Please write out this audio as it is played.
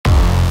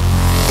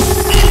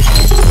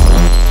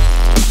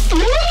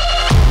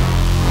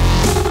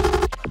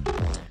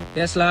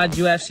Yes lads,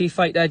 UFC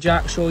Fighter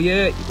Jack Show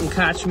here. You can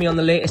catch me on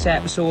the latest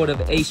episode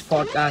of Ace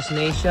Podcast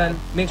Nation.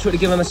 Make sure to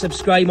give them a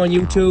subscribe on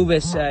YouTube.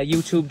 It's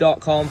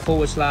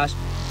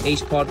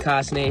youtube.com/Ace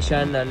Podcast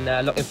Nation,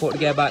 and looking forward to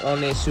get back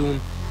on there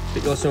soon.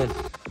 Speak to you soon.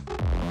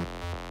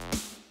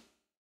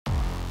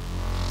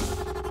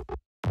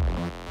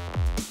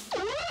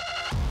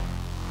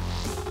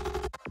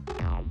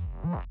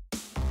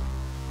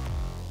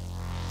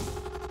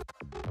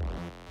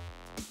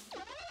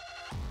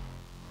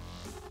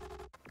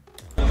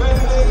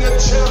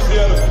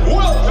 Champion,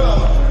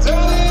 welcome,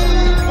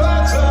 Danny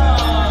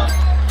Batten.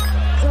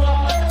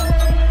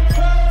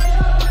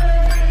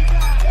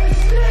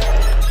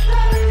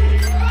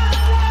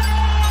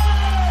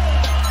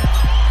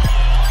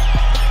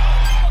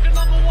 Fucking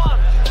number one.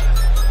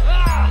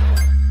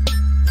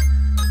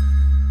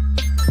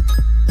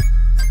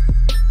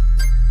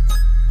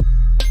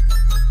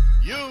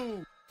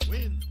 You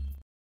win.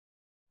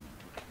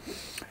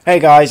 Hey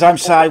guys, I'm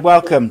Si.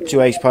 Welcome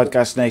to Ace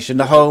Podcast Nation,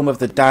 the home of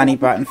the Danny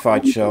Batten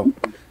Fight Show.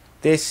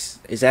 This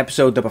is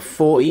episode number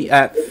 54.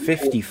 I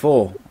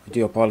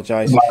do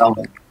apologise. Wow.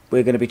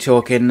 We're going to be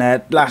talking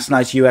last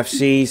night's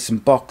UFC, some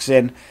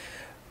boxing,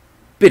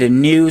 bit of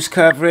news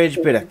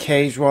coverage, bit of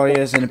Cage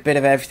Warriors, and a bit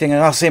of everything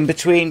else in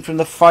between from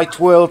the fight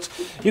world.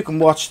 You can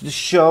watch the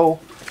show,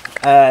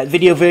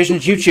 video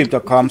versions,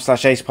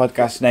 youtube.com/Ace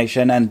Podcast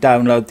Nation, and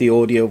download the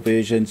audio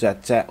versions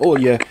at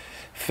all your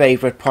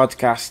favourite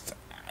podcast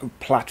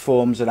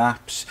platforms and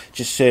apps.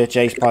 Just search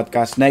Ace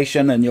Podcast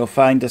Nation and you'll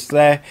find us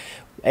there.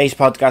 Ace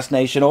Podcast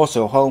Nation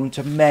also home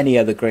to many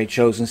other great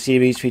shows and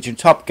series featuring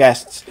top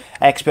guests,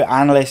 expert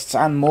analysts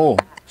and more.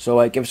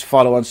 So give us a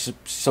follow on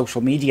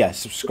social media,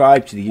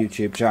 subscribe to the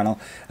YouTube channel.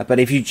 But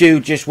if you do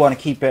just want to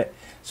keep it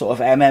sort of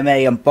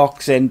MMA and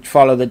boxing,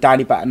 follow the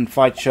Danny Batten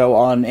Fight Show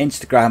on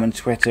Instagram and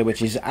Twitter,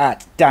 which is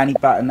at Danny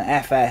Batten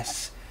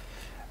FS,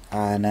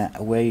 and a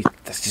way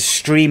that's to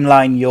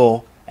streamline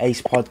your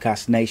Ace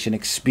Podcast Nation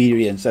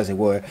experience, as it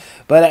were.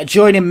 But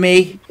joining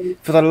me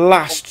for the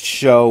last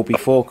show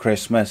before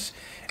Christmas,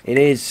 it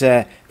is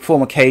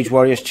former Cage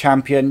Warriors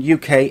champion,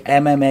 UK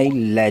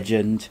MMA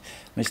legend,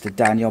 Mr.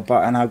 Daniel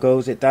Batten. How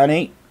goes it,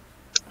 Danny?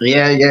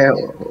 Yeah,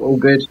 all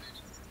good.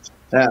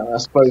 I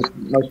suppose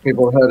most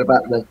people have heard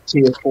about the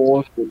tier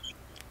 4s, which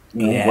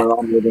where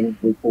I'm living,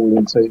 we fall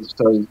into.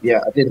 So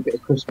yeah, I did a bit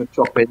of Christmas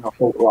shopping. I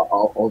thought, right,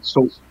 I'll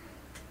sort,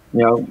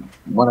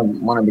 one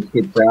of the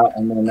kids out,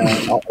 and then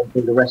I'll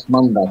do the rest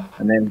Monday,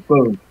 and then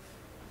boom.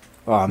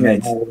 Oh,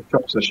 mate, all the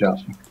shops are shut.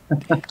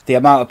 the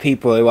amount of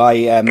people who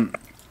I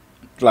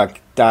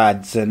like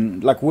dads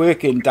and like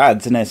working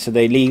dads and so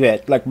they leave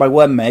it. Like my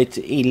one mate,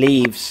 he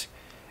leaves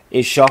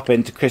his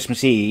shopping to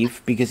Christmas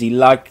Eve because he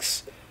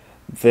likes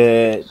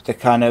the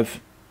kind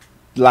of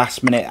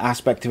last minute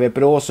aspect of it,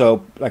 but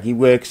also like he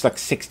works like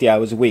 60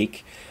 hours a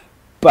week,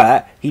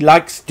 but he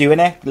likes doing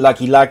it. Like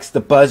he likes the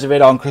buzz of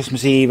it on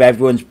Christmas Eve.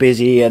 Everyone's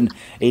busy and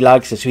he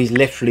likes it. So he's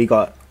literally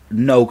got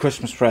no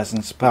Christmas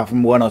presents apart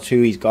from one or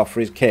two he's got for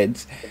his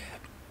kids.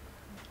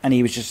 And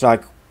he was just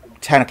like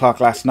 10 o'clock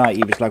last night.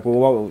 He was like,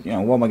 well, what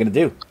am I going to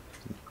do?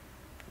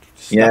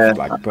 Stuff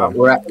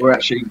we're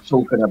actually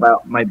talking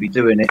about maybe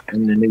doing it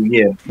in the new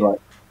year, like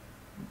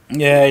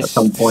at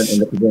some point in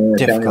the beginning of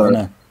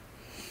January.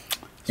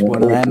 It's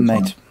one of them,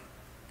 mate.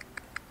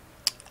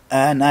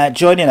 And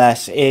joining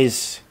us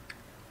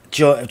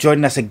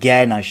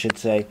again, I should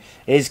say,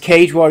 is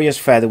Cage Warriors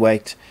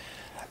featherweight,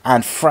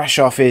 and fresh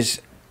off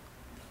his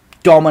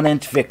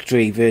dominant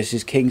victory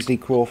versus Kingsley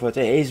Crawford,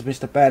 it is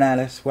Mr. Ben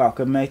Ellis.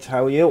 Welcome, mate.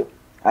 How are you?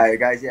 Hi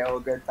guys, yeah, all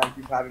good. Thank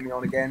you for having me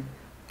on again.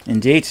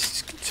 Indeed,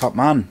 top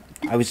man.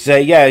 I was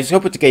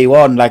hoping to get you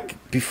on like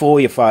before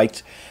your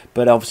fight,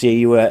 but obviously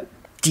you were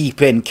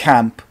deep in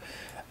camp.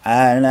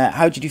 And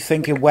how did you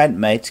think it went,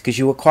 mate? Because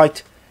you were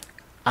quite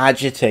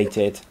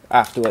agitated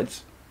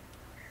afterwards.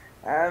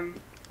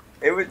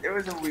 It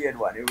was a weird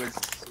one. It was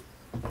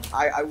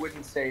I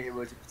wouldn't say it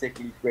was a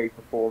particularly great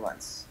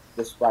performance,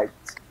 despite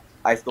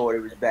I thought it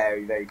was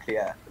very, very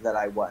clear that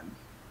I won.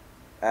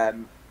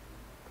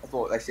 I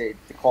thought, like I say,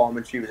 the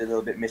commentary was a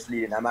little bit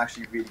misleading. I'm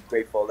actually really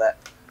grateful that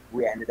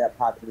we ended up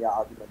having the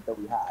argument that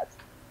we had,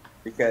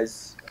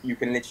 because you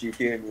can literally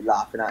hear me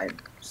laughing at him,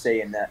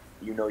 saying that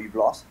you've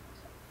lost.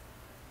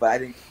 But I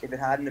think if it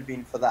hadn't have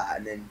been for that,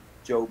 and then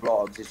Joe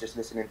Blogs is just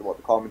listening to what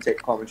the commentary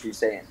is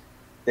saying,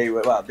 they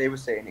were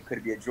saying it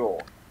could be a draw,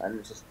 and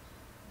it's just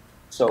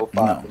so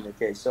far from the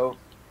case. So,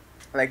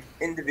 like,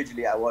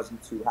 individually, I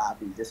wasn't too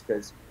happy, just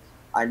because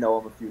I know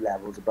I'm a few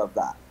levels above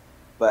that.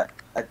 But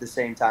at the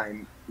same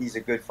time, he's a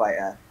good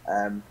fighter.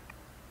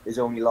 His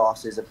only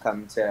losses have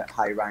come to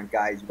high-ranked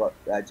guys. You've got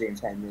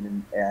James Henman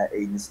and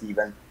Aiden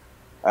Stephen.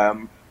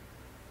 And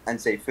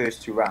say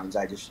first 2 rounds,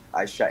 I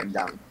shut him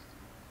down.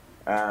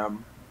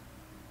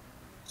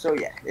 So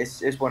yeah,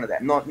 it's one of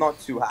them. Not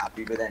too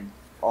happy, but then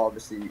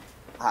obviously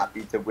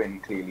happy to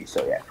win clearly.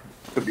 So yeah,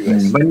 could be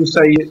worse. When you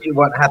say you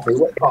weren't happy,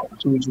 what part of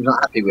the you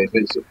not happy with?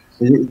 Is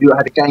it you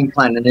had a game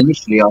plan, and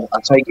initially I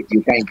take it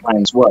your game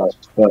plans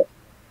worked, but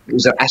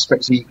was there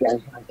aspects of your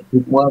game plan that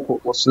didn't work?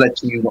 What's led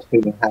to you not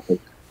feeling happy?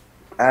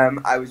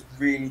 I was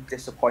really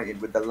disappointed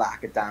with the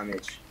lack of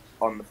damage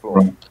on the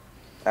floor.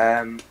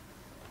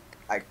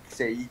 I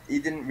say he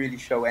didn't really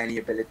show any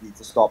ability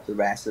to stop the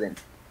wrestling.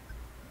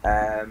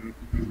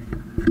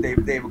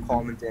 They were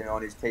commenting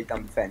on his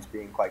takedown defense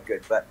being quite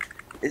good, but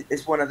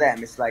it's one of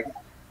them. It's like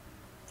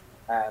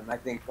I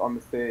think on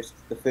the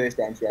first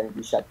entry, I think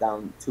he shut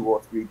down 2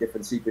 or 3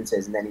 different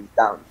sequences, and then he's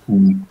down.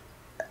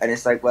 And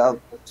it's like,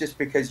 well, just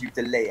because you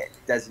delay it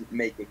doesn't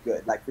make it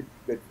good. Like, it's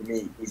good for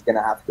me. He's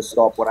gonna have to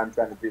stop what I'm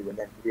trying to do and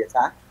then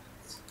re-attack.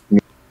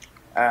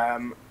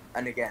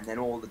 And again, then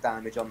all the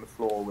damage on the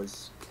floor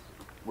was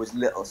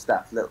little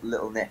stuff,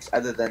 little nicks.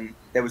 Other than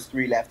there was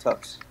 3 left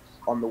hooks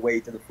on the way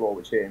to the floor,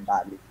 which hurt him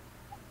badly.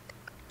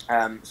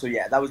 So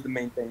yeah, that was the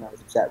main thing I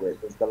was upset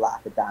with, was the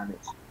lack of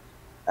damage.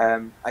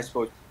 I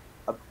suppose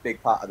a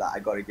big part of that, I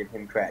got to give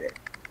him credit,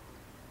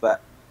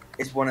 but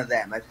it's one of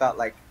them. I felt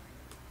like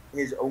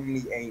his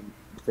only aim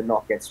was to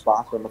not get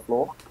sparked on the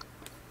floor.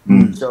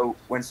 So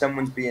when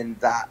someone's being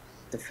that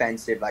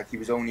defensive, like he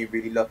was only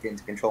really looking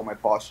to control my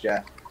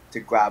posture, to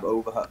grab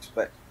overhooks,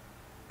 but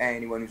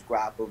anyone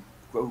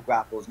who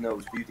grapples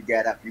knows for you to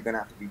get up, you're going to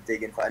have to be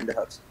digging for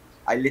underhooks.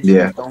 I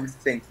literally don't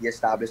think he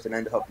established an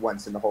underhook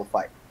once in the whole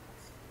fight.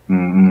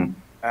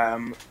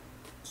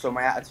 So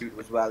my attitude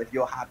was, well, if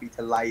you're happy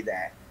to lie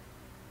there,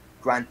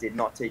 granted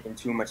not taking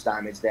too much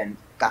damage, then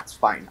that's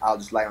fine. I'll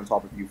just lie on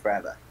top of you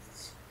forever.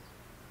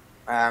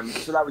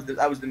 So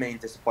that was the main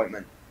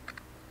disappointment.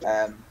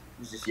 It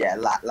was just, yeah,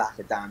 lack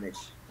of damage.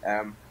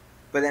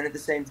 But then at the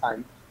same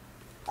time,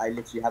 I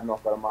literally have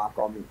not got a mark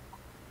on me.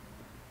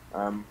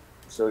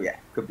 So yeah,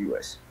 could be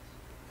worse.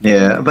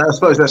 Yeah, but I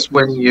suppose that's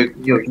when you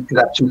could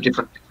have 2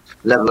 different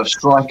level of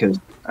strikers,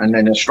 and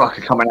then a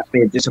striker coming out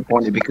being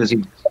disappointed because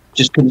he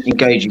just couldn't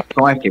engage in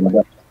striking.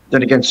 But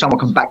then again, someone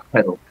can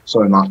backpedal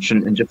so much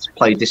and just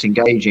play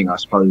disengaging, I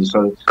suppose.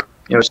 So,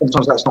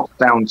 sometimes that's not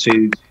down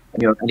to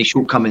any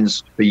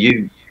shortcomings for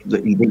you,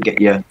 that you didn't get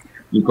your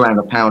ground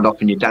and pound off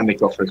and your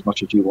damage off as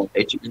much as you want.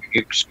 You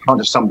just kind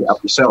of summed it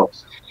up yourself,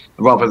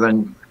 rather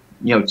than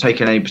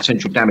taking any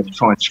potential damage to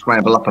try and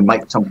scramble up and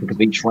make something of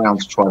each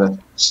round to try to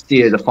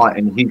steer the fight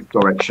in his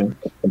direction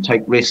and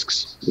take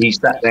risks. He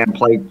sat there and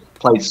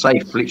played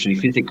safe, literally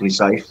physically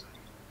safe,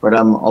 but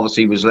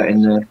obviously was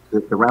letting the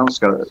rounds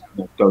go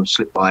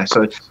slip by.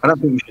 So I don't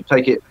think you should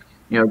take it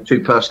too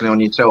personally on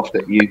yourself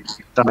that you've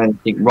done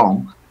anything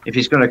wrong. If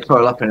he's going to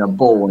curl up in a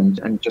ball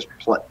and just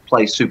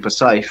play super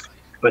safe,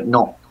 but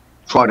not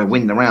try to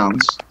win the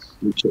rounds,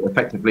 which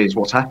effectively is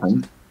what's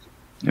happened,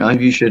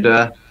 you should,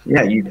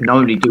 you can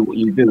only do what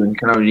you do and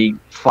can only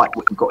fight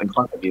what you've got in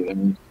front of you.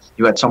 And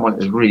you had someone that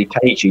was really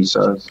cagey,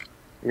 so.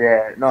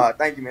 Yeah, no,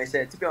 thank you, mate.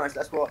 To be honest,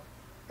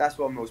 that's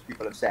what most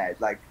people have said.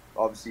 Like,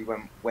 obviously,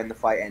 when the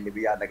fight ended,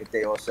 we had like a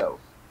day or so,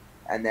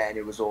 and then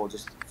it was all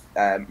just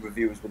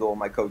reviews with all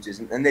my coaches,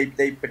 and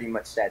they pretty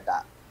much said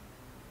that.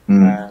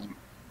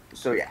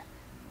 So yeah,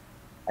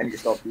 I need to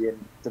stop being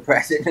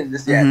depressing and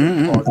just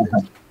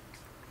positive.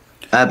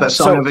 But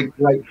sign of a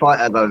great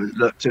fighter, though,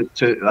 look,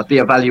 to be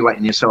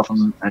evaluating yourself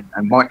and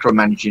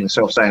micromanaging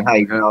yourself, saying,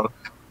 hey,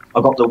 I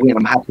got the win,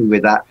 I'm happy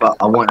with that, but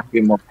I won't have to be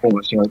in my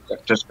performance.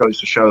 That just goes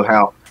to show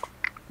how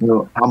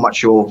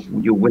much you're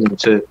willing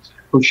to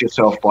push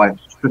yourself by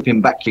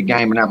stripping back your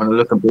game and having a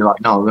look and be like,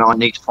 no, I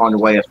need to find a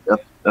way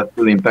of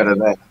doing better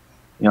there.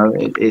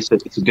 It's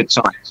a good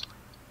sign.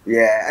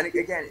 Yeah, and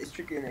again, it's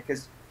tricky in it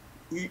because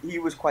he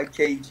was quite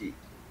cagey.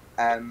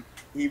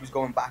 He was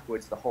going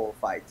backwards the whole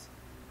fight.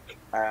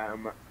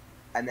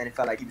 And then it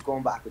felt like he was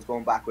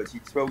going backwards.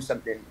 He'd throw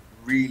something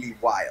really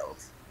wild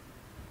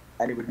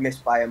and it would miss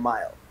by a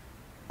mile.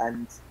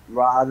 And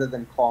rather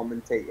than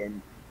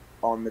commentating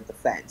on the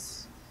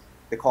defense,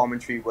 the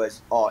commentary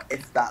was, oh,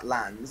 if that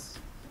lands,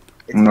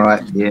 it's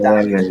right. Yeah.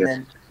 And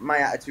then my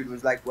attitude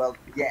was like, well,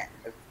 yeah,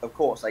 of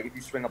course. Like, if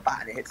you swing a bat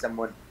and it hits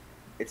someone,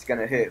 it's going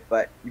to hurt,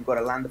 but you've got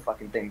to land the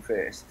fucking thing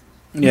first.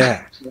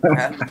 Yeah.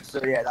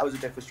 So yeah, that was a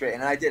bit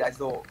frustrating. And I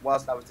thought,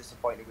 whilst I was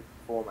disappointed with the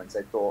performance,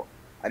 I thought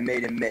I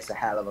made him miss a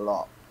hell of a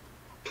lot.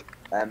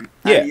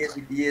 Yeah.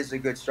 He is a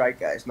good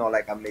striker. It's not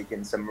like I'm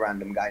making some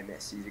random guy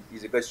miss.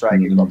 He's a good striker.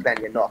 He's got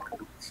plenty of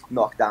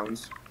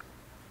knockdowns.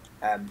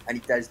 And he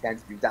does tend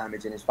to do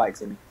damage in his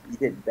fights, and he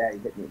did there. He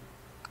hit me.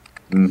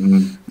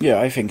 Yeah,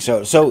 I think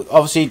so. So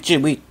obviously,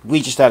 Jim,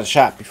 we just had a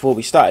chat before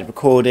we started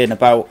recording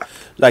about,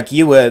 like,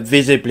 you were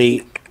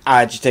visibly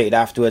agitated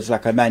afterwards,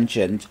 like I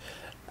mentioned,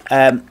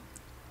 and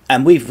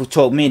we've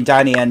talked, me and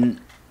Danny,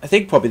 and I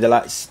think probably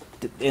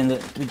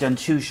we've done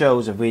 2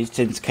 shows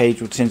since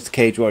the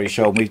Cage Warrior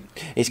show. And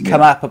it's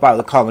come up about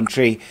the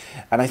commentary,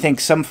 and I think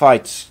some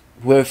fights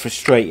were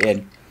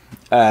frustrating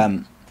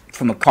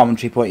from a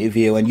commentary point of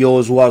view, and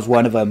yours was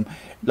one of them.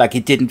 Like,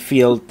 it didn't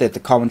feel that the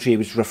commentary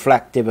was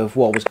reflective of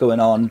what was going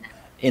on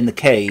in the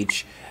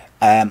cage.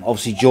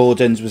 Obviously,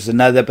 Jordan's was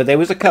another, but there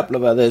was a couple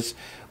of others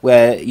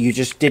where you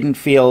just didn't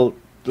feel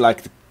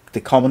like the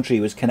commentary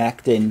was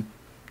connecting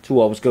to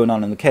what was going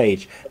on in the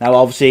cage. Now,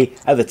 obviously,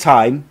 at the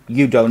time,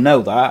 you don't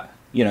know that.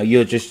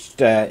 You're just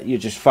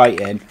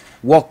fighting.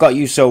 What got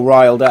you so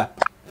riled up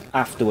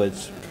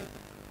afterwards?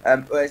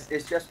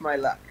 It's just my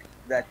luck.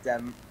 that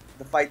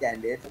the fight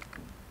ended,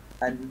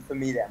 and for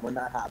me then, when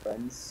that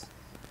happens,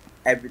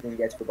 everything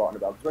gets forgotten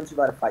about. Because once you've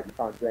had a fight, you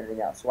can't do anything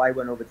else. So I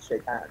went over to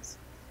shake hands.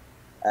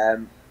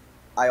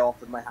 I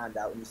offered my hand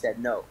out, and he said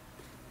no.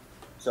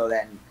 So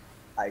then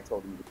I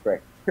told him to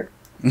prick.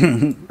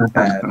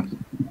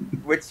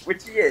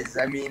 Which he is.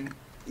 I mean,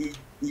 he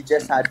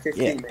just had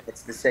 15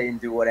 minutes to say and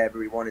do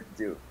whatever he wanted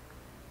to do.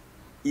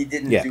 He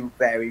didn't do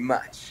very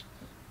much.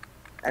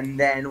 And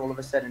then all of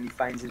a sudden he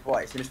finds his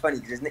voice. And it's funny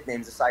because his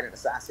nickname's a silent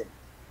assassin.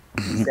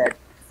 He said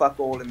fuck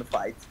all in the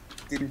fight,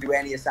 didn't do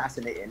any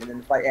assassinating, and then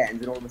the fight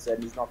ends and all of a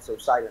sudden he's not so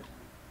silent.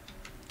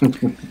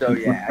 So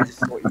yeah, I just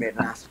thought he made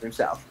an ass of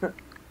himself.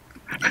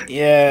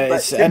 Yeah,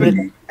 but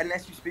typically,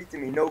 unless you speak to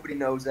me, nobody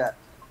knows that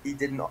he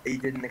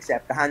didn't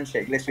accept the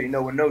handshake. Literally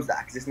no one knows that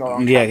because it's not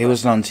on camera. It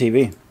wasn't on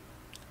TV.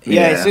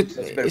 Yeah,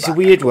 it's a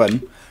weird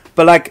one.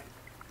 But like,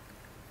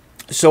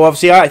 so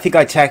obviously I think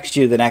I texted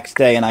you the next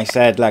day and I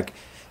said like,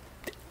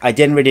 I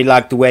didn't really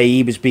like the way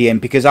he was being,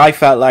 because I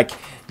felt like,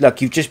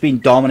 look, you've just been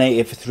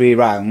dominated for 3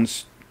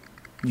 rounds.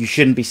 You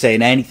shouldn't be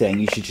saying anything.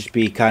 You should just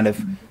be kind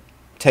of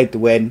take the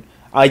win.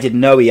 I didn't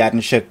know he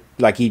hadn't shook,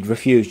 like he'd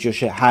refused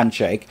your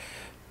handshake,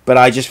 but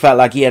I just felt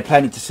like he had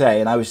plenty to say.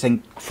 And I was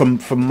thinking, from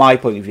my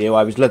point of view,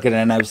 I was looking at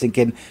it and I was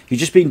thinking,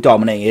 you've just been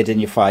dominated in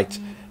your fight.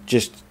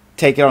 Just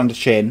take it on the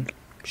chin,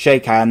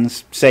 shake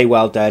hands, say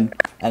well done,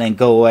 and then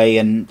go away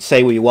and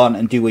say what you want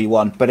and do what you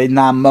want. But in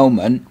that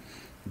moment,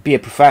 be a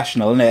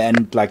professional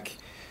and like,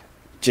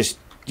 just,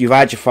 you've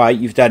had your fight,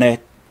 you've done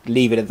it,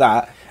 leave it at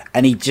that.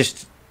 And he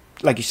just,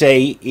 like you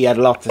say, he had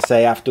a lot to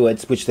say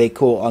afterwards, which they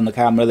caught on the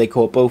camera. They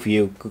caught both of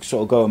you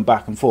sort of going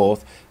back and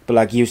forth, but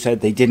like you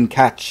said, they didn't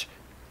catch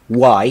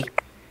why.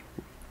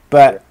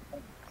 But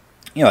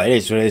you know, it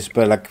is what it is.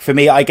 But like for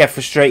me, I get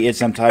frustrated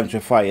sometimes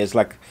with fighters,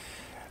 like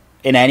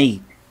in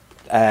any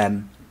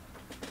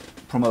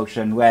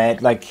promotion, where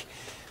like,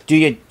 do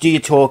you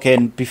talk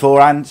in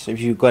beforehand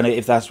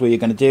if that's what you're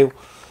gonna do,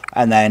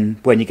 and then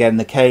when you get in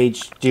the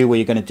cage, do what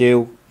you're gonna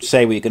do,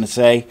 say what you're gonna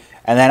say,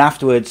 and then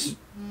afterwards,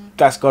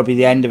 that's got to be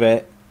the end of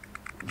it.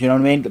 You know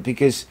what I mean?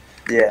 Because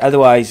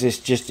otherwise, it's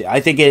just, I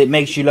think it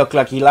makes you look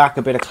like you lack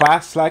a bit of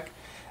class. Like,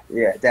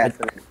 yeah,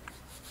 definitely.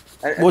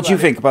 What do you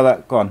think about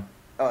that? Go on.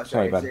 Oh,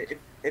 sorry. So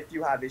if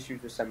you have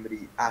issues with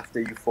somebody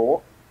after you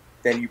fought,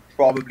 then you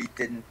probably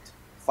didn't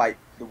fight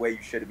the way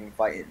you should have been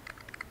fighting.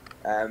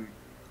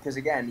 Because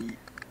again,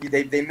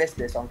 they missed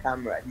this on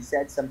camera. He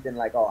said something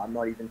like, "Oh, I'm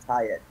not even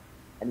tired,"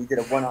 and he did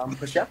a 1-arm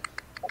push-up.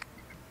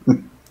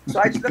 So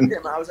I just looked at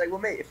him and I was like, well,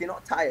 mate, if you're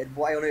not tired,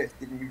 why on earth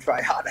didn't you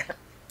try harder?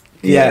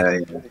 Yeah.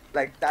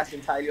 Like, that's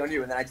entirely on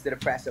you. And then I just did a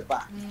press-up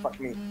back. Fuck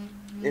me.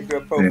 If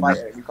you're a pro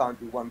fighter and you can't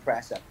do 1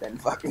 press-up, then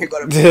fuck me, you got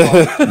to be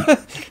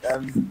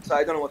so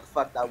I don't know what the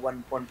fuck that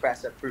one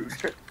press-up proves.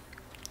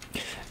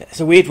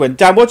 It's a weird one.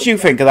 Dan, what do you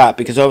think of that?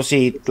 Because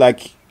obviously,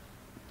 like,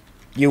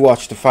 you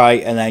watched the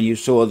fight and then you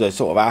saw the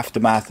sort of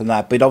aftermath and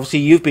that. But obviously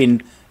you've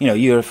been, you know,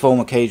 you're a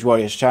former Cage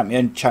Warriors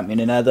champion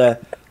in other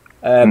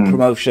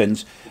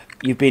promotions.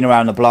 You've been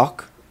around the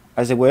block,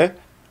 as it were.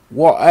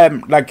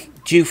 What, like,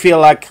 do you feel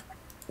like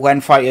when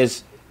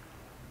fighters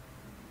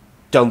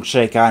don't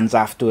shake hands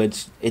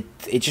afterwards, it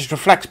just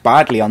reflects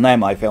badly on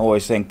them, I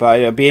always think.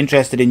 But I'd be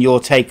interested in your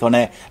take on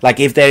it.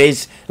 Like, if there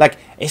is, like,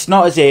 it's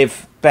not as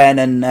if Ben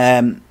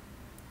and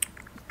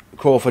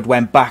Crawford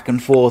went back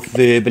and forth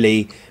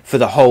verbally for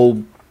the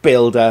whole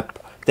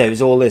build-up. There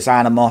was all this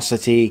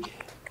animosity,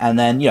 and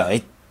then, you know,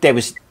 there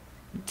was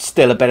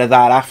still a bit of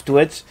that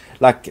afterwards.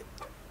 Like,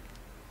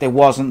 there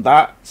wasn't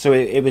that, so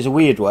it was a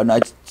weird one.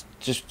 I'm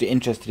just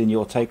interested in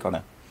your take on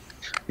it.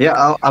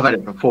 Yeah, I've had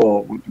it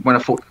before. When I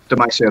fought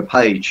Demacio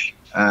Page,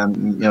 you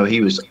know,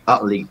 he was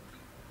utterly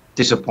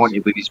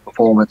disappointed with his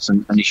performance,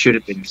 and he should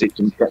have been, because it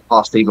didn't get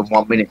past even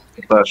 1 minute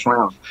in the first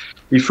round.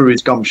 He threw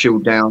his gum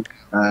shield down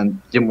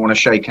and didn't want to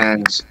shake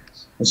hands,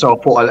 and so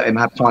I thought I let him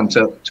have time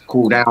to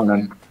cool down.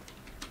 And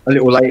a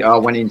little later, I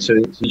went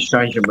into the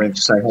changing room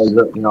to say, "Hey,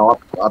 look, you know,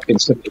 I've been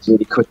slipping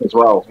really quick as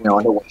well. You know,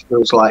 I know what it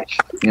feels like.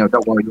 You know,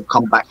 don't worry, you'll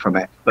come back from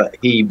it." But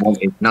he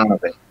wanted none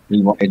of it.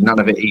 He wanted none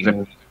of it,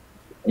 even,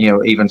 you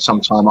know, even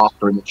sometime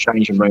after in the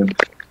changing room.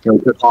 You know,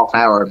 a good half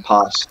hour had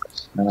passed.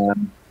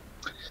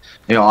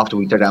 You know, after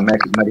we did our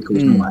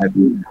medicals and what have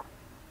you.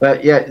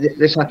 But yeah,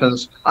 this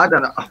happens. I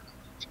don't know.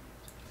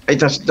 It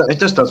just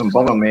doesn't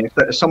bother me.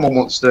 If someone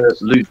wants to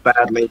lose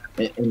badly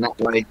in that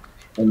way,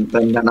 and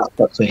then that's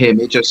up to him.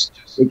 It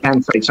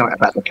can say something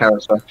about the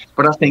character.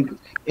 But I think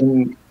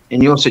in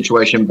your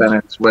situation,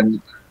 Bennett,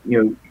 when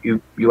you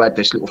had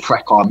this little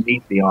fracas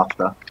immediately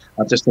after,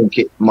 I just think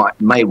it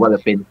may well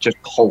have been just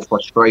the whole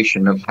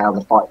frustration of how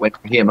the fight went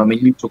for him. I mean,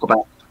 you talk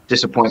about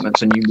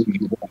disappointments and you lose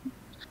your way.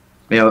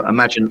 You know,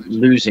 imagine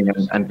losing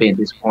and being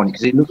disappointed,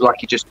 because it looked like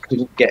he just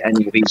couldn't get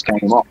any of his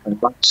game off.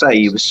 And like I say,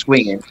 he was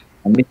swinging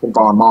and missing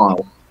by a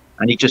mile,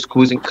 and he just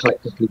wasn't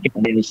collectively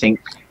getting anything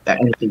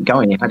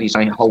going. He had his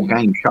own whole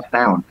game shut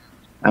down,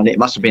 and it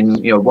must have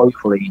been, you know,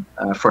 woefully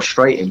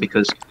frustrating,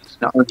 because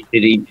not only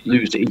did he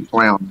lose each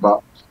round,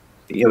 but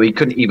you know, he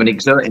couldn't even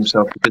exert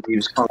himself because he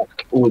was kind of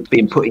always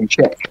being put in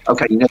check.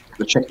 Okay, you never got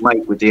the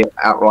checkmate with the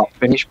outright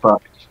finish, but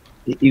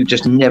he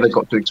just never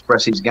got to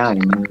express his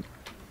game. And,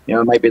 you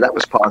know, maybe that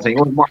was part of the thing.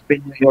 Or it might have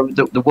been, you know,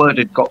 the word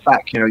had got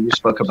back. You know, you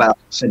spoke about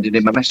sending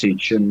him a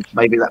message, and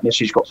maybe that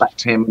message got back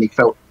to him, and he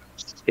felt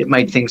it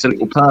made things a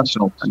little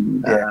personal.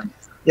 And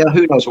yeah,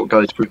 who knows what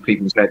goes through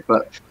people's head?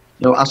 But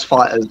you know, us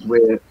fighters,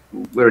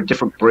 we're a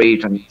different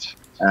breed, and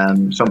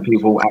some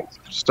people act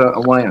a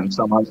certain way, and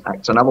some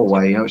act another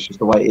way. You know, it's just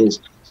the way it is.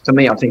 To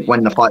me, I think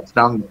when the fight's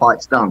done, the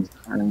fight's done,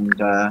 and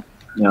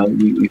you know,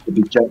 you could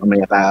be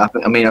gentlemanly about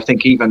it. I mean, I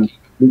think even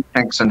Luke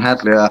Hanks and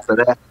Hadley after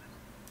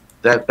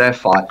their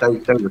fight, they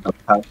were,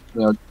 you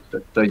know,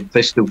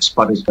 they still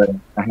sputtered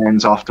their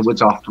hands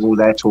afterwards after all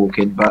their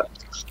talking, but.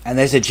 And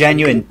there's a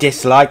genuine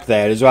dislike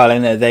there as well,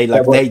 isn't there?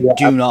 They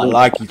do not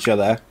like each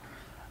other.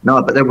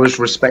 No, but there was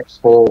respect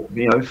for,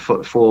 you know,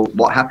 for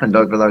what happened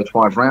over those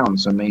 5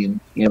 rounds. I mean,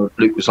 you know,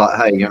 Luke was like,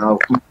 hey, you know,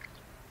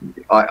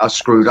 I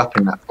screwed up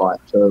in that fight,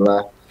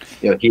 so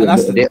you know, he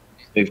admitted it,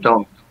 moved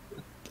on.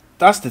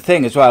 That's the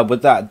thing as well.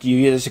 But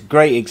there's a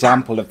great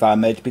example of that,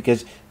 Mitch,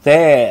 because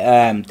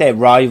their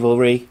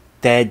rivalry,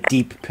 their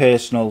deep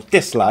personal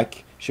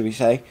dislike, should we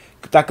say,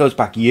 that goes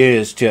back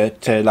years to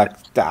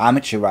like the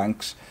amateur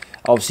ranks.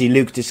 Obviously,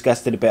 Luke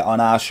discussed it a bit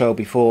on our show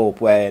before,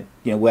 where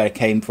it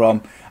came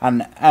from,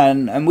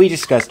 and we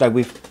discussed like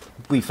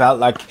we felt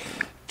like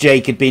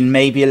Jake had been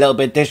maybe a little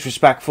bit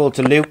disrespectful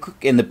to Luke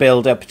in the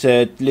build up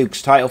to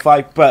Luke's title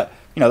fight, but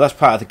you know, that's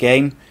part of the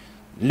game.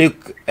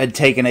 Luke had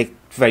taken it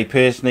very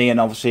personally, and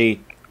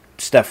obviously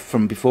stuff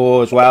from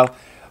before as well,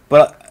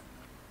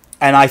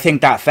 and I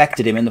think that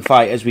affected him in the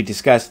fight, as we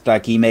discussed.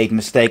 Like, he made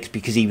mistakes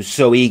because he was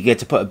so eager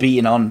to put a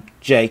beating on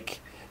Jake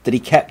that he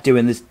kept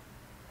doing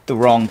the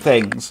wrong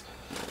things.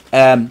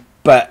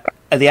 But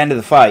at the end of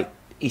the fight,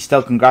 he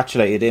still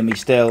congratulated him. He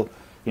still,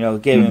 you know,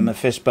 gave him a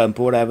fist bump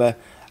or whatever.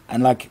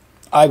 And like,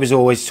 I was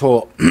always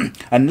taught,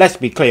 and let's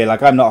be clear,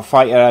 like, I'm not a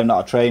fighter, I'm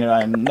not a trainer,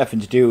 I have nothing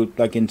to do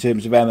like in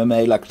terms of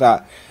MMA like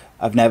that.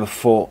 I've never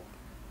fought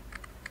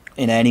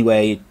in any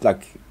way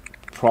like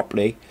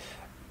properly,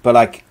 but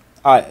like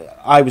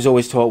I was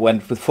always taught,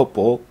 when with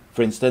football,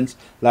 for instance,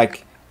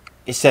 like,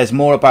 it says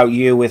more about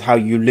you with how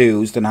you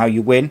lose than how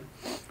you win.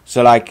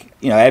 So like,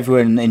 you know,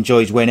 everyone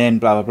enjoys winning,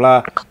 blah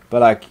blah blah, but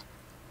like,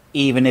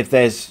 even if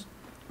there's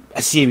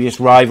a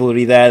serious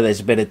rivalry there, there's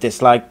a bit of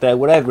dislike there,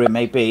 whatever it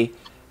may be,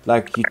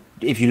 like,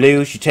 if you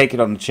lose, you take it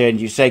on the chin,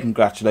 you say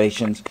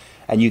congratulations,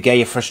 and you get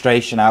your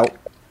frustration out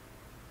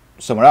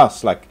somewhere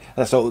else. Like,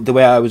 that's the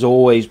way I was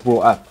always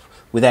brought up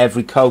with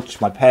every coach,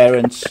 my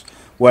parents,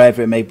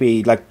 wherever it may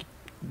be. Like,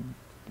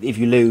 if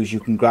you lose,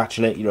 you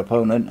congratulate your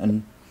opponent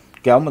and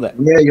get on with it.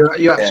 Yeah,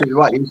 you're absolutely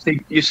right.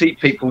 You see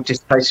people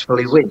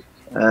distastefully win,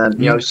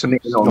 you know,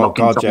 submitting or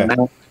knocking someone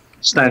out,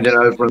 standing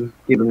over them,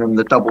 giving them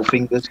the double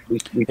fingers.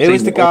 It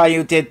was the guy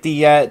who did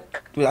the, I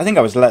think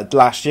that was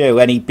last year,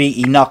 when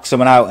he knocked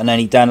someone out, and then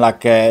he done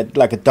like a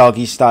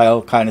doggy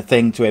style kind of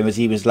thing to him as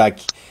he was like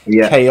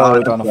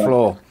KO'd on the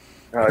floor.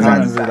 I can't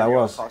remember who that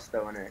was.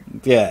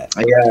 Yeah.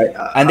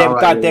 And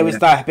there was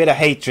that bit of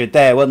hatred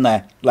there, wasn't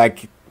there?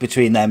 Like,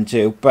 between them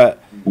two,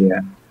 but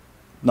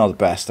not the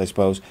best, I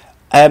suppose.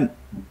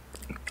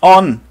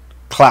 On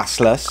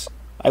classless,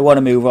 I want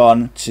to move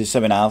on to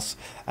something else.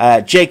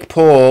 Jake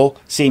Paul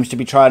seems to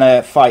be trying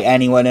to fight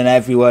anyone and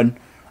everyone.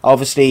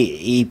 Obviously,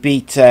 he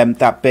beat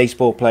that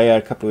baseball player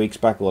a couple of weeks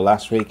back, or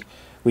last week.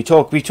 We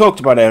talked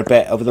about it a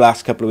bit over the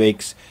last couple of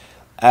weeks.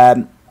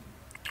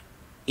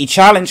 He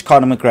challenged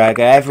Conor McGregor.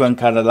 Everyone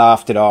kind of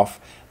laughed it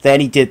off. Then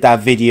he did that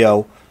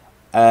video.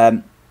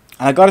 And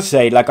I got to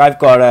say, like, I've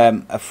got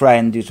a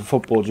friend who's a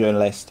football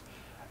journalist,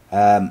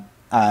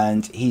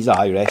 and he's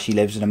Irish. He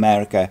lives in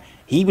America.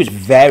 He was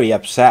very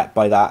upset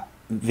by that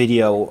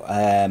video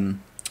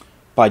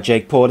by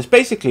Jake Paul. It's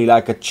basically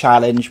like a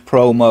challenge,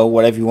 promo,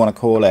 whatever you want to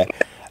call it.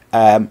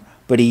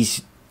 But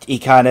he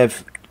kind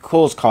of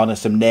calls Conor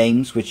some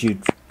names, which you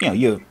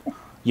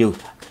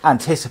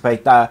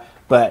anticipate that,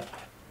 but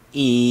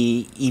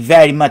he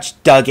very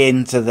much dug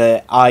into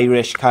the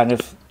Irish kind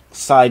of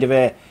side of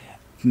it.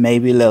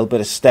 Maybe a little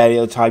bit of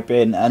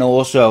stereotyping, and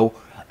also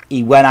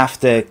he went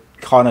after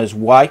Conor's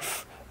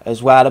wife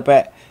as well a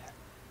bit.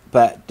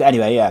 But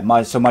anyway, yeah,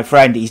 my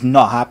friend, he's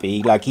not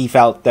happy. Like, he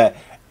felt that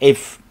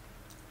if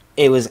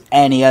it was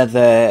any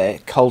other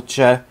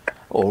culture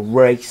or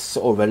race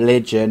or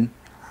religion,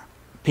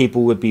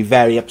 people would be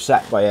very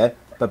upset by it.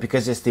 But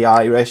because it's the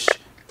Irish,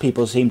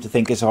 people seem to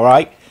think it's all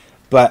right.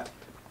 But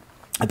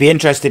I'd be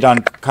interested on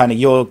kind of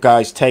your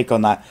guys' take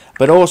on that.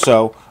 But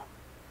also,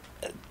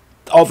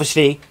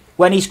 obviously,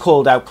 when he's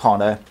called out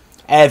Conor,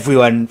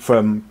 everyone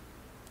from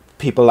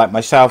people like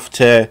myself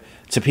to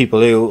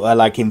people who are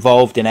like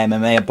involved in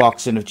MMA and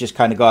boxing have just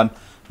kind of gone,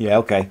 yeah,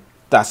 okay,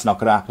 that's not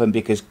going to happen,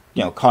 because,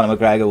 you know, Conor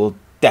McGregor will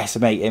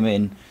decimate him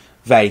in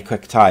very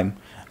quick time.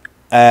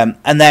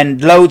 And then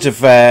loads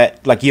of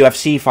like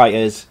UFC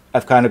fighters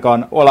have kind of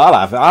gone, well,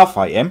 I'll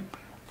fight him.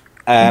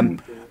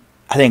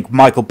 I think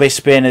Michael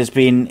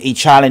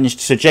Bisping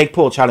so Jake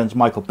Paul challenged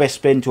Michael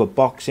Bisping to a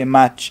boxing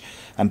match,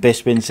 and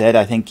Bisping said,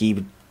 I think he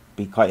would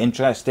be quite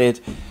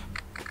interested,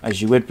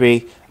 as you would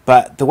be.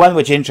 But the one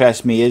which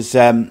interests me is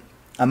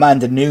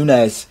Amanda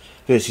Nunes,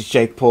 versus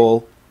Jake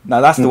Paul.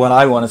 Now that's the one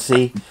I want to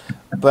see.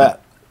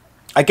 But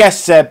I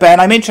guess Ben,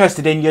 I'm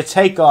interested in your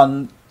take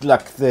on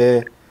like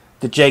the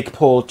Jake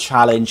Paul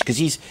challenge, because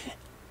he's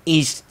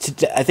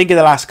I think in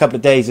the last couple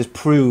of days has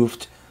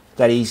proved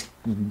that he's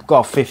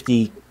got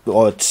 50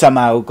 or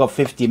somehow got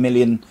 50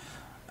 million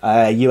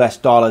US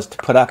dollars to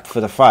put up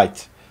for the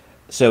fight.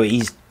 So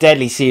he's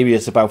deadly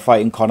serious about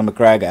fighting Conor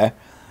McGregor.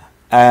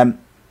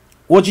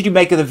 What did you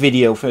make of the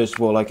video, first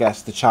of all, I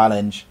guess, the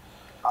challenge?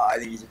 I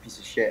think he's a piece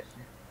of shit.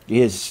 He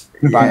is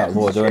bang out of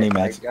order, isn't he,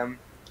 mate? Like,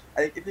 I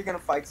think if you're going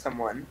to fight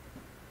someone,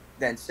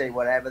 then say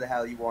whatever the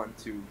hell you want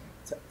to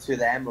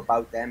them,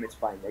 about them, it's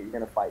fine. Like, you're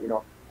going to fight, you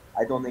know.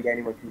 I don't think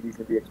anyone can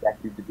reasonably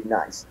expect you to be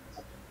nice.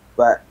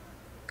 But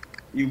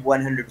you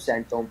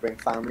 100% don't bring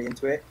family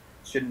into it.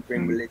 Shouldn't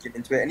bring religion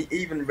into it. And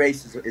even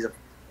race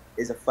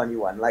is a funny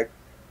one. Like,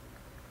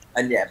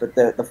 and yeah, but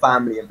the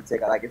family in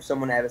particular. Like, if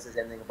someone ever says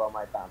anything about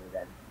my family,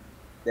 then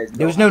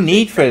there was no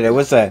need for it,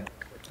 was there?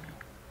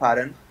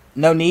 Pardon?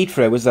 No need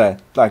for it, was there?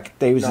 Like,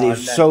 it was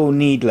so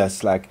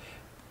needless. Like,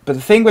 but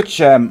the thing which,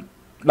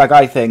 like,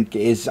 I think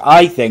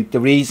the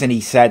reason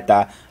he said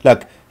that,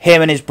 look,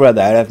 him and his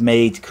brother have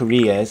made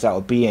careers out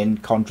of being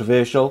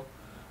controversial,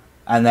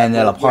 and then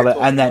they'll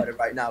apologize. And then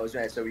right now, isn't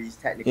it? So he's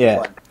technically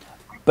won.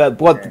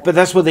 But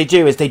that's what they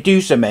do, is they do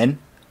something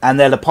and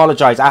they'll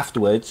apologize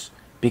afterwards,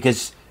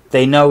 because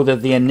they know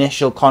that the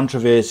initial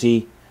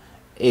controversy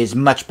is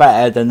much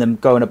better than them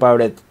going about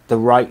it the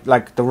right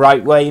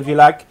way, if you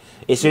like.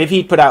 So if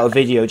he'd put out a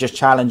video just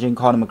challenging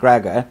Conor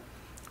McGregor,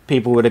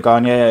 people would have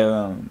gone,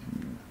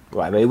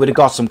 right, it would have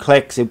got some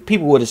clicks.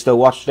 People would have still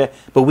watched it,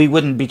 but we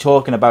wouldn't be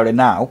talking about it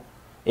now.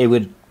 It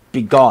would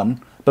be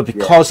gone. But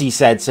because he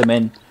said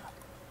something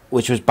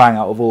which was bang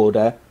out of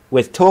order,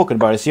 we're talking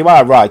about it. So you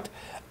are right.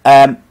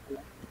 But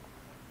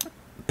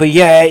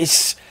yeah,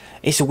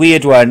 it's a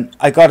weird one.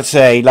 I got to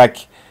say,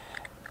 like,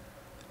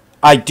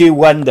 I do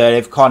wonder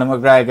if Conor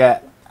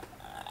McGregor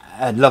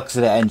looks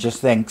at it and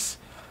just thinks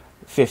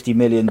 $50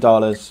 million,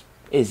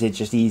 is it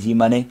just easy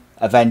money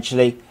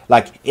eventually?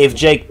 Like, if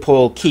Jake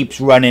Paul keeps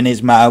running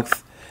his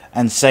mouth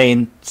and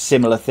saying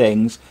similar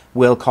things,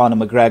 will Conor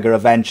McGregor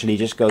eventually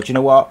just go, do you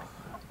know what,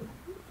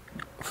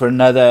 for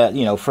another,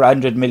 for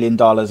 $100 million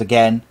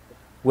again,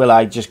 will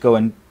I just go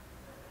and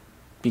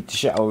beat the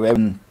shit out of him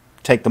and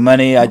take the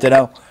money? I don't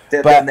know.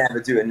 They'll never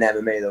do it in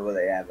MMA, though, will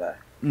they ever?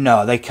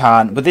 No, they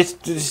can't. But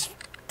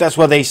that's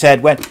what they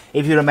said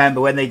if you remember,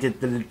 when they did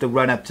the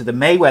run up to the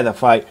Mayweather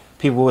fight,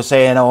 people were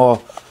saying,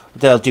 oh,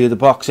 they'll do the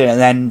boxing, and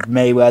then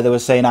Mayweather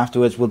was saying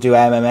afterwards, we'll do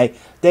MMA.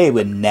 They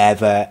were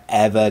never,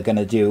 ever going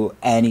to do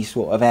any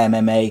sort of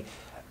MMA.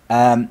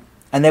 And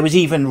there was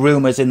even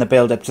rumours in the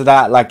build-up to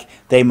that, like,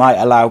 they might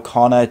allow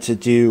Conor to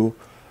do,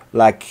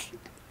 like,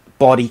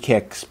 body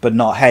kicks, but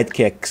not head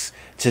kicks,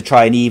 to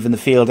try and even the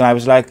field. And I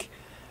was like,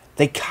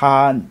 they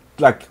can't,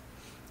 like,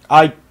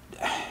 how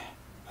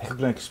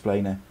can I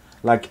explain it?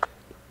 Like,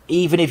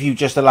 even if you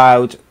just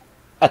allowed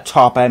a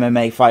top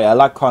MMA fighter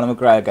like Conor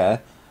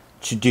McGregor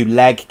to do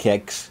leg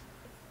kicks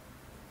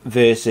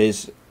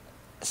versus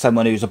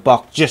someone who's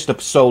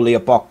solely a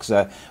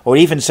boxer, or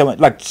even someone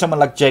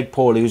like Jake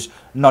Paul, who's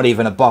not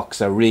even a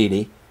boxer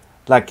really,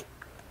 like,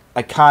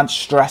 I can't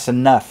stress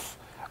enough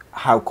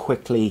how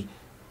quickly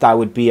that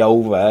would be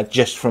over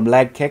just from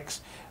leg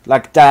kicks.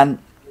 Like, Dan,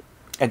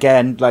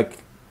 again, like,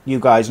 you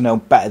guys know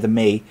better than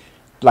me,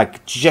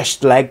 like,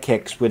 just leg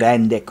kicks would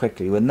end it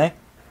quickly, wouldn't they?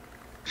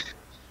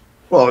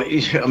 Well,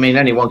 I mean,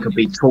 anyone can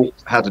be taught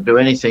how to do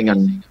anything,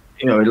 and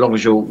as long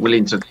as you're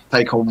willing to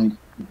take on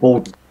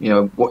board,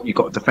 what you've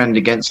got to defend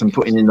against, and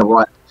putting in the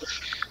right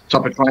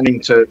type of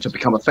training to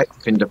become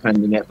effective in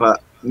defending it.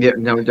 But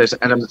there's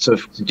elements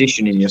of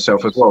conditioning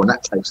yourself as well, and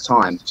that takes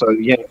time. So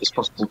yeah, it's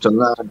possible to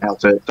learn how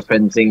to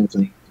defend things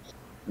and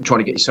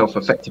trying to get yourself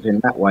effective in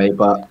that way.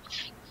 But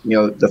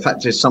the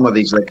fact is, some of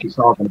these leg kicks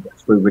are going to get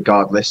through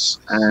regardless,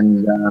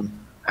 and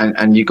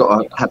you've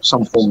got to have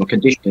some form of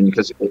conditioning,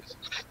 because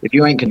if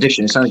you ain't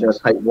conditioned, it's only going to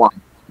take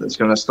one that's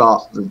going to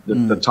start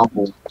the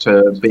tumble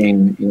to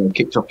being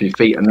kicked off your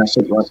feet, and that's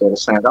it. You won't be able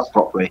to stand up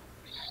properly.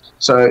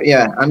 So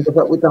yeah, and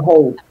with the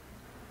whole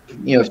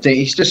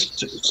he's just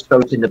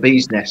stoking the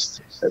bee's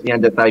nest at the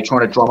end of the day,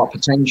 trying to drum up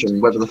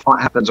attention, whether the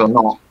fight happens or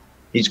not.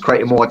 He's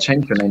creating more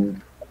attention,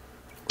 and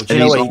you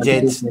know what he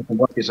did?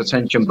 It's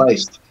attention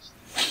based.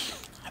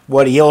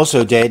 What he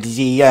also did is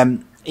he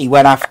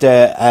went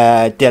after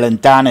Dylan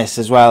Dennis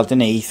as well,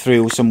 didn't he? He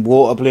threw some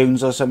water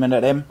balloons or something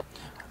at him.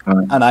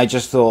 Right. And I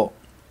just thought,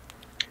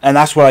 and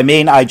that's what I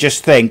mean, I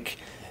just think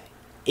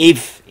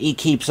if he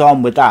keeps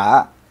on with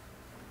that,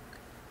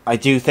 I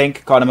do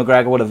think Conor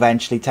McGregor will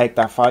eventually take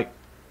that fight.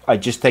 I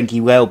just think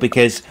he will,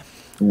 because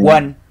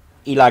one,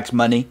 he likes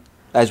money,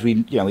 as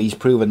he's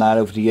proven that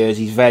over the years.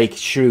 He's a very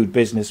shrewd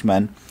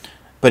businessman,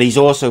 but he's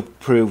also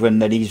proven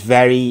that he's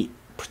very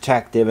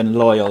protective and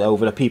loyal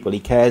over the people he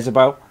cares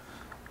about.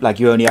 Like,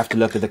 you only have to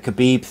look at the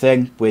Khabib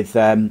thing with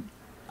Artem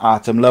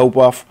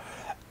Lobov,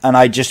 and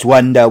I just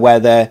wonder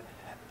whether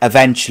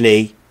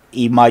eventually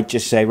he might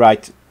just say,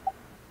 right,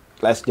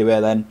 let's do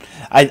it then.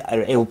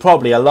 It will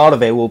probably, a lot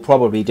of it will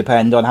probably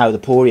depend on how the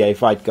Poirier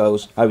fight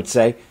goes, I would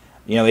say.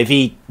 You know, if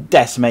he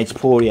decimates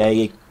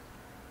Poirier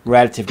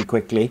relatively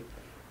quickly,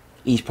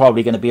 he's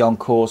probably going to be on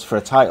course for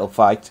a title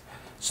fight.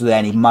 So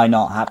then it might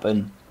not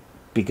happen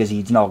because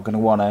he's not going to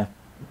want to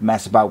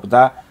mess about with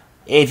that.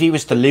 If he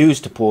was to lose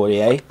to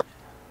Poirier,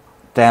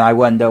 then I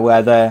wonder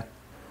whether,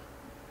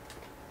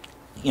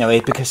 you know,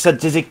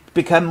 does it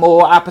become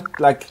more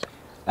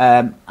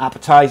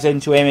appetizing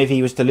to him if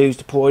he was to lose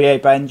to Poirier,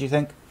 Ben, do you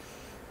think?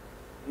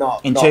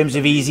 Not terms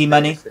of easy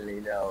money?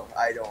 No,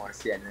 I don't want to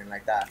see anything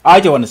like that. I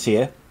don't want to see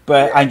it,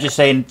 but I'm just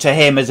saying to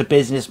him as a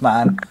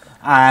businessman,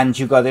 and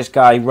you've got this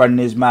guy running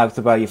his mouth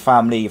about your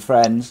family, your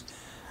friends,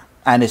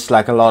 and it's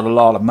like a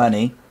lot of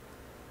money.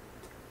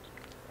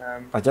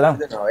 I don't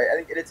know. I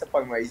think it's a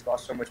point where he's got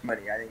so much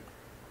money. I think.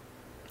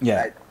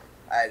 Yeah.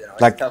 I don't know.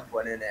 It's like, a tough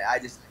one, isn't it? I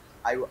just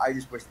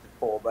wish the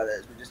poor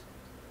brothers would just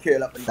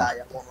curl up and die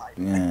at one line.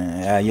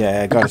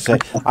 Yeah. I gotta say,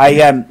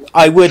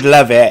 I would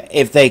love it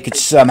if they could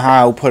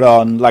somehow put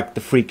on like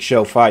the freak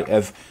show fight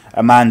of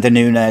Amanda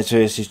Nunes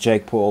versus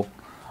Jake Paul,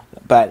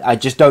 but I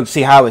just don't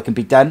see how it can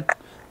be done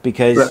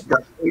because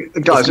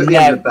guys, at the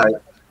end of the day,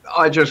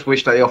 I just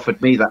wish they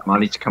offered me that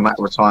money to come out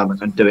of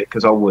retirement and do it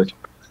because I would.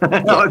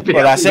 Well,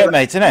 that's it,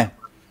 mate, isn't it?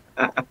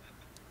 And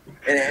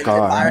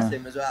embarrass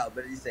him as well,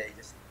 but he say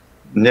just.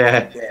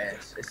 Yeah,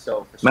 it's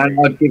so frustrating.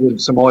 Man, I'd give him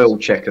some oil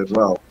check as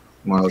well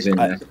when I was in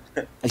there.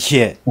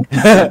 Yeah.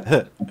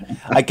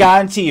 I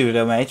guarantee you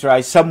though, mate,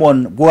 right,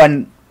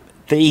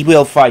 he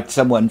will fight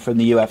someone from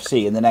the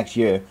UFC in the next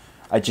year.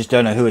 I just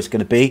don't know who it's going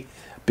to be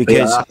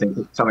because I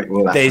think something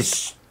will happen.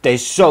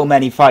 There's so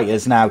many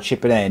fighters now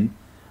chipping in.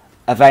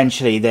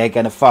 Eventually they're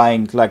going to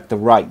find like the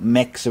right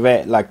mix of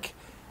it. Like,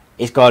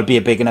 it's got to be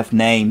a big enough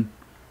name,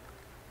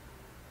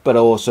 but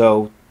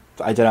also,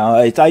 I don't know,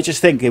 I just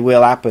think it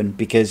will happen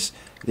because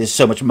there's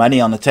so much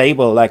money on the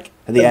table, like,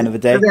 at the end of the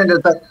day. At the end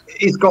of the day,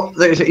 he's got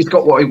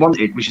what he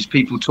wanted, which is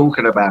people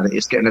talking about it.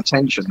 It's getting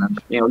attention. And,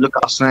 you know, look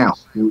at us now.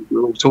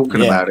 We're all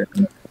talking about it.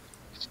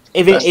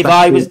 If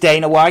I was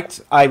Dana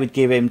White, I would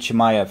give him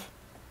Chimaev.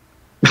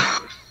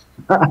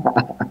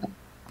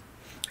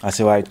 That's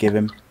who I'd give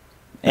him.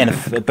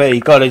 But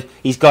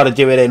he's got to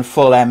do it in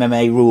full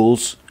MMA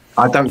rules.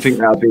 I don't think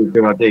that would be a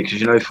good idea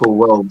because you know full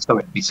well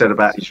something to be said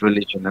about his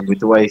religion, and with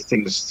the way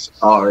things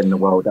are in the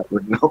world, that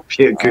would not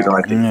be a good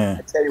idea. Yeah.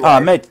 I tell you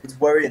what, it's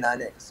worrying,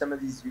 isn't it? Some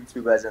of these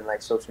YouTubers and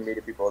like social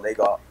media people, they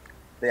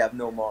have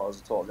no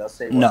morals at all. They'll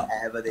say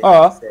whatever they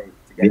want to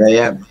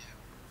say.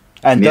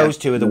 And those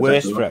two are the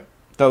worst for it.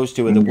 Those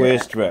two are the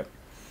worst for it.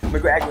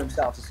 McGregor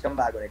himself's a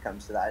scumbag when it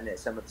comes to that, isn't it?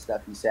 Some of the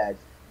stuff he said.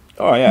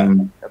 Oh yeah.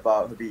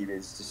 About Habib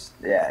is just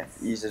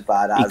he's as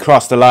bad as. He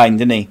crossed the line,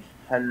 didn't he?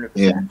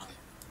 100%.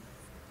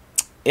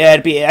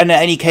 Yeah,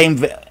 and he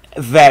came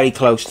very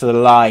close to the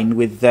line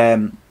with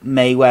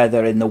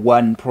Mayweather in the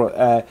one.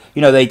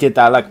 You know, they did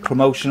that like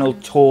promotional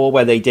tour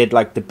where they did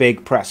like the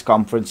big press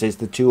conferences,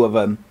 the two of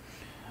them,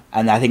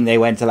 and I think they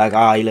went to like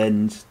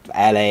Ireland,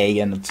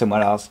 LA, and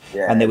somewhere else.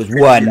 Yeah, and there was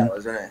one. That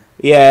was, wasn't it?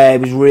 Yeah, it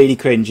was really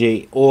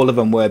cringy. All of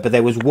them were, but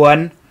there was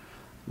one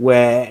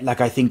where like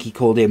I think he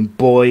called him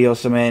boy or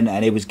something,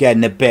 and it was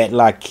getting a bit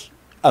like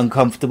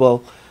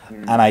uncomfortable,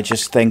 and I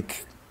just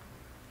think.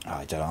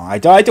 I don't know. I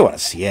don't want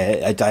to see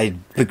it. I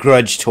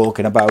begrudge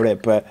talking about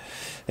it, but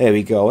there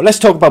we go. Let's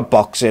talk about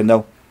boxing,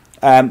 though.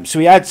 So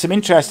we had some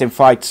interesting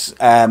fights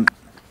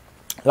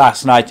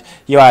last night.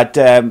 You had,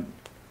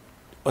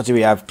 what do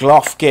we have?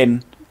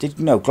 Golovkin.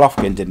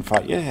 Golovkin didn't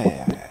fight.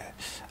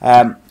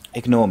 Yeah.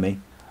 Ignore me.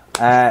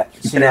 So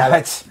you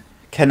had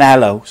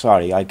Canelo.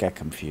 Sorry, I get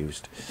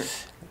confused.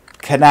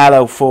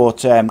 Canelo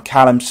fought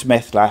Callum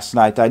Smith last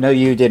night. I know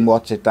you didn't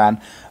watch it,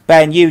 Dan.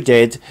 Ben, you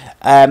did.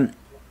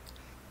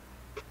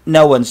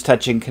 No one's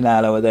touching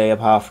Canelo, are they,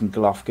 apart from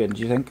Golovkin,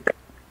 do you think?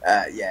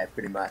 Yeah,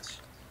 pretty much.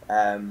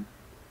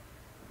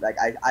 Like,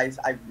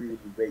 I really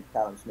rate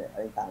Callum Smith.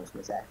 I think Callum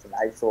Smith's excellent.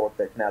 I thought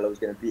that Canelo was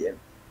going to beat him,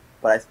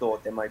 but I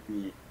thought there might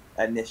be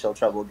initial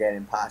trouble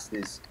getting past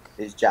his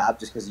jab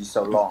just because he's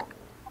so long.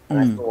 And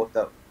I thought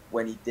that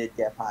when he did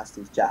get past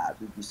his jab,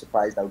 we'd be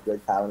surprised how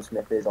good Callum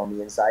Smith is on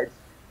the inside.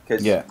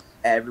 Because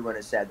everyone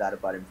has said that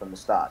about him from the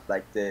start.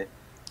 Like, the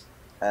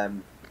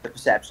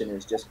perception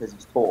is just because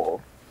he's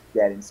tall,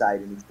 get inside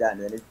and he's done.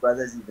 And his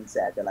brothers even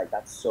said that, like,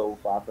 that's so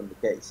far from the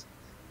case.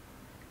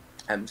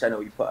 So I know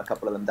you put a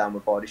couple of them down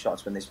with body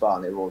shots when they spar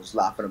and they were all just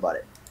laughing about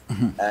it.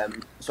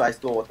 So I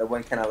thought that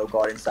when Canelo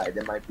got inside,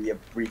 there might be a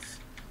brief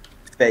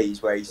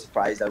phase where he's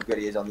surprised how good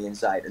he is on the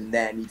inside, and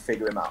then he'd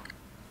figure him out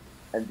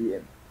and beat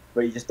him.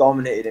 But he just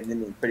dominated him,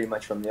 didn't he, pretty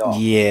much from the off.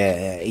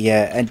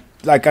 Yeah. And,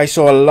 like, I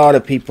saw a lot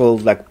of people,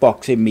 like,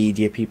 boxing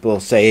media people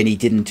saying he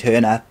didn't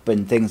turn up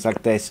and things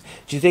like this.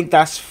 Do you think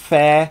that's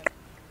fair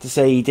to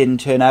say he didn't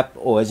turn up,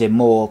 or is it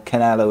more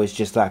Canelo is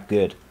just that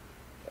good?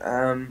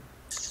 I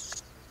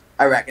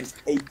reckon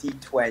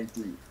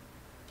 80-20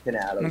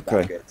 Canelo is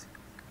that good.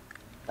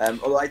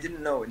 Although I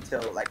didn't know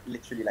until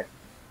literally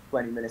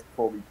 20 minutes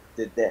before we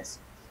did this.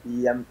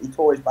 He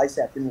tore his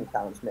bicep, didn't he,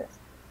 Callum Smith?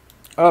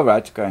 Oh,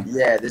 right, okay.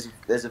 Yeah,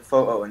 there's a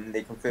photo, and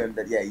they confirmed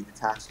that he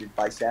detached his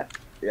bicep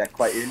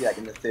quite early, like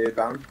in the 3rd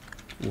round.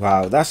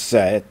 Wow,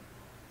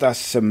 that's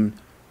some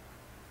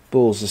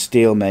balls of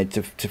steel, mate,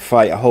 to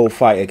fight a whole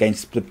fight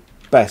against the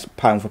best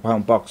pound for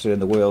pound boxer in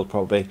the world,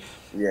 probably.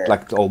 Yeah.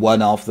 Like, or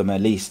one of them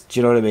at least. Do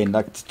you know what I mean?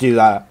 Like, to do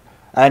that,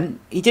 and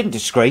he didn't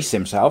disgrace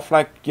himself.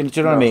 Like, do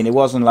you know what I mean? It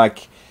wasn't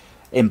like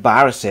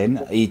embarrassing.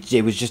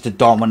 It was just a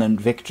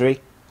dominant victory.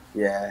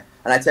 Yeah,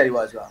 and I tell you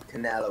what as well,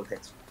 Canelo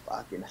hits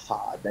fucking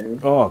hard, doesn't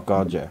he? Oh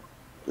God, yeah.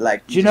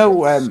 Like, do you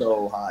know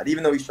so hard,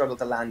 even though he struggled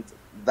to land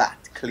that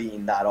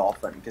clean that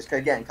often, because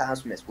again, Callum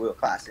Smith's world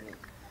class, isn't he?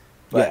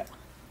 But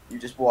you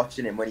just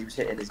watching him when he was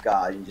hitting his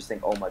guard, you just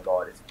think, oh my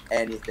God, if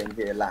anything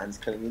here lands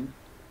clean,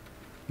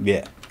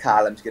 yeah,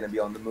 Callum's gonna be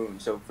on the moon.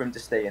 So for him to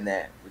stay in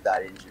there with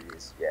that injury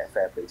is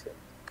fair play to him.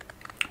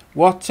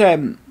 What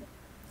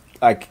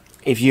like,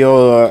 if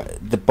you're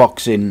the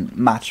boxing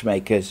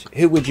matchmakers,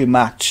 who would you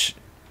match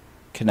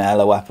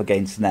Canelo up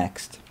against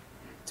next?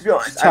 To be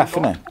honest, it's tough,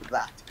 I'm not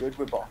that good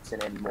with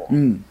boxing anymore.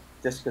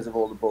 Just because of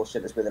all the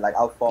bullshit that's with it. Like,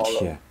 I'll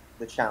follow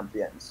the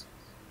champions.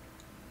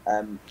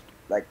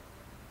 Like,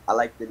 I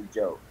like Billy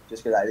Joe,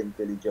 just because I think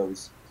Billy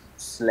Joe's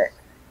slick.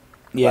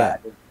 Yeah. But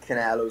I think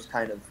Canelo's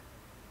kind of,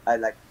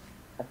 like,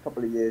 a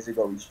couple of years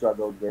ago, he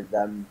struggled with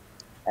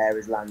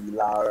Landy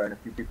Lara and a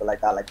few people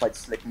like that, like quite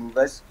slick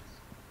movers.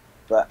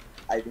 But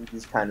I think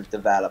he's kind of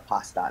developed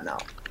past that now.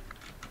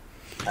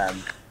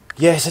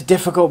 Yeah, it's a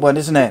difficult one,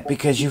 isn't it?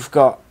 Because you've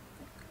got,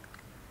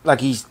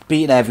 like, he's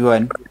beaten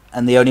everyone,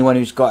 and the only one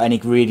who's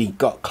really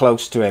got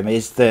close to him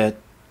is the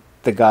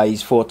guy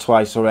he's fought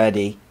twice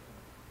already.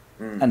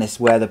 And it's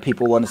whether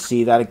people want to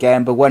see that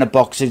again. But one of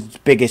boxing's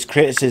biggest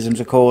criticisms,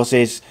 of course,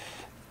 is,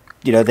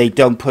 you know, they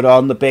don't put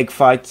on the big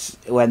fights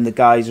when the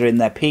guys are in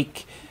their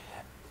peak,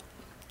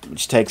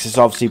 which takes us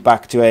obviously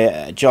back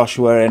to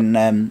Joshua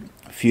and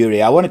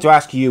Fury. I wanted to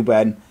ask you,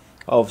 Ben.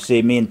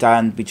 Obviously, me and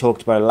Dan, we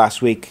talked about it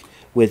last week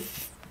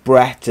with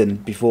Brett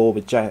and before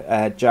with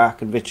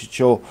Jack and Richard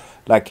Shaw.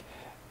 Like,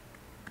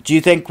 do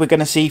you think we're going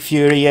to see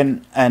Fury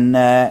and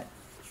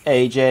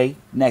AJ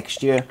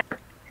next year?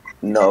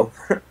 No.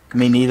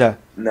 Me neither.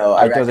 No,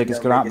 I don't think it's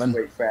going to happen.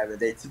 Wait forever.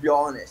 To be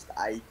honest,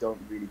 I don't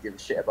really give a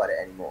shit about it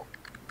anymore.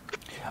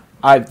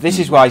 This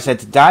is why I said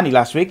to Danny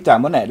last week,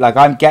 Dan, wasn't it? Like,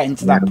 I'm getting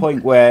to that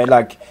point where,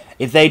 like,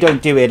 if they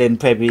don't do it in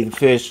probably the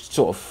first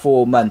sort of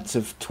 4 months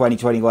of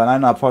 2021,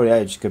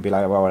 I just could be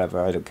like, well,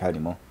 whatever, I don't care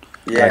anymore.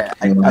 Yeah,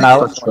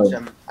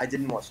 like, I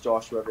didn't watch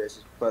Joshua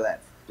versus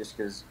Bullet just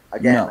because,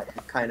 again, like,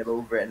 I'm kind of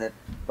over it.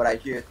 But I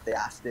heard they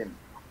asked him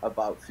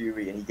about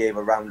Fury and he gave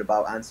a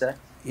roundabout answer.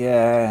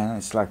 Yeah,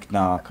 it's like,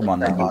 no, come on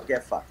now. Oh,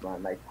 get fucked,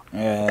 man. Like,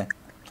 yeah.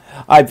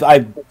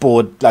 I'm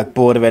bored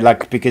of it,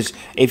 like, because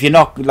if you're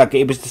not, like,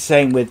 it was the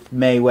same with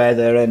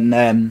Mayweather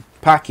and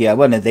Pacquiao,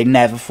 wasn't it? They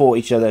never fought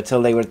each other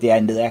until they were at the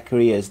end of their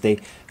careers. They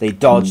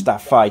dodged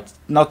that fight.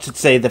 Not to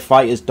say the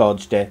fighters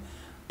dodged it,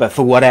 but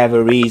for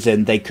whatever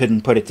reason they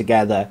couldn't put it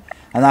together.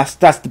 And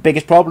that's the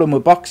biggest problem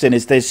with boxing,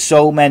 is there's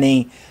so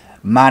many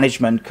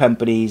management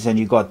companies, and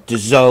you've got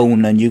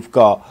DAZN, and you've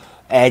got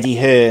Eddie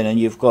Hearn, and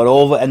you've got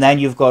and then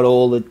you've got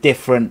all the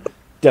different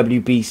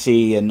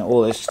WBC and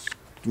all this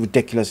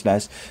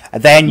ridiculousness,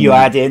 and then you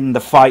add in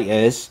the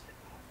fighters.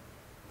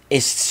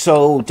 It's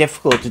so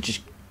difficult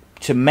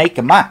to make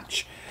a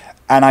match,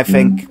 and I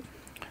think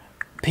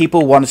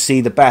people want to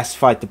see the best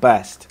fight the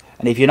best.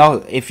 And if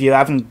you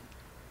haven't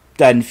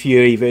done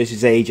Fury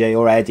versus AJ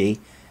or Eddie,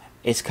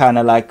 it's kind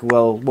of like,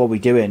 well, what are we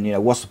doing? You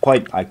know, what's the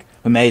point? Like,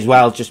 we may as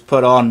well just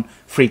put on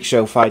freak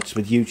show fights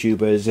with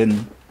YouTubers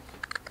and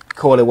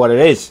call it what it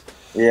is.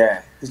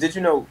 Yeah, because did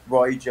you know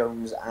Roy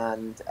Jones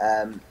and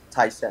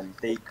Tyson,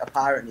 they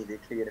cleared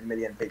 1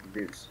 million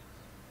pay-per-views.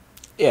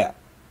 Yeah.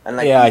 And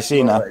like, I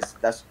see now.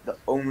 That's the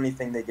only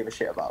thing they give a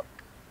shit about.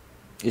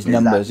 Is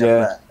numbers,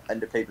 yeah.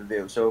 And the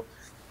pay-per-view. So,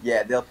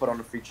 yeah, they'll put on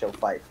a freak show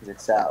fight because it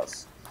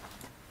sells.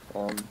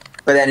 But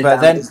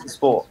then it's the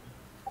sport.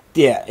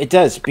 Yeah, it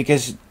does,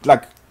 because,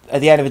 like, at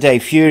the end of the day,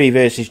 Fury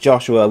versus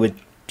Joshua would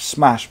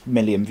smash 1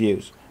 million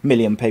views, 1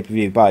 million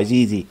pay-per-view buys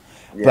easy.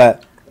 Yeah.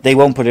 But they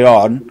won't put it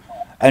on.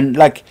 And,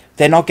 like,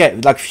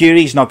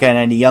 Fury's not getting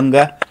any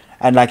younger.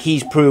 And, like,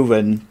 he's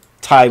proven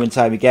time and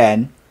time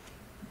again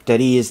that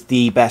he is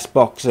the best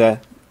boxer,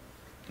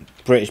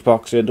 British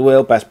boxer in the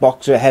world, best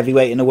boxer,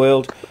 heavyweight in the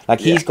world. Like,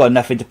 he's got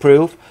nothing to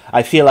prove.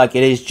 I feel like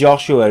it is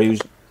Joshua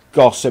who's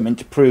got something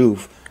to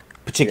prove,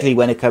 particularly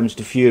when it comes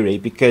to Fury,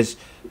 because,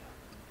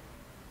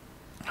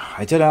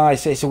 I don't know,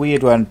 it's a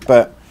weird one,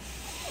 but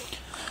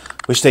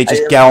wish they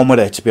just get on with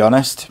it, to be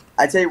honest.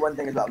 I tell you one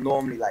thing as well,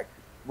 normally, like,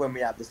 when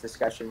we have this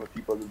discussion with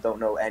people who don't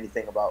know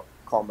anything about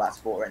combat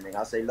sport or anything,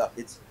 I'll say, look,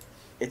 it's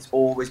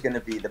always going to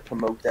be the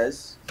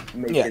promoters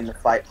making the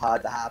fight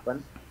hard to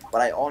happen.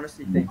 But I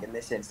honestly think in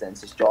this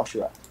instance, it's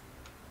Joshua.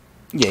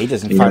 Yeah, he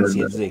doesn't fancy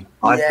it, does he?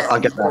 I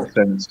get that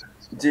sense.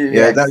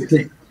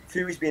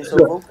 Fury's being so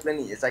vocal, isn't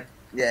he? It's like,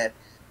 yeah.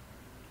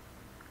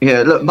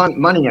 Yeah, look,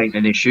 money ain't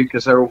an issue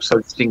because they're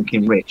also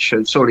stinking rich.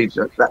 So sorry,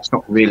 that's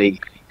not really,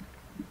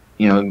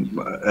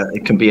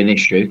 it can be an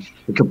issue.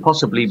 It could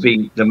possibly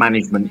be the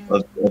management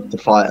of the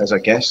fighters, I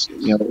guess.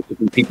 It could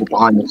be people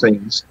behind the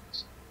scenes.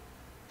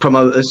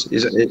 Promoters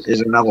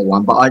is another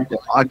one, but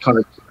I kind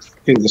of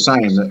feel the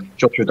same, that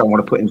Joshua don't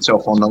want to put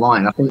himself on the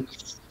line. I think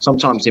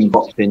sometimes in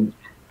boxing,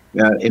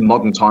 in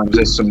modern times,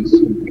 there's some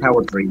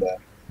cowardry there.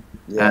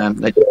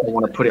 They don't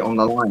want to put it on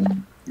the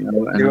line,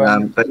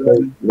 but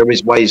there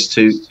is ways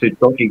to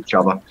dodge each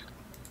other.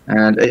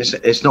 And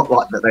it's not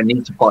like that they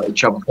need to fight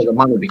each other for the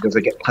money, because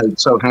they get paid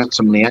so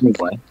handsomely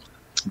anyway.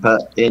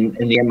 But in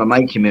the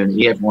MMA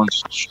community,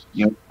 everyone's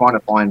trying to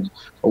find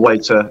a way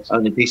to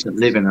earn a decent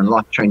living and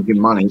life-changing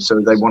money, so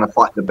they want to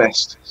fight the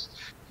best,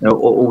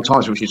 all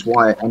times, which is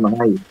why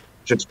MMA is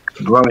just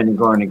growing and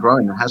growing and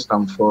growing, and has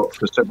done for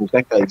several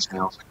decades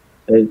now.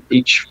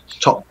 Each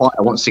top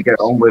fighter wants to get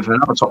on with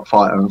another top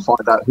fighter and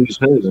find out who's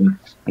who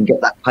and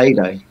get that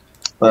payday.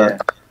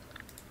 But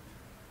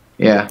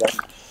yeah.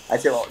 I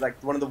tell you what,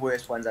 like, one of the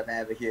worst ones I've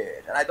ever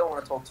heard, and I don't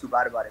want to talk too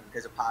bad about him,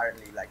 because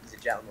apparently, like, he's a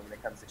gentleman when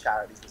it comes to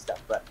charities and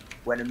stuff, but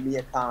when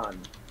Amir Khan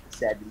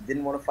said he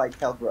didn't want to fight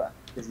Kelbrook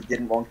because he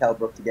didn't want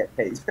Kelbrook to get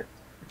paid.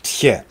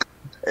 Yeah.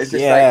 It's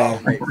just like, oh,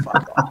 mate,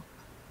 fuck off.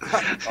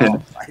 Fuck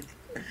off. Like,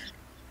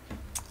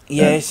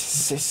 yeah,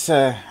 it's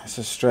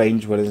a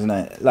strange one, isn't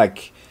it?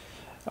 Like,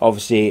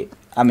 obviously,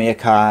 Amir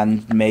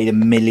Khan made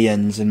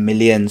millions and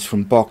millions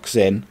from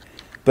boxing,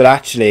 but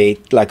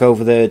actually, like,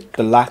 over the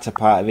latter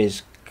part of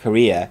his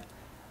career,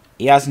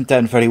 he hasn't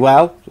done very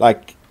well.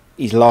 Like,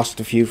 he's lost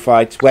a few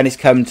fights. When it's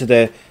come to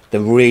the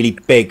really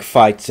big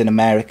fights in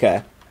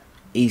America,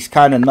 he's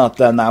kind of not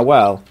done that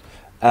well.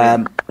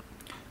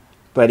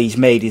 But he's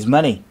made his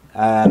money.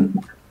 And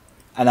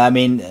I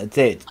mean,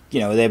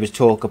 there was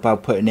talk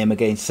about putting him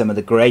against some of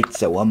the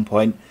greats at one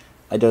point.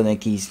 I don't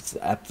think he's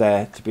up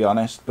there, to be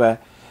honest.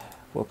 But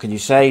what can you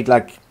say?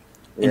 Like,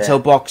 until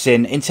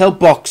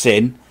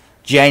boxing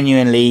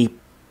genuinely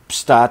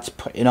starts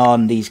putting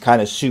on these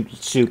kind of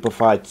super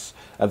fights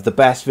of the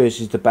best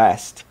versus the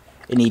best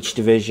in each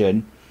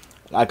division,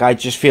 like, I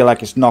just feel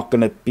like it's not going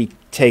to be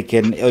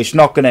taken, it's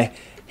not going to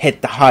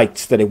hit the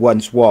heights that it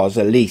once was,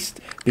 at least.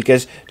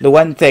 Because the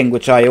one thing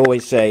which I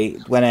always say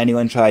when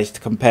anyone tries to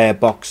compare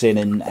boxing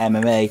and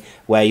MMA,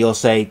 where you'll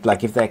say,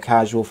 like, if they're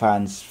casual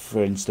fans,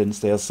 for instance,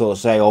 they'll sort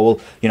of say, oh,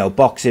 well,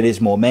 boxing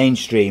is more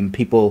mainstream,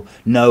 people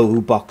know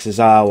who boxers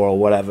are or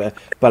whatever.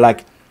 But,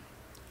 like,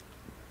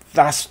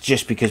 that's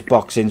just because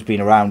boxing's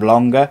been around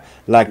longer.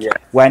 Like,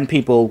 when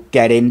people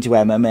get into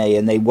MMA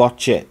and they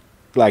watch it,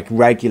 like,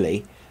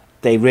 regularly,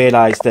 they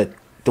realise that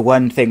the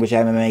one thing which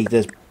MMA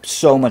does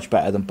so much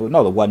better than,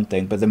 not the one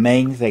thing, but the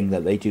main thing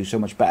that they do so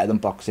much better than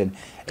boxing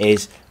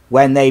is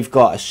when they've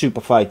got a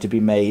super fight to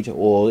be made,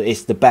 or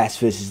it's the best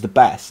versus the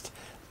best,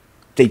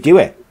 they do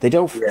it. They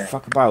don't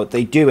fuck about.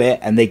 They do it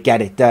and they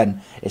get it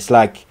done. It's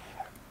like,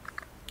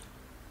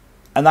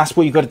 and that's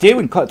what you've got to do.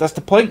 And that's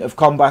the point of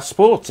combat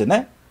sports, isn't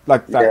it?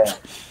 Like that.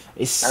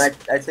 It's... And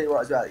I tell you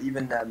what as well,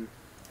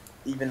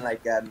 even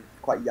like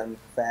quite young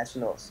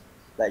professionals,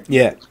 like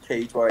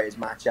Cage Warriors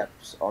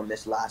matchups on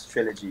this last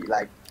trilogy,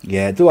 like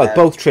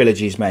both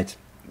trilogies, mate.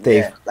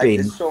 They've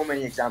been. There's so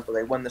many examples.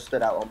 Like, one that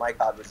stood out on my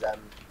card was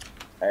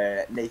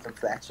Nathan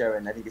Fletcher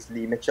and I think it's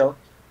Lee Mitchell.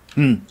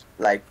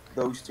 Like,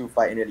 those two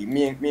fighting early.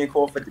 Me and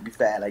Crawford, to be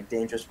fair, like,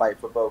 dangerous fight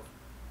for both.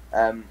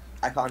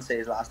 I can't say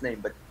his last name,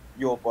 but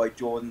your boy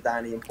Jordan,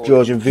 Danny, and Paul.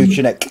 Georgian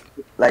Vucinic.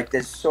 Like,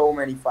 there's so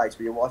many fights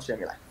where you're watching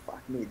and you're like,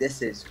 fuck me,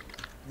 this is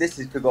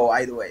could go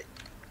either way.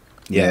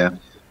 Yeah.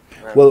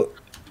 Well,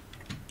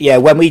 yeah,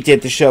 when we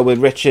did the show with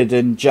Richard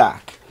and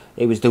Jack,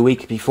 it was the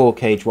week before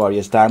Cage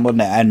Warriors, Dan,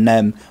 wasn't it?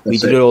 And we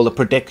did all the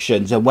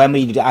predictions. And when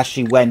we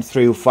actually went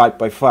through fight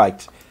by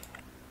fight,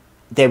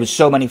 there was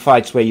so many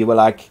fights where you were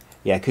like,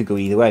 yeah, it could go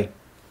either way.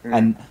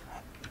 And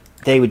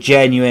they were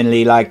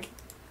genuinely like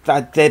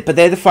that. But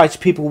they're the fights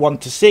people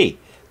want to see.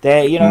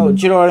 They're, do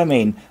you know what I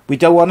mean? We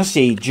don't want to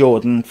see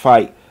Jordan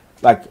fight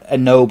like a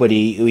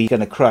nobody who he's going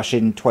to crush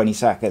in 20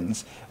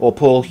 seconds, or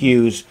Paul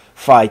Hughes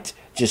fight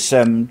just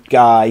some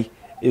guy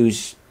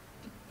who's,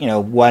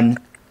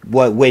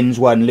 wins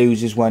one,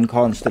 loses one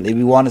constantly.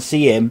 We want to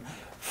see him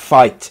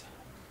fight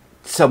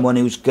someone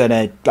who's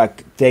gonna,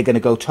 like, they're gonna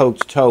go toe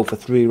to toe for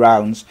 3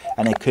 rounds,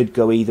 and it could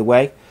go either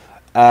way.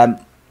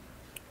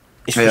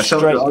 It's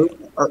so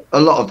a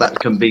lot of that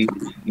can be,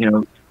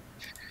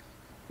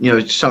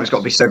 something's got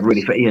to be said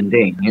really for Ian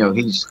Dean.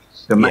 He's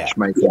the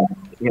matchmaker.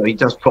 He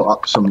does put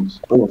up some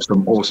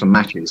awesome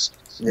matches.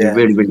 He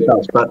really, really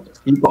does. But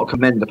you've got to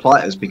commend the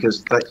fighters,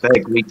 because they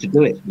agreed to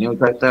do it.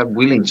 They're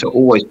willing to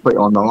always put it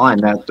on the line.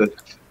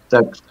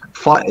 They're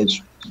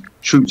fighters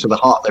true to the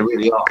heart. They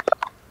really are.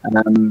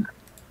 And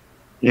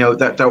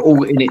they're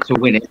all in it to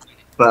win it.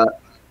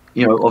 But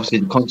obviously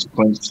the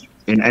consequence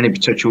in any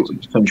potential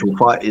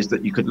fight is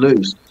that you could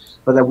lose.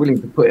 But they're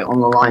willing to put it on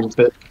the line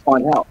to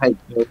find out. Hey,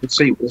 to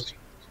see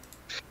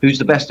who's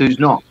the best, who's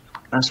not.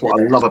 That's what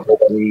I love about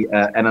the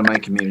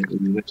MMA community.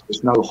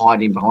 There's no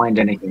hiding behind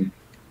anything.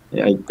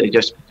 They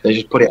just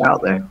put it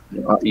out there.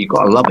 You've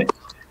got to love it.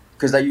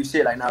 Because like you see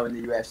it like now in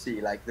the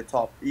UFC, like the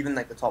top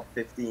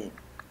 15,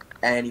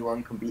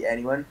 anyone can beat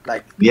anyone.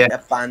 Like Yeah. a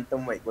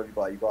bantamweight, what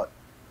have you got?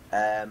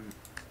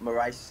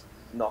 Moraes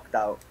knocked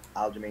out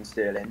Aljamain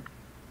Sterling.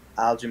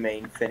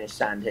 Aljamain finished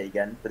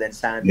Sandhagen, but then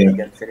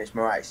Sandhagen finished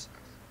Moraes.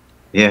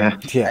 Yeah.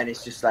 Yeah. And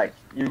it's just like,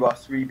 you got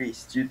three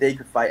beasts. They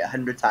could fight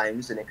 100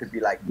 times and it could be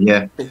like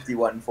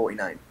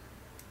 51-49.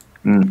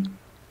 Mm.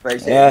 But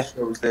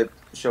it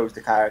shows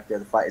the character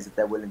of the fighters that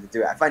they're willing to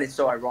do it. I find it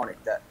so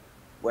ironic that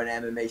when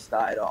MMA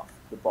started off,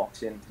 the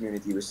boxing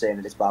community was saying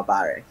that it's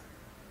barbaric.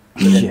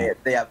 But then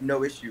they have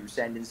no issue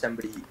sending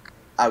somebody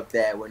out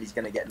there when he's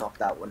going to get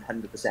knocked out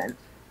 100%.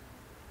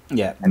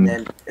 Yeah. And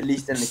then, at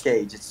least in the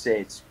cage, it's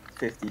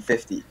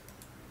 50-50.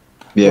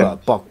 Yeah.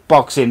 Well,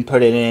 boxing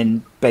putting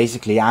in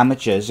basically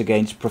amateurs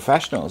against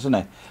professionals, isn't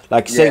it?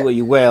 Like, say what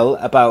you will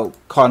about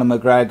Conor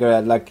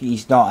McGregor, like,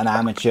 he's not an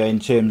amateur in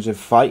terms of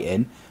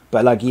fighting,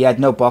 but, like, he had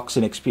no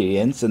boxing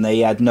experience, and they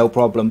had no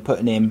problem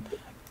putting him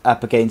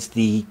up against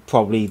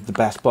probably the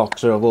best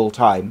boxer of all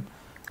time.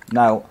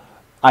 Now,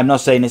 I'm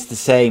not saying it's the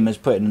same as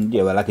putting,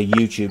 like a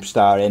YouTube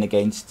star in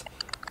against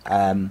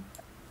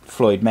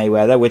Floyd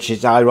Mayweather, which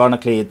is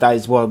ironically, that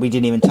is what we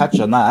didn't even touch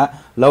on that.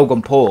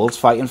 Logan Paul's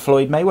fighting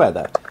Floyd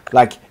Mayweather.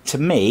 Like, to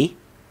me,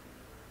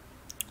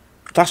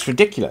 that's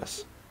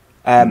ridiculous.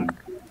 But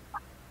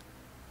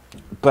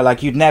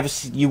like,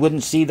 you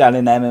wouldn't see that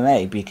in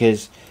MMA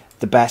because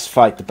the best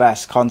fight the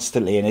best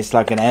constantly, and it's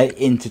like an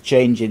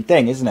interchanging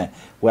thing, isn't it?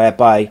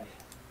 Whereby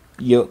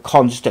you're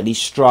constantly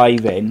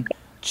striving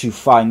to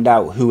find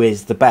out who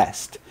is the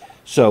best.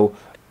 So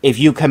if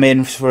you come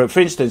in for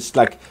instance,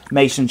 like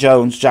Mason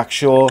Jones, Jack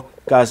Shaw,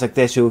 guys like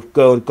this who've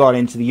gone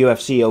into the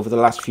UFC over the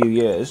last few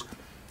years,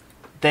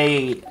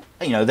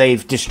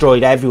 they've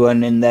destroyed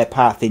everyone in their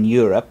path in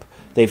Europe.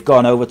 They've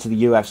gone over to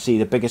the UFC,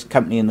 the biggest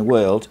company in the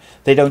world.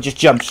 They don't just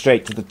jump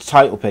straight to the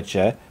title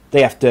picture.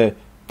 They have to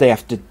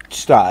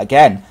start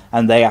again,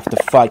 and they have to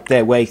fight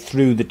their way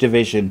through the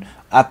division,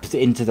 up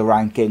into the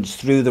rankings,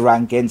 through the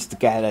rankings to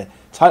get a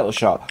title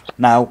shot.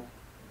 Now,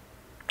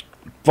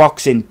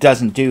 boxing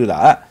doesn't do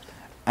that,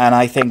 and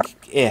I think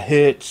it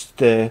hurts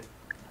the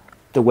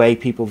way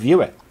people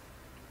view it.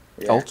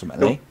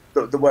 Ultimately,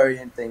 the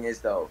worrying thing is,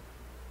 though,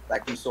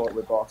 like we saw it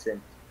with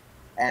boxing,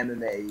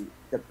 MMA,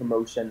 the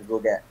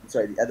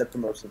other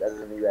promotions other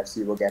than the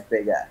UFC will get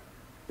bigger.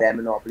 Their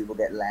monopoly will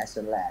get less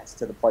and less,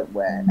 to the point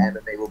where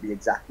MMA will be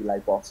exactly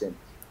like boxing.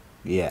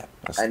 Yeah,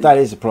 that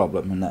is a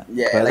problem, isn't it?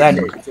 Yeah, but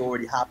like it's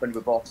already happened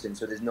with boxing,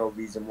 so there's no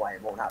reason why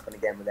it won't happen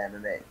again with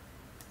MMA.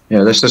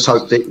 Yeah, let's just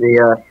hope that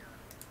the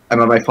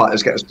MMA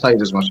fighters get as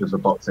played as much as the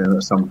boxing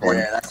at some point.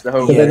 Yeah, that's the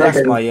hope.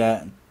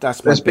 Yeah,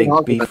 that's my big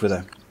beef with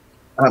them.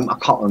 I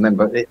can't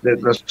remember.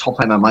 The top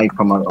MMA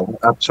promoter,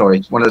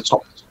 one of the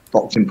top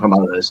boxing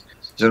promoters.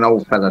 He's an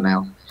old fella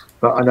now,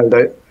 but I know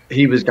that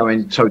he was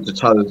going toe to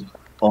toe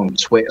on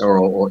Twitter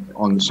or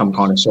on some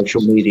kind of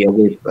social media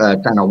with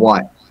Dana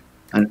White,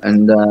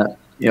 and the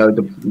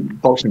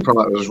boxing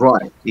promoter was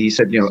right. He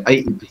said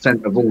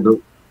 80% of all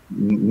the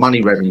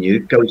money revenue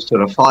goes to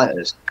the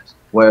fighters,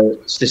 where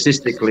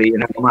statistically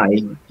in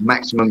MMA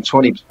maximum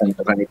 20%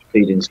 of any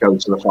proceedings go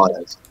to the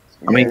fighters.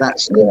 I mean,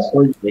 that's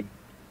completely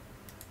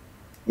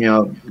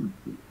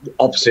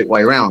opposite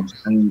way around.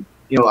 And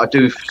I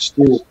do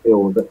still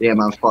feel that the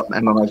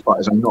MMA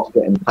fighters are not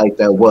getting paid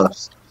their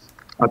worth.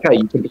 Okay,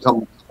 you can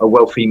become a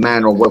wealthy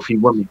man or wealthy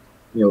woman,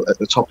 at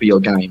the top of your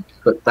game,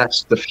 but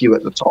that's the few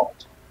at the top.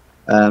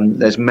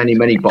 There's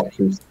many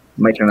boxers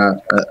making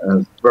a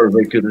very,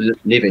 very good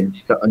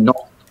living that are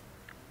not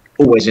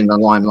always in the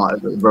limelight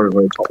at the very,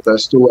 very top. They're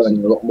still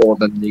earning a lot more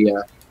than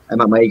the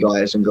MMA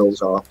guys and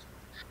girls are.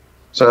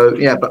 So,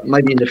 yeah, but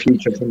maybe in the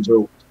future things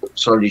will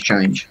slowly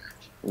change.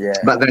 Yeah.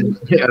 But then,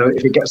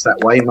 if it gets that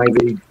way,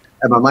 maybe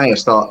MMA will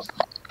start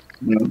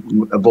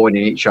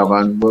avoiding each other,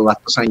 and we'll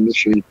have the same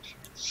issue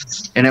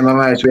in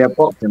MMA as we have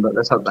boxing, but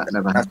let's hope that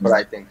never happens. That's what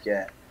I think,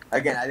 yeah.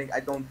 Again, I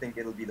don't think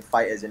it'll be the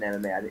fighters in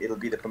MMA, I think it'll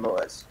be the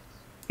promoters.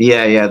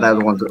 Yeah, they're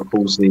the ones that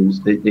cause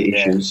the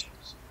issues.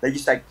 They're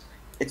just like,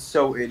 it's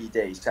so early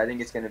days, so I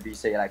think it's going to be,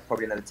 say, like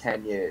probably another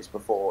 10 years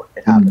before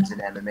it happens in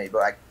MMA,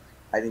 but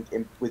I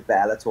think with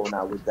Bellator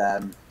now, with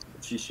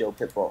Patricio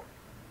Pitbull.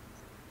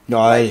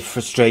 No, it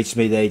frustrates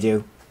me, they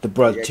do.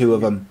 Two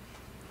of them.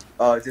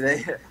 Oh, do they?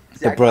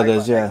 See, the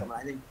brothers, yeah.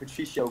 I think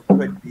Patricio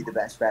could be the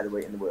best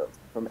featherweight in the world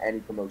from any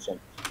promotion.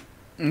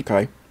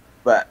 Okay.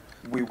 But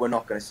we're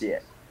not going to see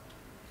it.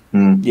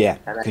 Yeah,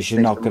 because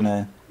you're not going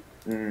to...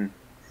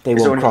 They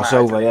won't cross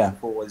over, yeah.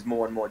 There's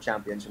more and more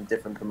champions from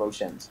different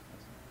promotions.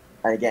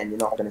 And again, you're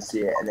not going to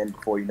see it, and then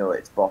before you know it,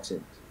 it's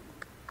boxing.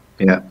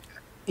 Yeah.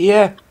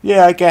 Yeah,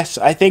 I guess.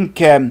 I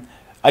think...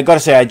 I got to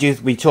say,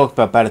 we talked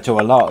about Bellator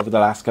a lot over the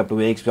last couple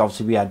of weeks.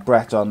 Obviously, we had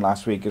Brett on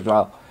last week as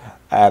well.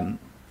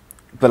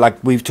 But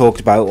like I've talked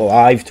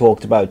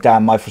about,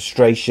 Dan, my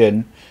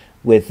frustration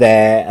with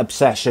their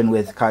obsession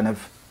with kind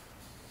of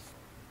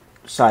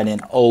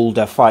signing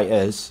older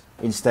fighters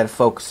instead of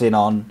focusing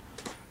on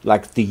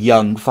like the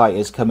young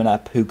fighters coming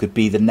up who could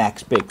be the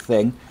next big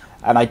thing.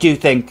 And I do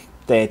think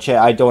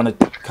I don't want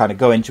to kind of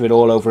go into it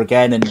all over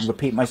again and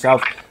repeat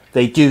myself,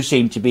 they do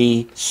seem to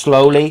be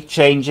slowly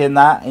changing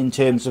that in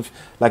terms of,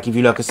 like, if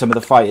you look at some of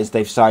the fighters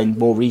they've signed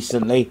more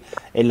recently,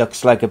 it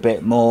looks like a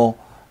bit more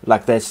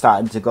like they're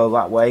starting to go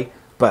that way.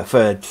 But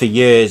for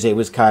years it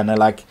was kind of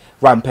like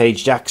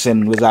Rampage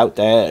Jackson was out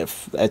there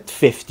at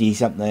 50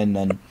 something,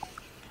 and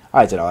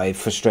I don't know, it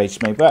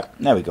frustrates me, but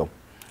there we go.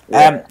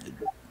 Yeah.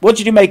 What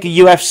did you make of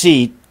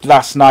UFC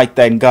last night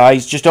then,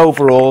 guys? Just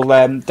overall,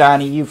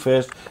 Danny, you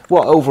first.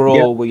 What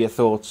overall were your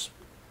thoughts?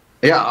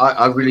 Yeah,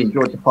 I really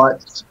enjoyed the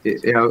fights.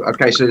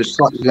 Okay, so there's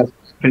slightly less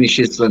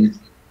finishes than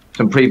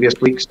some previous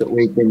weeks that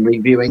we've been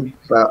reviewing,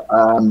 but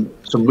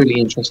some really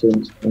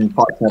interesting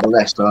fights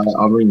nevertheless.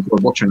 I really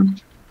enjoyed watching them.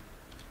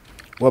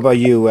 What about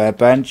you,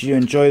 Ben? Did you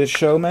enjoy the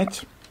show,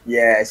 mate?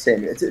 Yeah,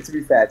 same. To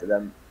be fair to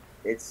them,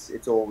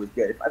 it's always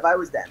good. If I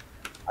was them,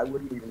 I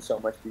wouldn't even so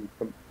much be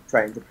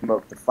trying to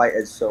promote the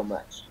fighters so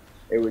much.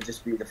 It would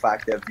just be the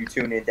fact that if you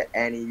tune into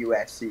any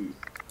UFC,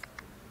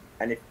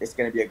 and it's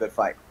going to be a good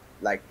fight,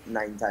 like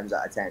 9 times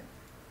out of 10.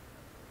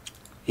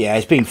 Yeah,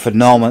 it's been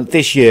phenomenal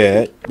this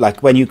year.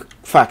 Like, when you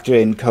factor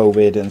in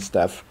COVID and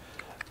stuff,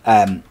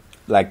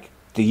 like,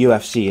 the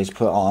UFC has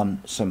put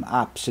on some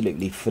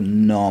absolutely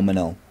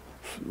phenomenal,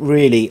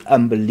 really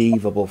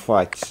unbelievable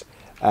fights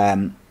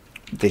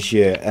this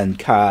year, and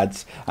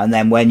cards. And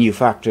then when you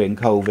factor in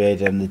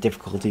COVID and the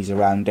difficulties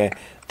around it,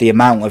 the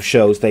amount of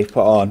shows they've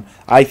put on,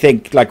 I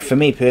think, like, for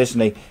me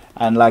personally,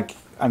 and like,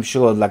 I'm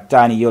sure, like,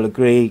 Danny, you'll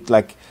agree,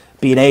 like,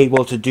 being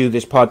able to do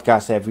this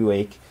podcast every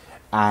week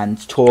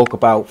and talk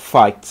about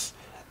fights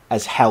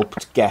has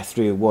helped get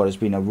through what has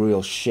been a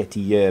real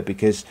shitty year.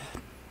 Because,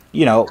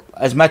 you know,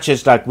 as much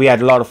as, like, we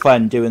had a lot of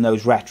fun doing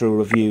those retro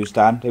reviews,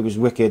 Dan, it was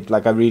wicked.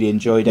 Like, I really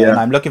enjoyed it, and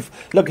I'm looking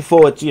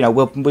forward to, you know,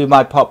 we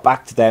might pop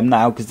back to them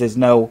now because there's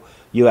no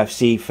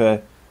UFC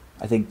for,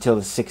 I think, till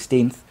the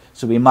 16th,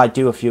 so we might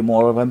do a few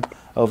more of them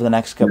over the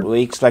next couple of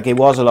weeks. Like, it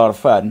was a lot of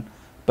fun,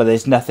 but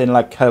there's nothing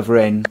like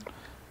covering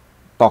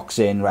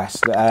boxing,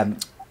 wrestling,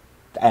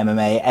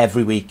 MMA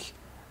every week.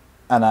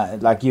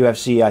 And like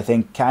UFC, I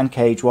think, and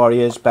Cage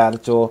Warriors,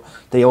 Bellator,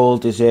 they all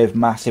deserve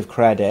massive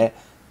credit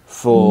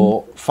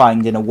for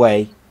finding a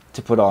way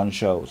to put on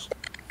shows.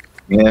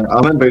 Yeah, I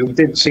remember it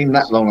didn't seem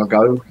that long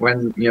ago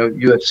when, you know,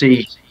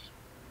 UFC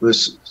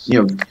was,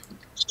 you know,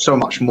 so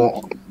much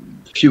more,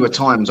 fewer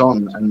times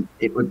on, and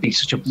it would be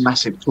such a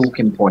massive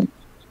talking point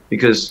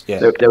because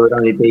there would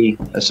only be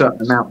a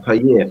certain amount per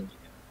year.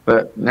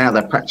 But now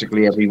they're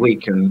practically every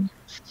week, and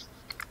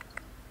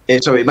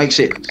so it makes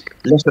it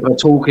less of a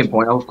talking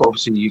point.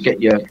 Obviously, you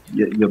get your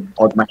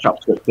odd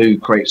matchups that do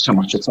create so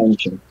much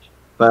attention.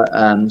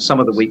 But some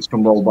of the weeks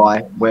can roll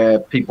by where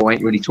people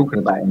ain't really talking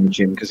about it in the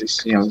gym because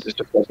it's, you know, it's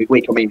just every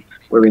week. I mean,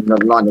 we're in the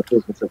line of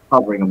business of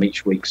covering them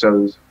each week,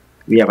 so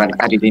we have an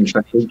added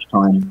interest each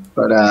time.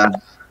 But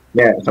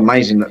yeah, it's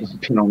amazing that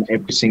we've been on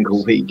every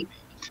single week.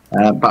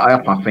 But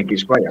I think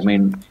it's great. I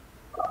mean,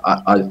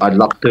 I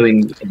love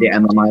doing the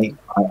MMA.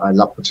 I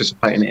love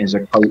participating in it as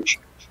a coach,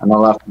 and I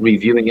love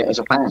reviewing it as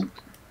a fan.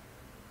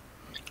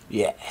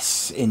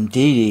 Yes,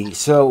 indeed.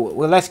 So,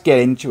 well, let's get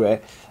into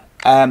it.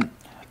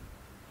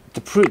 The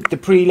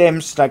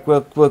prelims, like,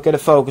 we're going to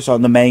focus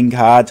on the main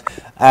card,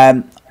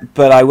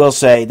 but I will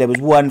say there was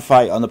one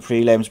fight on the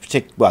prelims,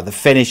 the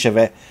finish of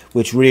it,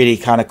 which really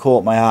kind of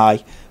caught my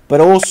eye. But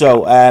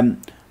also,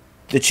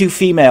 the 2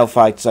 female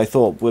fights I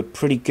thought were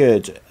pretty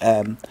good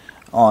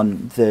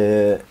on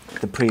the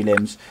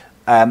prelims.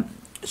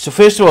 So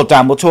first of all,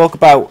 Dan, we'll talk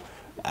about.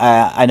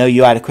 I know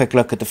you had a quick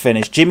look at the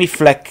finish. Jimmy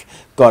Flick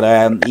got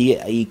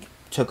he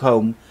took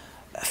home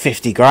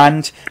 50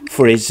 grand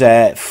for his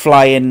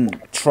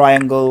flying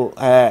triangle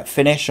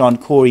finish on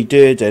Corey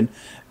Durden.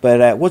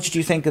 But what did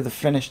you think of the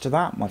finish to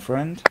that, my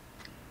friend?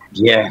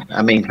 Yeah,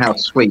 I mean, how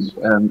sweet.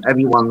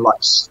 Everyone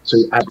likes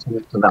to add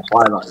something to that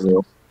highlight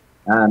reel,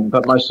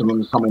 but most of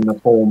them come in the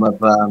form of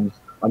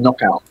a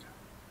knockout.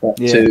 But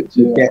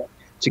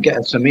to get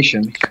a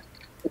submission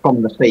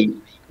from the feet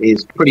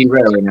is pretty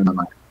rare in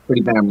MMA,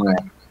 pretty damn rare.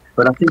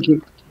 But I think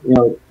it, you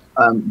know,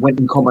 went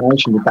in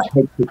combination with that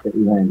head kick that he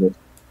landed.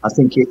 I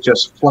think it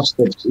just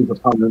flustered his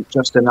opponent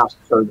just enough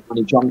so that when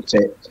he jumped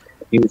it,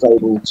 he was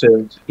able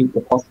to keep the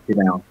posture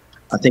down.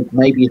 I think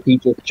maybe if he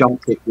just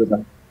jumped it with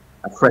a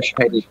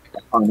fresh-headed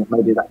opponent,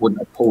 maybe that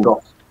wouldn't have pulled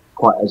off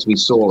quite as we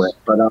saw it.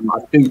 But I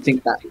do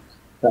think that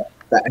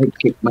head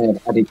kick may have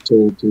added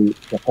to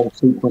the whole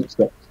sequence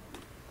that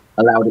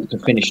allowed it to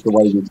finish the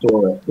way we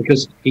saw it.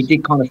 Because he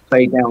did kind of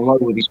stay down low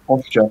with his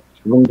posture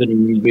longer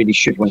than you really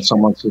should when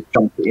someone just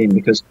jumped it in.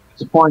 Because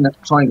to find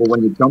that triangle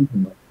when you're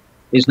jumping it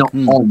is not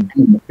on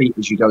the feet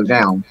as you go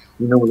down.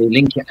 You normally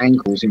link your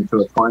ankles into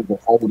a triangle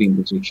holding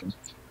position,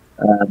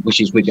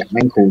 which is with your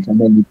ankles, and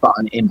then you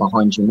button it in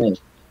behind your knee.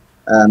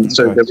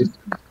 So there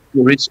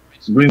is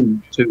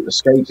room to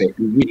escape it.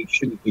 You really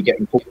shouldn't be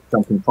getting caught with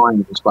jumping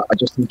triangles, but I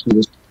just think he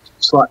was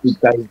slightly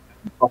dazed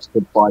and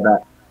flustered by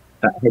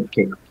that head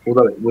kick.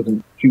 Although it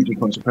wasn't hugely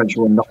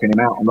consequential in knocking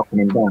him out or knocking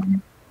him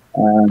down,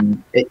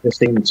 it just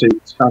seemed to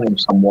stun him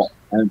somewhat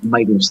and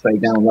made him stay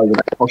down low with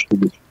that posture,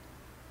 which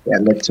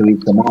led to his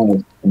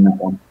demise in that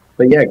one.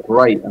 But yeah,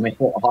 great. I mean,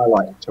 what a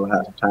highlight to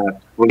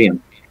have.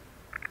 Brilliant.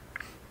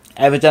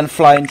 Ever done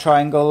flying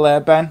triangle,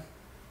 Ben?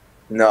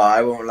 No,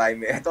 I won't lie,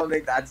 mate. I don't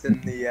think that's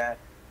in the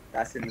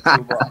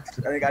toolbox.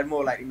 I think I'd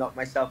more likely knock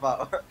myself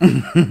out.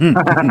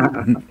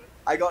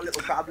 I got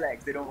little crab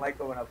legs. They don't like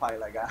going up high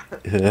like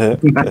that.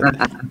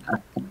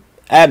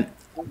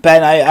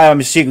 Ben, I'm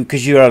assuming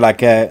because you're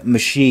like a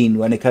machine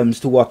when it comes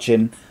to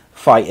watching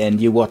fighting,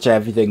 you watch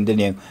everything,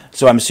 didn't you?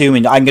 So I'm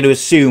going to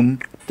assume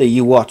that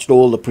you watched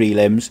all the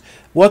prelims.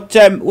 What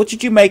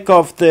did you make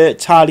of the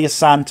Talia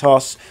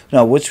Santos?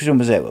 No, which one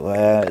was it?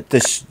 The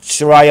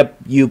Soraya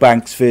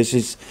Eubanks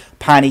versus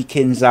Pani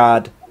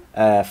Kinzad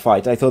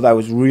fight. I thought that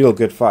was a real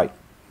good fight.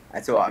 I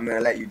thought I'm going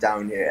to let you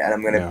down here, and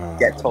I'm going to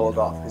get told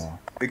off because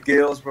the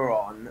girls were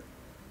on,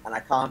 and I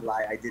can't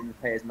lie, I didn't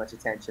pay as much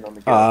attention on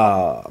the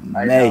girls. Oh,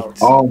 mate.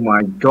 Oh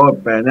my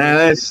God, Ben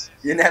Ellis.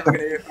 You're never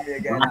going to hear from me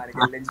again. I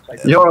get lynched by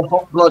You're a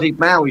hot-blooded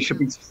man. We should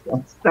be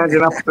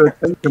standing up for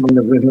attention when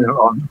the women are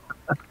on.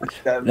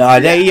 No,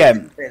 they I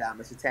didn't pay that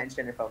much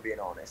attention, if I'm being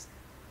honest.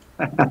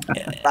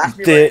 Ask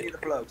me about any of the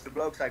blokes. The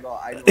blokes I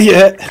got, I know.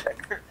 Yeah.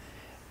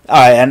 All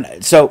right,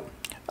 and so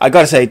I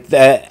got to say,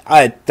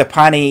 the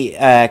Pani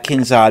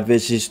Kinzad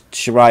versus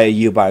Soraya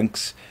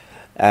Eubanks,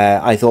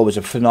 I thought was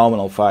a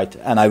phenomenal fight,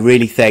 and I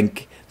really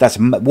think it's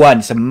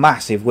a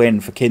massive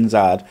win for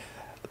Kinzad,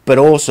 but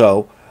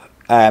also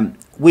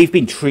we've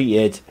been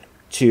treated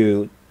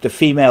to the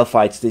female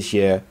fights this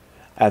year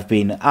have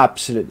been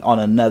absolute on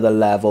another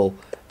level.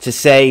 To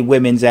say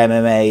women's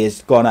MMA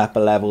has gone up a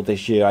level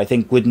this year, I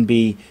think wouldn't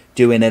be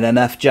doing it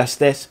enough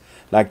justice.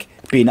 Like,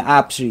 been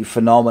absolutely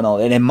phenomenal,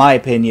 and in my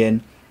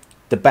opinion,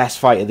 the best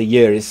fight of the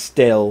year is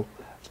still.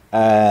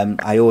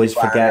 I always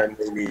forget.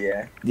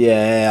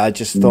 Yeah, I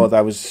just thought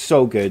that was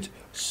so good,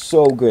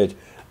 so good.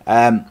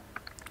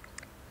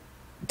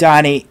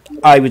 Danny,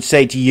 I would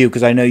say to you,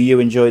 because I know you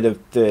enjoy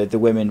the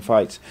women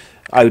fights,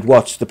 I would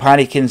watch the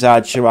Pani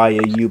Kinzad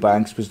Soraya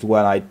Eubanks was the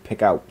one I'd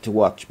pick out to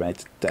watch,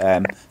 mate.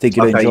 Think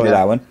you'll enjoy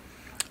that one.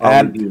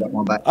 I'll review that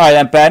one back. All right,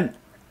 then, Ben,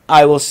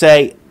 I will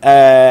say,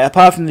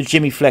 apart from the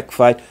Jimmy Flick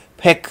fight,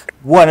 pick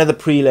one of the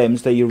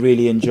prelims that you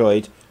really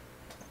enjoyed.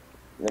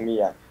 Let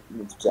me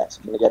suggest.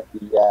 I'm going to get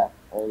the...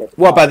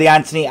 What about the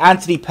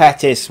Anthony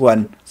Pettis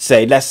one?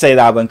 Let's say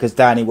that one, because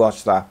Danny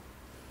watched that.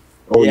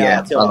 Oh,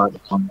 yeah. I like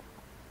that one.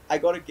 I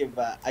got to give...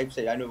 I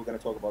know we're going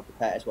to talk about the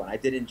Pettis one. I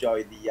did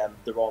enjoy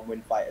the Ron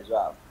Win fight as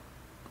well.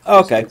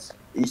 Okay.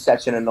 He's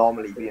such an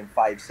anomaly being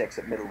 5'6"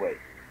 at middleweight.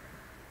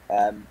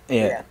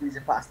 Yeah, he's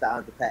a pass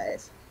down to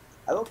Pettis.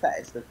 I love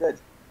Pettis. They're good.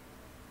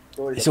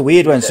 It's a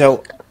weird one.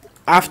 So,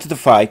 after the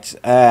fight,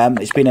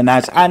 it's been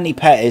announced Anthony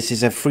Pettis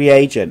is a free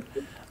agent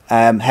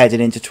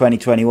heading into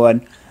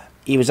 2021.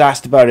 He was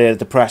asked about it at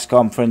the press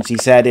conference. He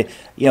said, it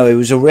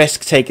was a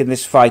risk taking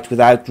this fight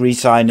without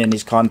re-signing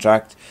his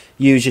contract.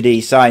 Usually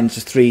he signs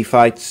a 3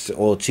 fights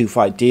or 2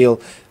 fight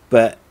deal,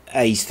 but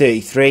he's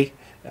 33.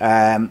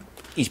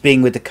 He's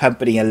been with the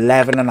company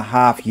 11 and a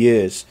half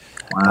years.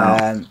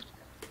 Wow.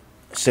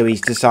 So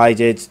he's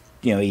decided,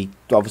 he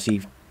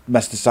obviously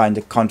must have signed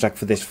a contract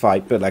for this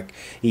fight, but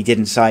he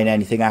didn't sign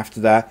anything after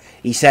that.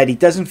 He said he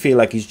doesn't feel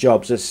like his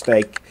job's at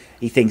stake.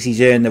 He thinks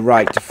he's earned the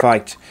right to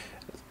fight,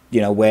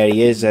 where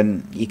he is,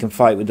 and he can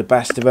fight with the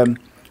best of them.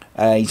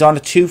 He's on a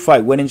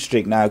 2-fight winning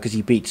streak now because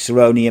he beat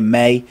Cerrone in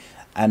May,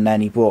 and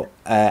then he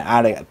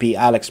beat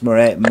Alex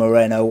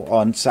Moreno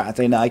on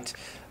Saturday night.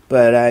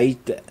 But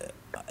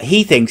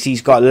he thinks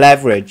he's got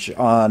leverage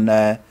on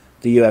the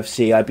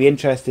UFC. I'd be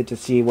interested to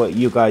see what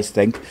you guys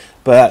think.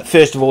 But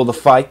first of all, the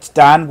fight.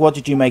 Dan, what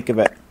did you make of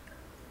it?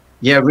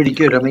 Yeah, really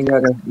good. I mean, he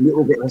had a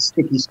little bit of a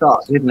sticky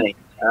start, didn't he?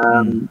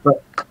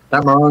 But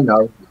that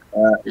Moreno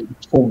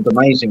performed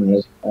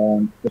amazingly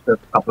just a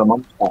couple of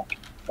months back.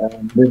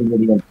 Really,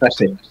 really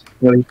impressive.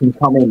 He can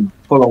come in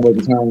full on with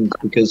his hands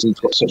because he's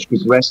got such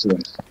good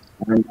wrestling.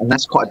 And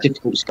that's quite a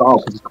difficult style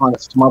because he kind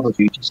of smothers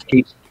you, just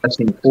keeps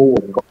pressing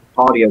forward and got the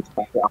cardio to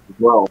back it up as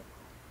well.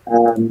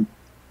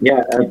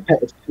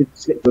 Pettis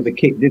slipped with a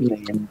kick, didn't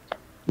he? And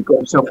he got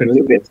himself in a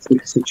little bit of a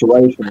sticky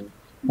situation.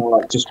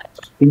 Just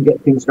didn't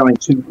get things going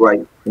too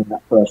great in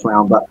that first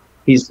round, but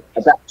his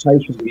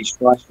adaptation to his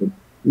striking,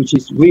 which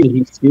is really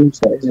his skill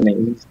set, isn't it?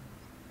 He's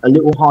a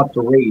little hard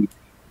to read.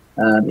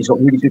 He's got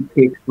really good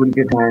kicks, really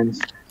good hands.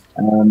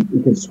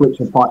 He can switch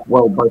and fight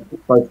well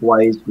both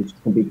ways, which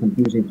can be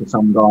confusing for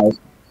some guys.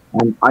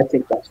 And I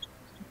think that's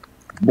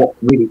what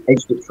really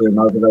edged it for him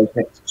over those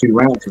next 2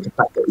 rounds, is the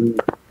fact that he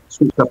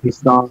switched up his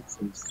stance,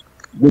 he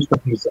switched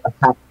up his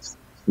attacks,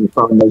 and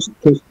throwing those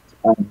kicks,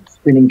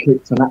 spinning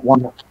kicks, and that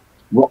one that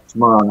rocked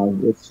Moreno.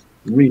 It's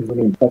really,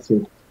 really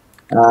impressive.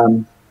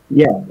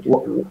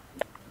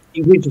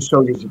 He really just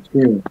showed his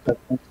experience. That's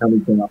the only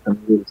thing I can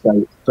really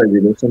say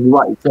with this. And you're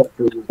right, he's got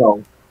 3 years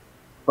old,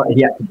 but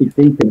he had to dig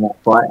deep in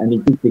that fight, and he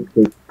did dig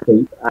deep.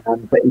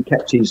 But he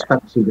kept his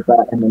fantasies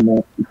about him,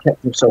 and he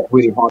kept himself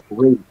really hard to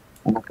read.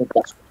 And I think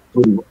that's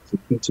really what's the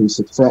key to his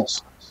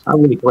success. A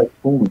really great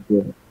performance,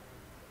 really.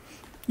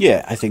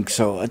 Yeah, I think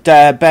so.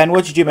 Ben,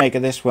 what did you make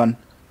of this one?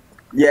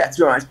 Yeah,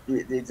 to be honest,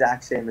 the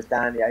exact same as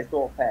Danny. I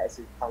thought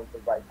Pettis'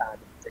 counter right hand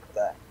in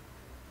particular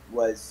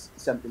was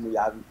something we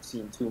haven't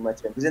seen too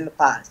much of. Because in the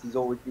past, he's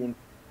always been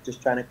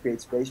just trying to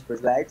create space for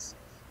his legs.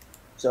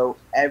 So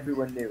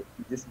everyone knew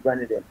he just run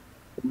it in.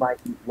 He might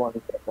eat one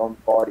hit on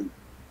the body,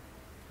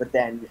 but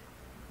then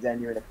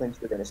you're in a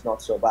clinch with him. It's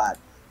not so bad.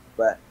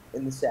 But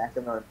in the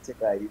second round in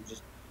particular, he was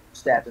just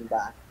stepping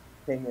back,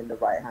 pinging the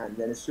right hand.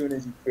 Then as soon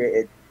as he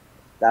created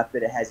that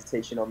bit of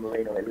hesitation on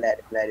Moreno, it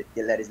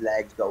let his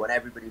legs go, and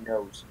everybody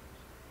knows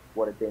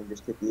what a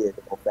dangerous kick he is.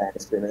 In all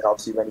fairness to him, and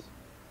obviously when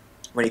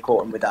he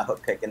caught him with that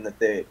hook kick in the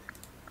third,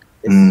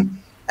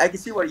 I can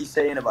see what he's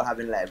saying about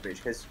having leverage,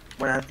 because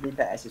when Anthony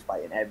Pettis is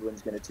fighting,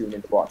 everyone's going to tune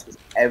in to watch because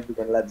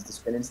everyone loves the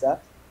spinning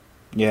stuff.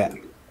 Yeah.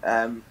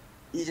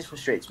 He just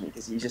frustrates me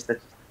because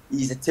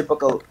he's a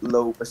typical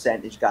low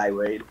percentage guy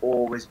where he'd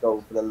always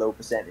go for the low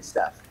percentage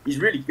stuff. He's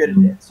really good at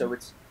it, so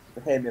it's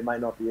for him it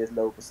might not be as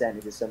low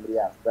percentage as somebody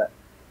else, but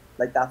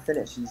like that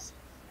finish, he's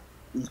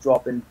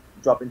dropping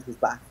to his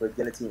back for a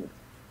guillotine.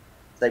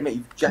 It's like, mate,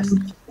 you've just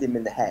kicked him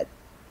in the head.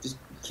 Just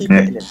keep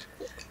hitting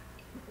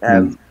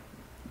him.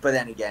 But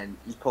then again,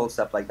 he's pulled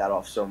stuff like that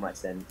off so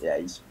much. Then yeah,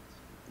 he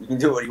can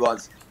do what he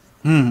wants.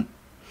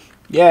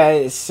 Yeah,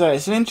 it's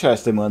an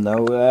interesting one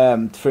though.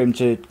 For him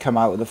to come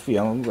out with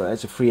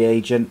as a free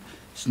agent,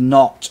 it's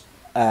not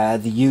the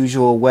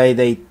usual way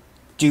they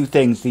do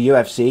things. The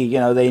UFC,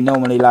 they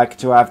normally like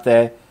to have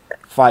their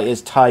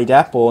fighters tied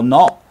up or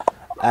not.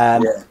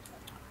 And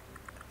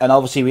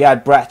obviously, we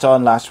had Brett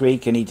on last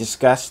week, and he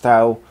discussed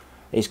how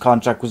his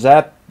contract was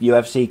up.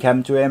 UFC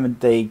came to him, and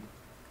the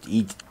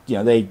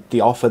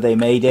offer they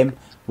made him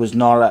was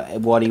not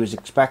what he was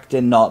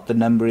expecting, not the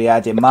number he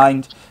had in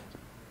mind.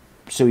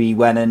 So he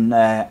went and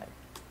had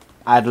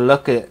a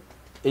look at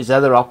his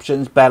other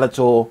options.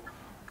 Bellator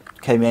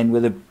came in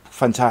with a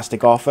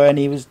fantastic offer, and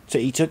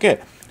he took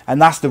it. And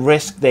that's the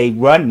risk they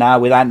run now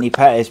with Anthony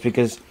Pettis,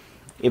 because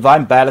if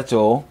I'm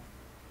Bellator,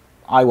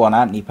 I want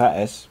Anthony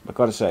Pettis, I've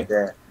got to say.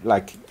 Yeah.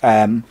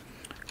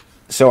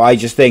 So I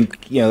just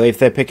think, if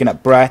they're picking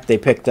up Brett, they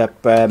picked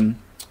up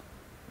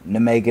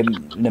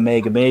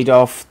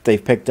Nurmagomedov,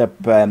 they've picked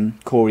up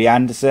Corey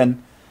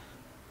Anderson.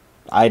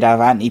 I'd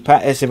have Anthony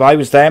Pettis if I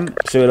was them.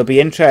 So it'll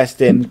be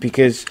interesting,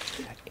 because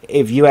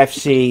if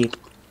UFC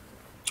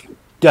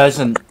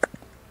doesn't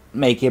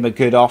make him a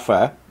good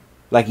offer,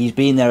 like he's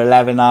been there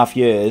 11.5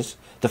 years,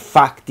 the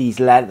fact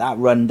he's let that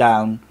run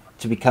down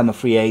to become a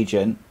free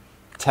agent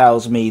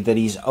tells me that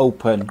he's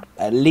open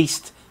at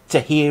least to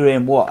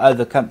hearing what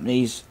other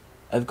companies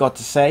have got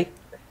to say,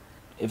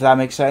 if that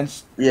makes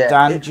sense. Yeah.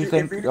 Dan, do you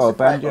think? Really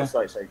Ben, yeah.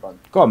 Sorry, go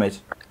on,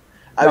 mate.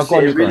 I would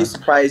say it really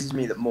surprises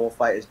me that more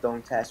fighters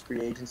don't test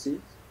free agency.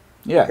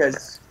 Yeah.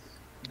 Because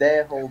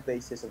their whole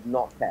basis of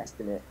not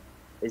testing it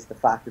is the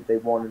fact that they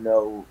want to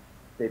know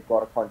they've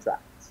got a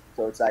contract.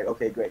 So it's like,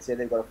 okay, great. Say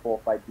they've got a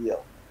 4-fight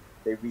deal.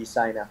 They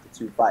re-sign after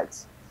 2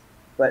 fights.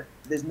 But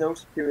there's no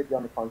security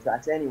on the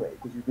contracts anyway,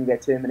 because you can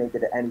get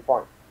terminated at any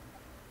point.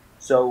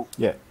 So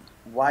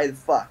why the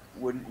fuck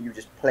wouldn't you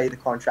just play the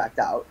contract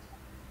out,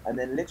 and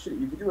then literally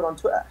you can do it on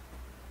Twitter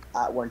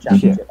at One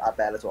Championship, at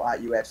Bellator,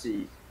 at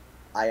UFC.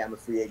 I am a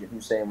free agent.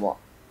 Who's saying what?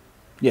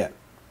 Yeah.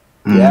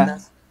 Yeah.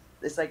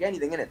 It's like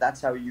anything in it.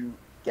 That's how you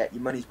get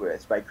your money's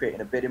worth, by creating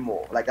a bit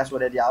more. Like that's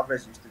what Eddie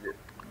Alvarez used to do.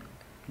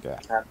 Yeah.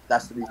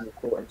 That's the reason he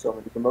fought in so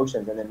many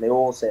promotions, and then they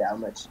all say how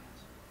much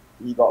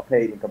he got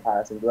paid in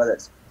comparison to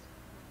others.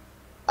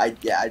 I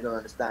don't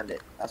understand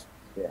it.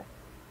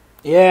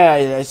 Yeah,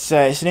 it's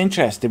an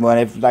interesting one.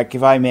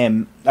 If I'm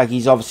him, like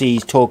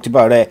he's talked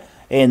about it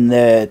in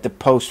the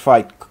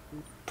post-fight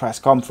press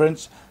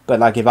conference. But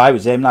like if I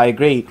was him, I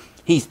agree.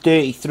 He's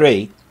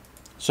 33,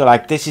 so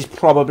like this is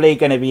probably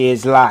going to be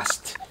his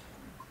last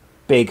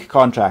big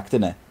contract,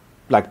 isn't it?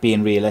 Like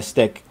being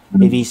realistic,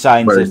 if he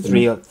signs a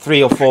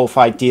 3 or 4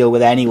 fight deal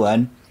with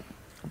anyone,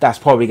 that's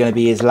probably going to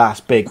be his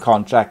last big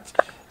contract.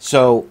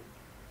 So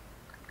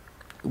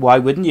why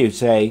wouldn't you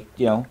say,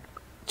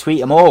 tweet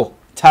them all,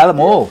 tell them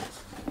all,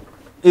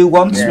 who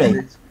wants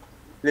me?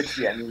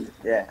 Literally, I mean,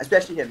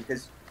 especially him,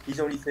 because he's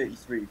only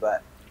 33,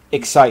 but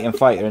exciting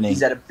fighter, isn't he?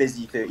 He's had a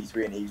busy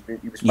 33, and he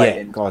was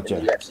fighting in the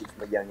UFC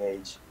from a young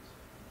age.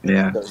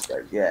 Yeah.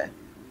 So,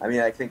 I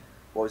mean, I think,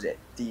 what was it?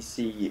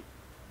 DC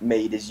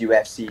made his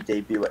UFC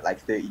debut at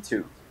like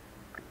 32.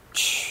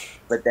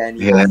 But then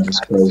he hasn't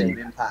had the same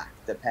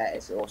impact that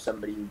Pettis or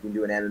somebody who's been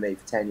doing MMA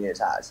for 10 years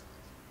has.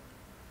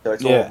 So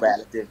it's all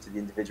relative to the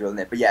individual in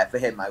it. But yeah, for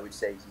him, I would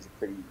say he's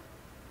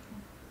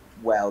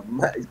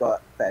he's got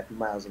a fair few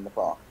miles on the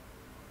clock.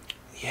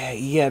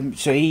 Yeah.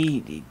 So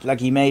he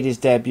made his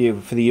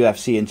debut for the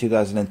UFC in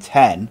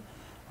 2010,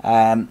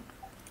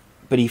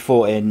 but he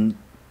fought in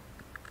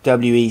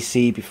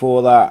WEC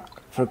before that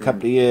for a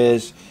couple of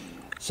years.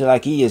 So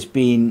like he has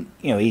been,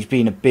 he's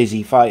been a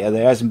busy fighter.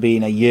 There hasn't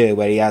been a year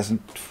where he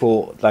hasn't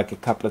fought like a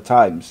couple of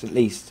times at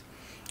least.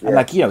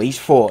 And he's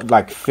fought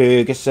like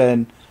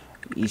Ferguson.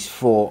 He's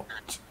fought.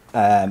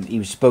 He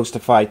was supposed to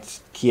fight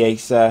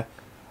Chiesa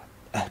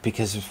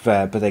because of,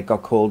 but they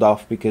got called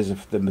off because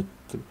of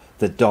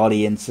the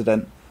Dolly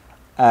incident.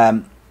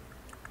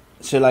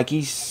 So like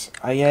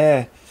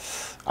I'd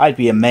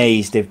be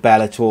amazed if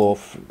Bellator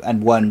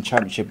and One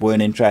Championship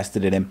weren't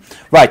interested in him.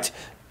 Right,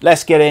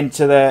 let's get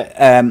into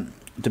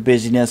the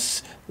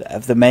busyness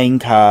of the main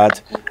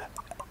card.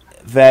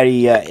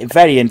 Very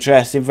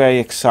interesting, very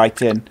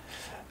exciting.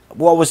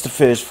 What was the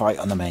first fight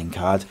on the main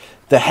card?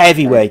 The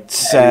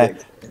heavyweights,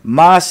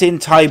 Marcin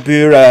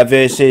Tybura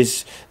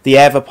versus the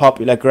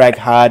ever-popular Greg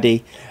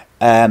Hardy.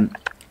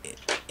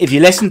 If you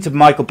listen to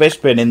Michael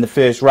Bisping in the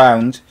first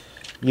round,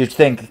 you'd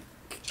think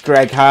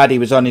Greg Hardy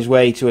was on his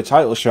way to a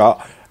title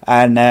shot,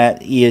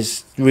 and he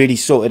has really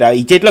sorted out.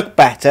 He did look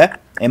better,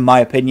 in my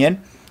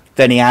opinion,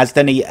 than he has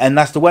done. And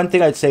that's the one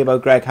thing I'd say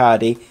about Greg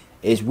Hardy,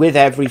 is with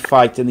every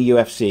fight in the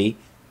UFC,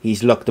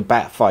 he's looked a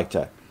better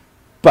fighter.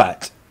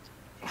 But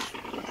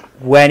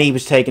when he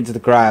was taken to the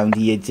ground,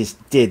 he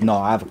just did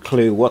not have a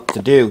clue what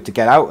to do to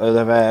get out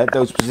of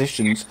those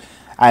positions.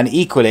 And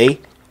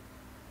equally,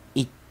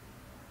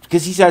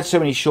 because he's had so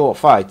many short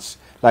fights,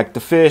 like the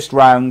first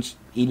round,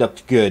 he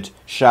looked good,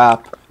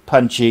 sharp,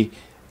 punchy,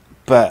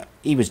 but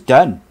he was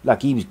done.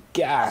 Like, he was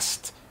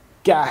gassed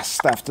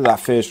after that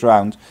first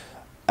round.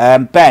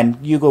 Ben,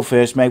 you go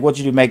first, mate. What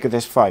did you make of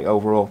this fight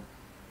overall?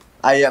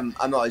 I'm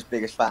not his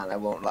biggest fan, I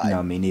won't lie.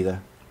 No, me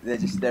neither.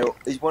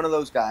 He's one of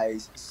those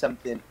guys,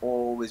 something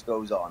always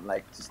goes on,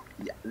 like just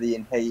the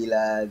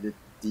inhaler, the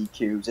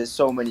DQs, there's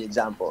so many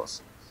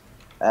examples.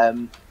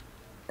 And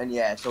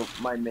yeah, so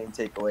my main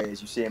takeaway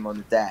is you see him on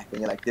the deck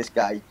and you're like, this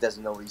guy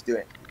doesn't know what he's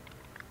doing.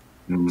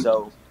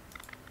 So,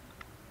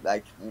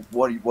 like,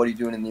 what are you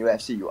doing in the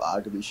UFC? You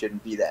arguably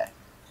shouldn't be there.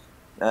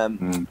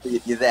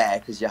 You're there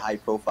because you're high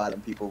profile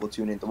and people will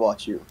tune in to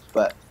watch you.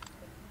 But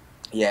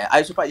yeah, I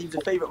was surprised. He was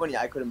a favourite when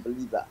I couldn't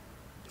believe that.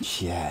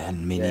 Yeah,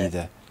 and me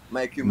neither.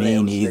 My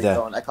accumulator was straight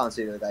on. I can't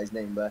say the guy's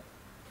name, but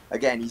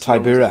again, he's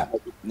Tybura.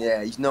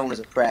 He's known as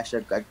a fresh,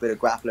 a bit of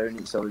grappler,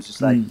 and so it's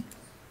just like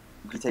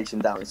if he takes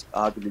him down, it's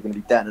arguably going to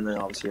be done, and then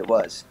obviously it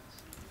was.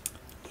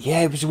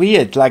 Yeah, it was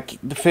weird. Like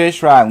the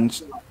first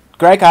round,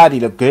 Greg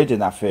Hardy looked good in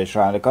that first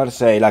round. I got to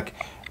say, like,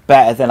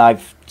 better than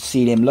I've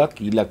seen him look.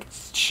 He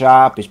looked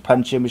sharp. His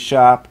punching was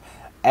sharp.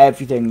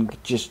 Everything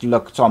just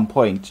looked on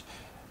point.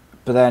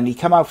 But then he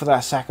come out for that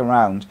second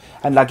round,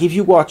 and like if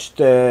you watched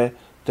the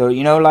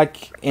you know,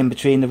 like in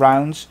between the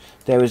rounds,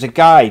 there was a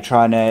guy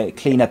trying to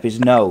clean up his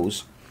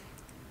nose,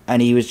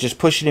 and he was just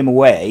pushing him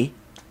away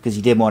because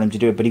he didn't want him to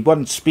do it, but he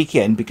wasn't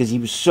speaking because he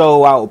was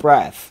so out of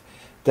breath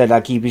that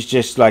like he was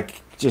just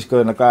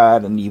going like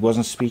that, and he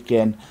wasn't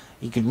speaking.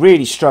 He could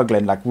really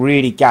struggling, like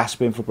really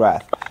gasping for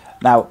breath.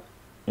 Now,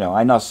 you know,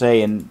 I'm not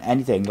saying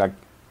anything like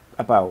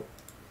about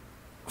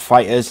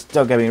fighters.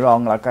 Don't get me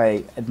wrong. Like,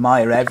 I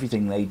admire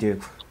everything they do,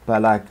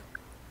 but like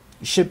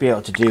you should be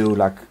able to do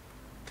like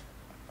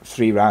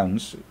 3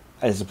 rounds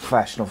as a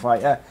professional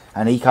fighter,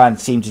 and he can't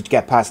seem to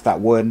get past that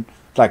one.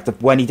 Like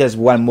when he does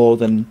one more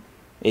than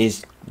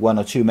is 1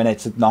 or 2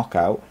 minutes of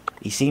knockout,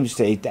 he seems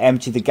to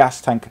empty the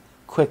gas tank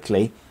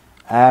quickly.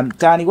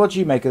 Danny, what do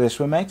you make of this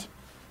one, mate?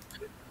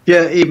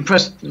 Yeah, he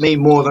impressed me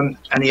more than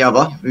any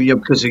other,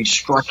 because his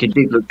striking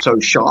did look so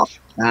sharp.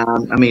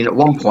 I mean, at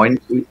one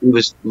point, he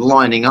was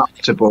lining up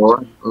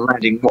Tybura,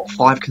 landing,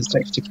 5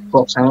 consecutive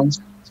cross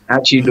hands.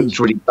 Actually looked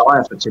really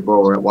dire for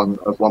Tybura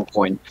at one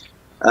point.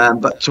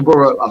 But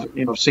Tybura,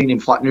 I've seen him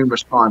fight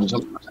numerous times.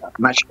 I'm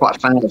actually quite a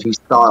fan of his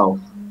style.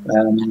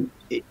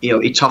 He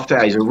toughed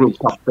out. He's a real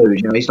tough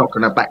dude. He's not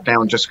going to back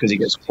down just because he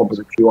gets bombed with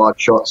a few hard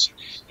shots.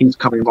 He's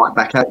coming right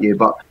back at you.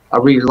 But I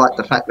really like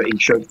the fact that he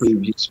showed through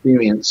his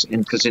experience,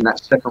 because in that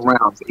second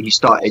round he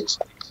started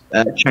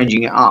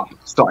changing it up,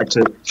 started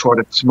to try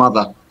to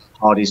smother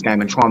Hardy's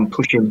game and try and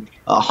push him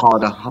at a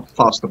harder,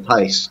 faster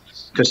pace.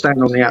 Because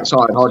standing on the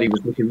outside, Hardy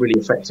was looking really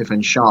effective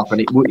and sharp, and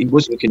he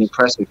was looking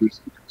impressive.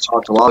 It's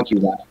hard to argue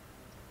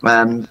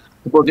that.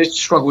 Well, did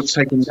struggle to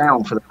take him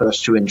down for the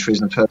first 2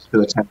 entries and first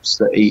 2 attempts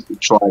that he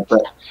tried,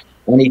 but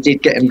when he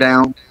did get him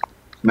down,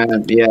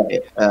 man,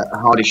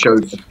 Hardy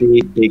showed a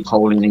big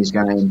hole in his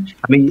game.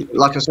 I mean,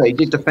 like I say, he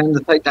did defend the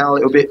takedown a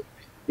little bit,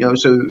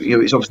 so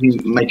he's obviously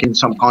making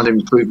some kind of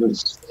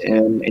improvements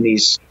in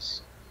his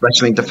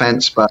wrestling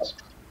defense, but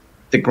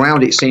the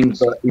ground, it seemed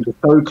that he was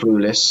so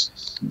clueless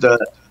that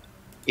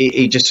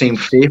he just seemed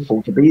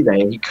fearful to be there.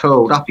 He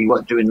curled up. He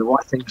wasn't doing the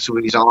right things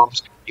with his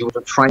arms. He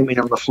wasn't framing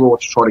on the floor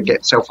to try to get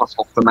himself up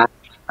off the mat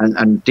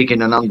and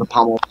digging an under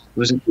pummel. He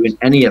wasn't doing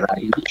any of that.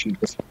 He literally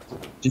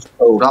just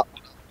curled up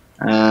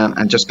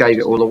and just gave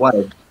it all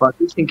away. But I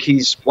do think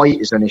his weight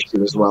is an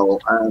issue as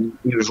well.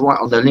 He was right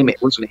on the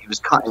limit, wasn't he? He was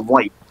cutting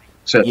weight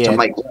to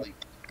make weight.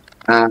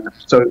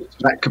 So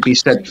that could be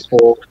said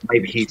for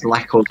maybe his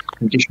lack of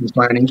conditions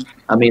training.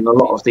 I mean, a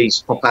lot of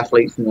these top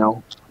athletes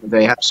now,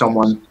 they have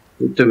someone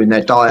doing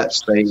their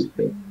diets,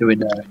 they're doing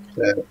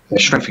their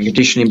strength and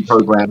conditioning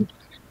program.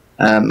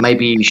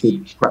 Maybe you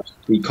should perhaps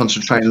be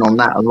concentrating on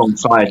that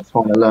alongside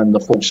trying to learn the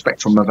full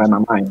spectrum of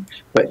MMA.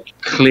 But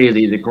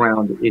clearly the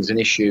ground is an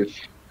issue,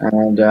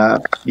 and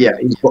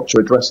he's got to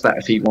address that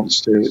if he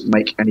wants to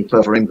make any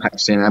further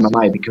impacts in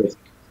MMA, because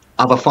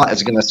other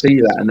fighters are going to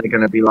see that and they're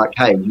going to be like,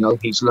 hey,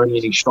 he's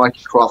learning his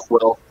striking craft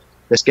well,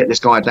 let's get this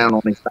guy down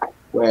on his back,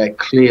 where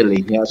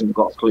clearly he hasn't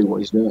got a clue what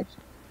he's doing.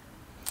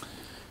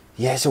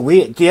 Yeah, so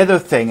the other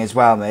thing as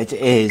well, mate,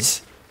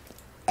 is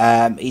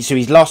so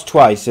he's lost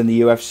twice in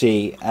the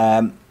UFC,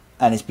 and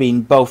and it's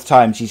been both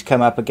times he's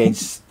come up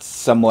against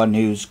someone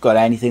who's got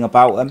anything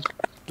about him.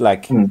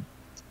 Like,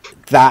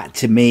 that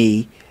to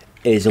me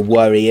is a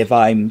worry if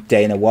I'm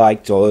Dana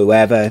White or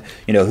whoever,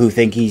 you know, who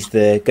think he's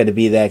going to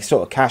be their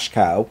sort of cash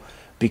cow,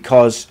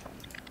 because,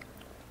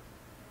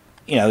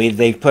 you know,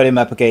 they've put him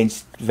up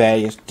against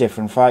various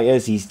different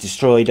fighters. He's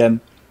destroyed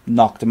them,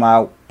 knocked them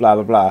out, blah,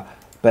 blah, blah.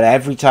 But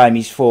every time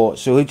he's fought,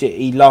 so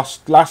he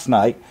lost last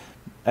night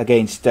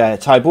against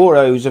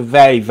Tybura, who's a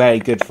very, very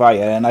good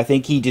fighter, and I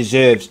think he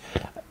deserves,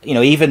 you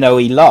know, even though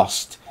he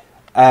lost,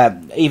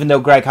 even though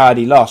Greg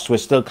Hardy lost, we're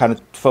still kind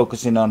of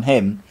focusing on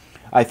him.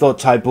 I thought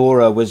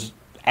Tybura was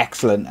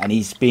excellent, and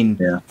he's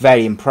been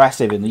very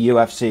impressive in the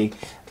UFC.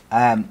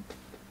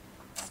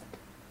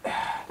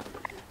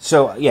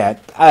 So, yeah,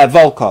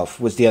 Volkov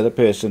was the other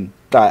person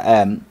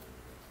that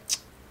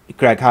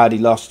Greg Hardy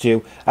lost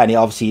to, and he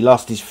obviously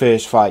lost his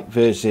first fight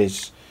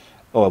versus,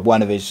 or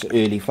one of his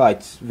early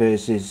fights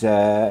versus,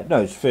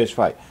 no, his first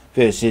fight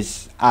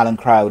versus Alan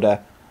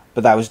Crowder,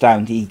 but that was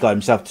down to, he got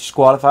himself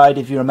disqualified,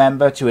 if you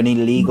remember, to an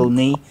illegal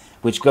knee,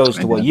 which goes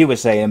to what you were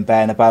saying,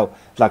 Ben, about,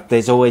 like,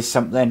 there's always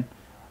something.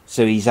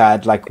 So he's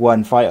had, like,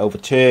 one fight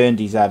overturned,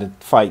 he's had a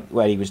fight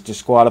where he was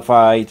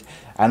disqualified,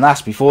 and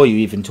that's before you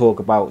even talk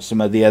about some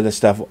of the other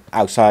stuff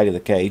outside of the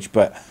cage.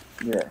 But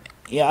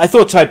yeah, I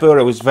thought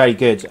Tybura was very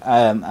good,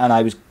 and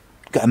I was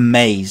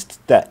amazed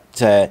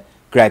that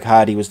Greg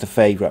Hardy was the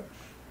favourite.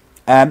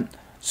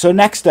 So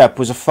next up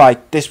was a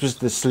fight. This was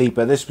the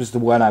sleeper. This was the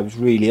one I was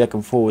really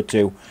looking forward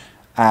to,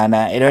 and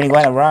it only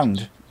went a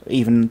round,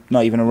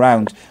 not even a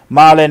round.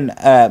 Marlon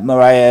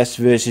Moraes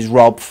versus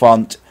Rob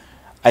Font.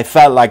 I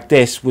felt like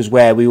this was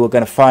where we were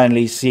going to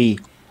finally see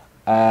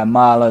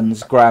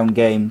Marlon's ground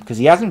game, because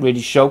he hasn't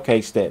really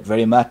showcased it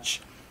very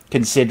much,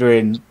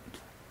 considering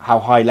how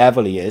high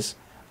level he is.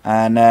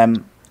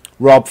 And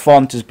Rob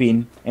Font has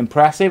been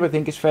impressive, I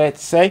think it's fair to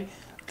say,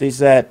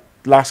 these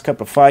last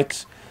couple of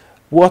fights.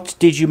 What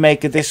did you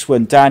make of this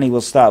one? Danny,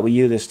 we'll start with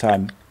you this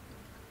time.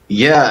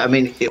 Yeah, I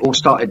mean, it all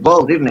started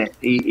well, didn't it?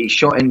 He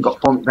shot in, got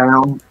Font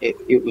down.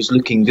 It was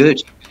looking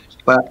good.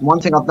 But one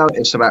thing I've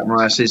noticed about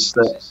Moraes is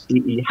that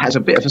he has a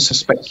bit of a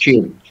suspect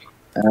chin.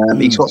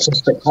 He's got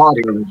suspect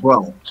cardio as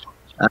well.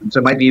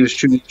 So maybe he was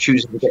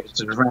choosing to get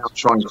to the round,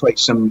 try and create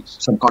some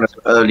kind of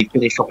early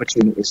finish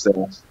opportunities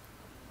there.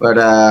 But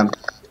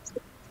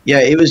yeah,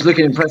 it was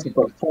looking impressive.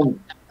 But Font,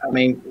 I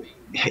mean,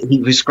 he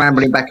was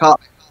scrambling back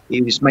up.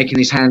 He was making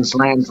his hands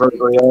land very,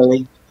 very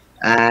early.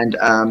 And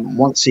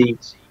once he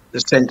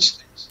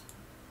sensed,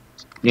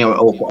 you know,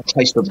 or got a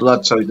taste of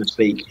blood, so to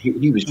speak,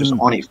 he was just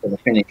on it for the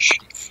finish.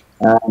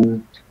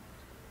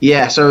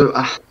 Yeah, so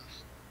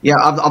yeah,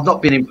 I've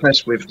not been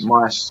impressed with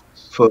Moraes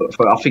for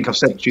I think I've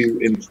said to you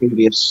in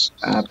previous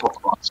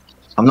podcasts.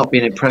 I'm not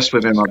being impressed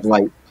with him of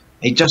late.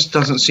 He just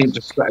doesn't seem to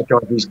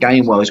strategize his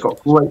game well. He's got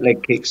great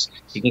leg kicks.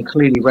 He can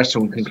clearly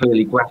wrestle and can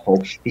clearly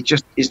grapple. He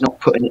just is not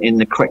putting it in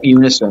the correct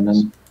unison.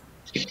 And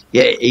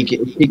yeah, he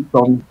keeps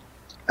on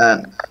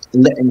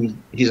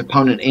letting his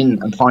opponent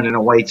in and finding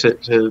a way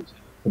to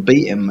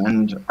beat him.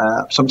 And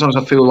sometimes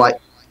I feel like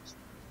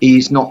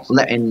he's not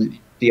letting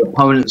the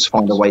opponents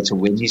find a way to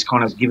win. He's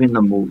kind of giving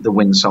them the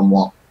win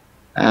somewhat.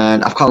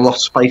 And I've kind of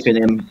lost faith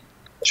in him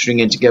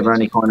stringing together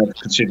any kind of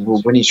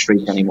considerable winning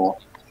streak anymore.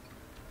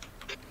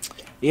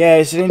 Yeah,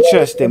 it's an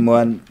interesting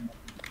one.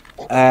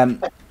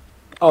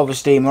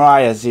 Obviously,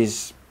 Moraes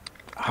is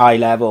high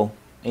level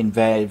in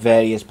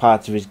various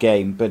parts of his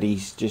game, but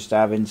he's just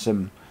having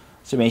some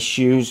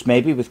issues,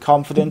 maybe with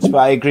confidence. But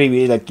I agree with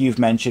you, like you've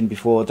mentioned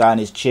before, Dan,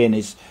 his chin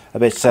is a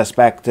bit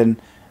suspect,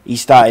 and he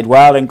started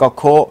well and got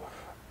caught.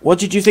 What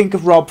did you think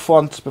of Rob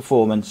Font's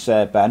performance,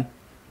 Ben?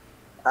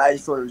 I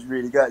thought it was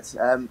really good,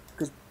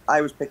 because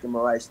I was picking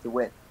Moraes to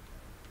win.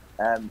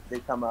 They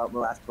come out,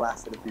 Moraes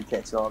blasted a few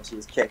kicks, and obviously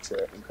his kicks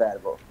are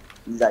incredible.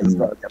 He's got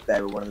to get up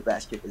there with one of the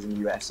best kickers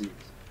in the UFC.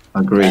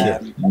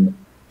 Agreed.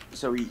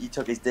 So he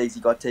took his digs,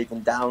 he got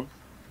taken down,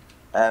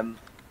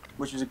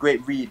 which was a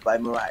great read by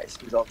Moraes,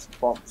 because obviously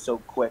Font was so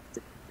quick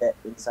to get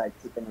inside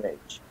kicking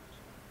range.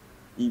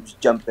 He was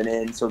jumping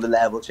in, so the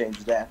level change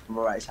was there for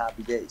Moraes.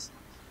 Happy days.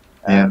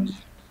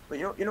 But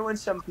you know when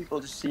some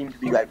people just seem to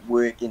be like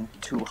working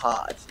too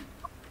hard,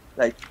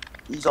 like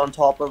he's on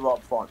top of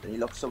Rob Font and he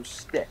looks so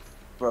stiff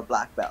for a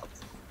black belt.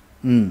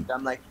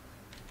 I'm like,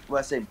 well,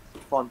 I say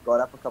Font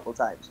got up a couple of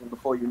times, and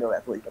before you know it, I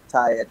thought he got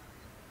tired,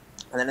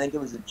 and then I think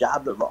it was the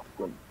jab that rocked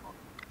him.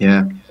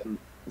 Yeah.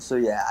 So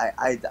yeah,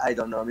 I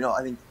don't know. You know,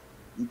 I think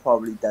he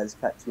probably does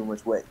cut too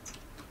much weight,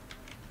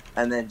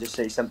 and then just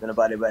say something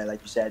about it where,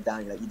 like you said,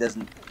 Danny, like he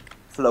doesn't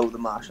flow the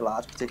martial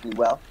arts particularly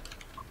well.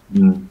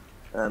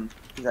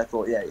 Because I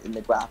thought, yeah, in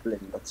the grappling,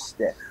 he looked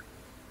stiff.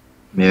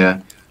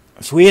 Yeah.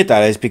 It's weird,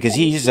 that is, because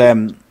he's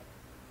I'm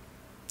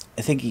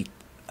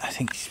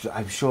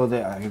sure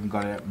that I haven't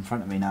got it up in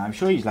front of me now. I'm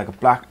sure he's like a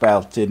black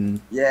belt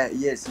in yeah,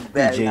 he is. He's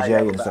very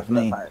BJJ and stuff,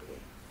 isn't he?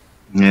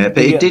 Yeah,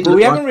 but he did. But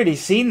we haven't really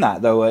seen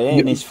that though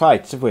in his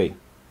fights, have we?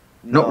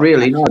 Not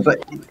really, no.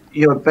 But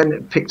you know,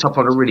 Ben picked up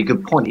on a really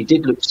good point. He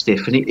did look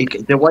stiff, and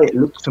the way it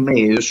looked to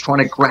me, he was trying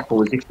to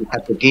grapple as if he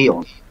had the gi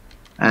on,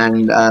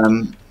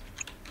 and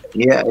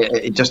Yeah,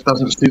 it just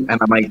doesn't suit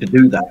MMA to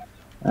do that.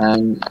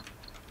 And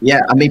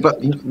yeah, I mean,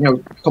 but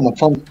come on,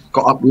 Font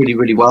got up really,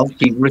 really well.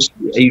 He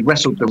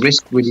wrestled the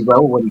wrist really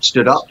well when he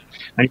stood up.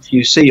 And if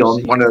you see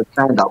on one of the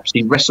stand-ups,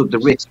 he wrestled the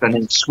wrist and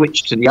then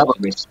switched to the other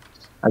wrist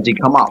as he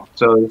come up.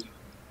 So,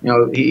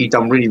 he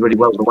done really, really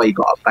well the way he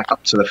got back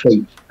up to the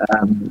feet.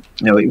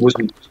 It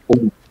wasn't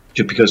all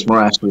just because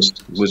Moraes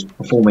was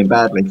performing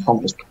badly.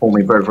 Font was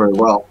performing very, very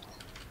well.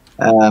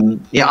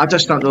 I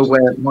just don't know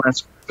where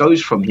Moraes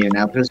goes from here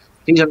now, because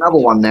he's another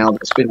one now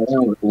that's been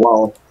around a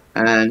while,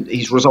 and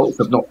his results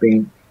have not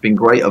been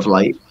great of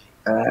late.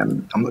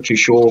 I'm not too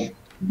sure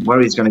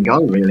where he's going to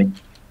go, really.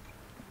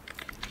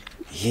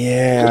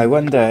 Yeah, I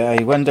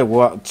wonder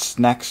what's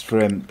next for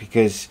him,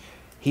 because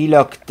he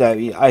looked.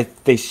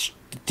 They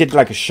did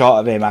like a shot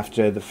of him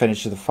after the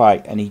finish of the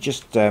fight, and he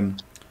just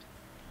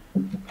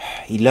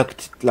he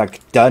looked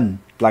like done.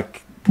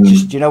 Like,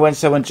 just when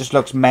someone just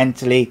looks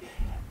mentally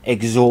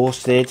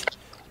exhausted.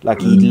 Like,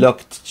 he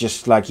looked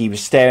just like he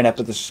was staring up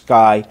at the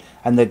sky,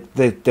 and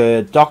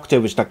the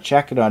doctor was like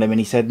checking on him, and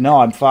he said,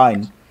 "No, I'm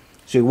fine."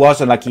 So it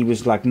wasn't like he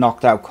was like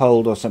knocked out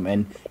cold or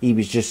something. He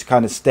was just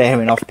kind of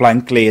staring off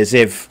blankly, as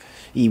if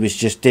he was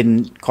just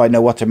didn't quite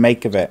know what to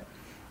make of it.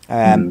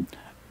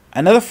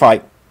 Another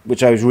fight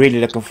which I was really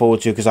looking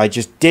forward to, because I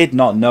just did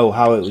not know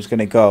how it was going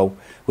to go,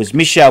 was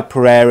Michel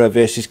Pereira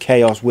versus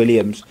Chaos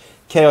Williams.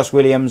 Chaos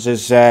Williams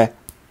has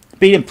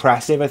been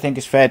impressive, I think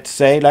it's fair to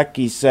say. Like,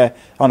 he's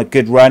on a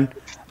good run,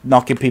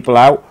 knocking people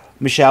out.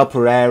 Michel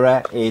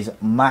Pereira is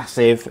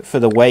massive for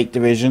the weight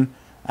division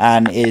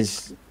and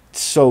is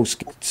so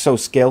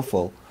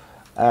skillful.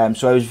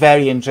 So I was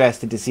very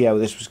interested to see how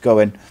this was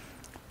going.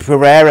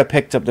 Pereira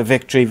picked up the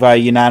victory via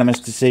unanimous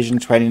decision,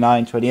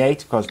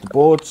 29-28 across the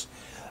boards.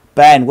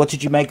 Ben, what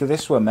did you make of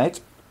this one,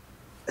 mate?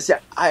 See,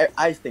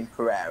 I think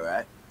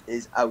Pereira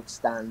is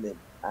outstanding,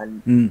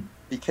 and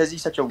because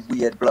he's such a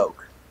weird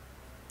bloke,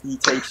 he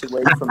takes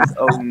away from his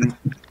own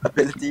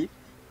ability.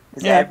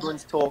 Because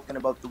everyone's talking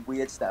about the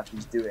weird stuff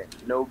he's doing.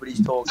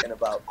 Nobody's talking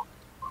about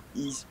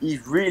he's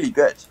really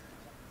good.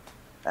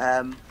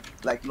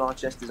 Like, not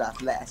just his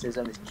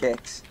athleticism, his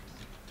kicks.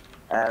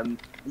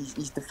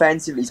 He's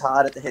defensively, he's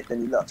harder to hit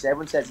than he looks.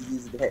 Everyone says he's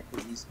easy to hit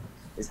because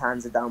his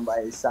hands are down by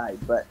his side,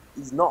 but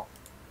he's not.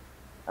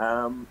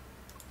 I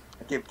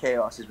give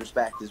Chaos his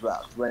respect as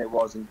well. When it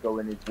wasn't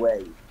going his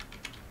way,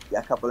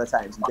 a couple of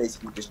times he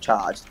basically just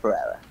charged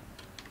Pereira.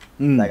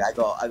 Like, I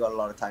got a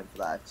lot of time for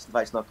that. If the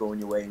fight's not going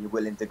your way and you're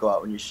willing to go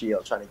out on your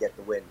shield trying to get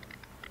the win,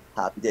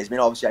 happy days. I mean,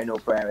 obviously I know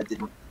Pereira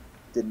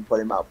didn't put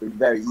him out, but he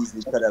very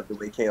easily could have, the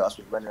way Chaos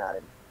was running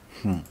at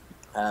him.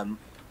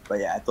 But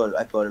yeah, I thought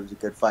it was a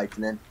good fight,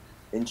 and then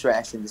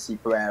interesting to see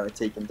Pereira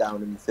take him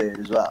down in the third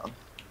as well.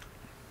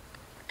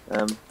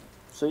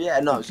 So yeah,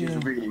 no, it was a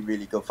really,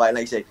 really good fight.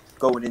 Like I say,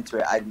 going into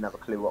it, I didn't have a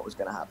clue what was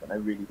going to happen. I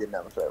really didn't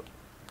have a clue.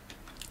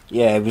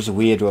 Yeah, it was a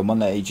weird one,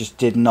 wasn't it? He just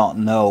did not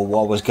know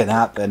what was going to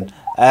happen.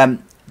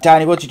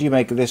 Danny, what did you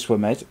make of this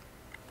one, mate?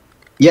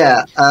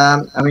 Yeah,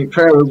 I mean,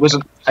 Pereira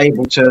wasn't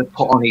able to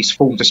put on his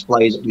full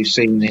display that we've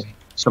seen in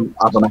some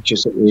other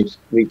matches that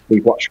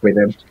we've watched with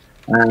him.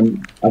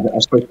 I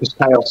suppose because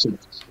Chaos,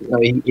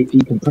 he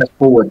can press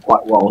forward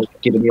quite well,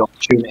 given the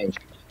opportunity.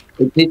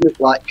 It did look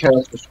like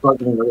Chaos was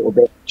struggling a little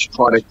bit to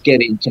try to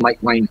get in to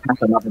make range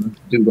happen other than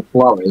to do the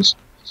flurries.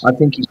 I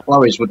think his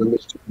flurries would have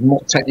looked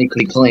more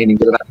technically clean and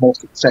would have had more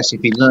success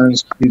if he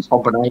learns to do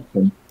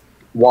combination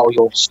while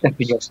you're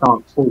stepping your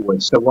stance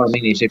forward. So what I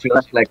mean is, if your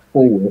left leg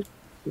forward,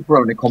 you're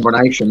throwing a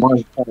combination. Why don't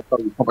you try to throw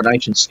your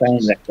combination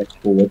stand left leg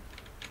forward?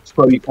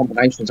 Throw your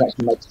combinations,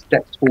 actually make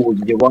steps forward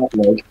with your right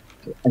leg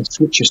and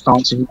switch your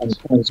stance and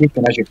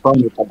transition as you're throwing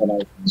your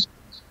combinations.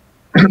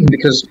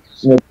 Because,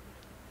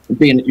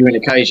 being that you're in a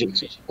cage,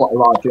 it's quite a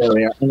large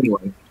area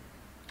anyway.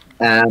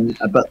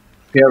 But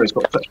Pereira's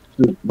got such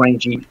good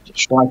rangy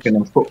striking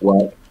and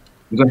footwork.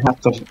 You're going to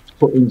have to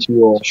put into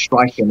your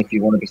striking, if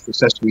you want to be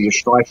successful with your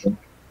striking,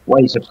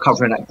 ways of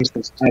covering that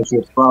distance as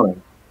you're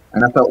throwing.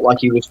 And I felt like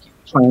he was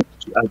trying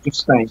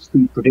just staying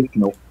too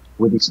traditional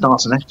with his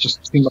stance, and that's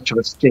just too much of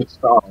a stiff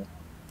style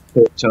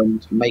to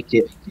make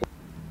it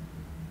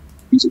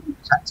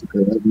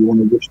tactical, however you want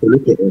to wish to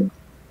look at it.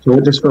 So I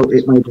just felt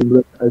it made him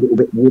look a little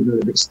bit wooden, a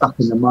little bit stuck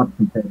in the mud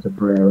compared to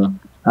Pereira.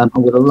 I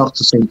would have loved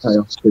to see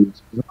Chaos too.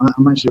 I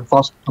imagine if I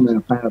was becoming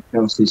a fan of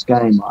Chaos'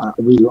 game, I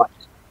really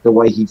liked the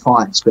way he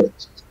fights, but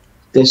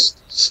this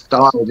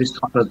style, this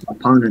type of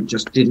opponent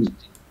just didn't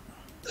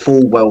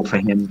fall well for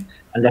him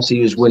unless he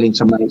was willing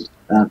to make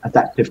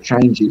adaptive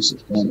changes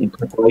in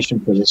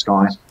preparation for this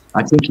guy.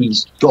 I think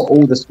he's got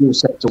all the skill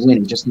set to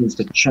win. He just needs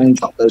to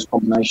change up those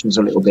combinations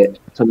a little bit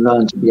to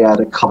learn to be able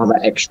to cover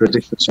that extra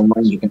distance and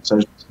range against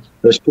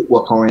those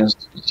footwork oriented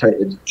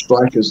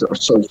strikers that are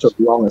so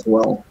long as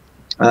well.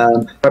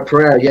 But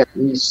Pereira, yeah,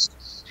 he's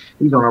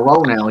on a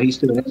roll now. He's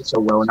doing it so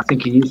well, and I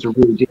think he is the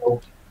real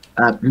deal.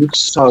 Looks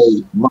so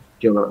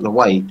muscular at the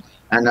weight.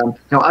 And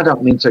I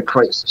don't mean to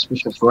create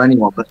suspicion for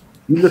anyone, but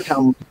you look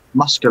how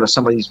muscular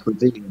some of these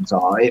Brazilians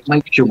are. It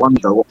makes you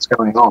wonder what's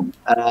going on.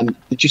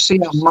 Did you see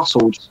how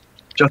muscled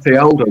Jeffrey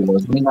Aldo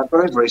was? I mean, they're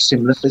very, very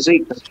similar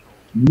physique.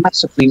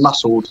 massively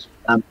muscled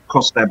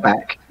across their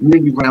back,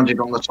 really rounded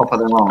on the top of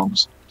their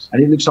arms,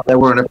 and it looks like they're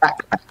wearing a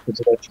backpack because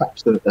of their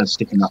traps that are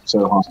sticking up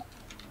so high.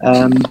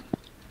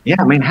 Yeah,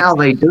 I mean, how are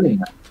they doing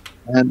that?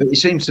 But it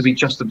seems to be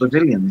just the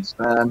Brazilians.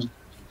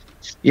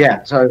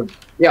 Yeah, so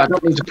yeah, I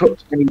don't need to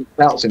put any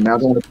doubts in there. I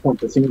don't want to point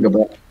the finger,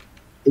 but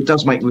it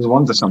does make me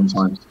wonder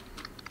sometimes.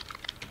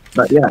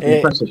 But yeah,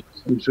 impressive.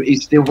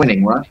 He's still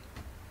winning, right?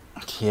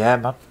 Yeah,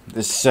 man.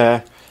 This,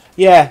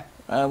 yeah.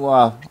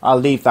 Well, I'll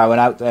leave that one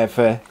out there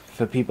for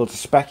people to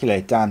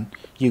speculate. Dan,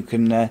 you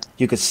can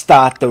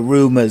start the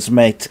rumours,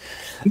 mate.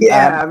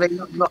 Yeah, I mean,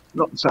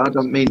 not. So I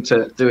don't mean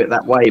to do it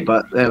that way,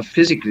 but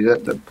physically,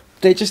 they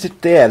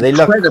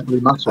look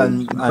incredibly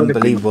muscled,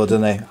 unbelievable,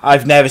 don't they?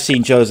 I've never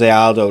seen Jose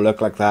Aldo look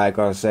like that. I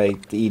gotta say,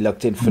 he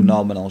looked in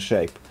phenomenal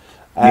shape.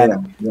 Yeah.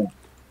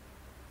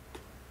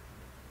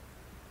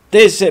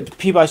 There's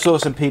people. I saw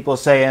some people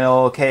saying,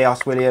 "Oh,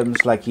 Chaos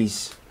Williams, like he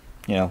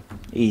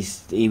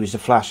was a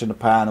flash in the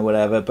pan or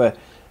whatever." But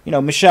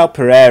Michel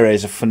Pereira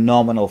is a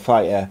phenomenal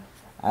fighter,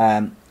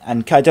 and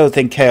I don't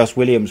think Chaos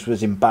Williams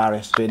was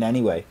embarrassed in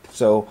any way.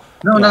 So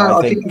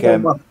I think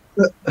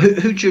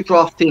who do you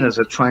draft in as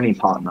a training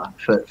partner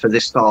for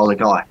this style of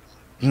guy?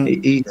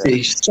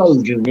 He's so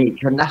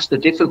unique, and that's the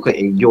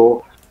difficulty.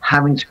 You're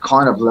having to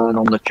kind of learn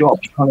on the job.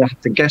 You kind of have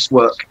to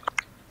guesswork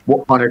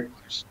what kind of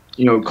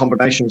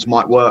combinations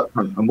might work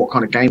and what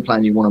kind of game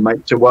plan you want to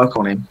make to work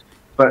on him.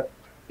 But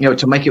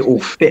to make it all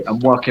fit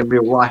and work in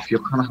real life,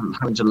 you're kind of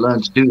having to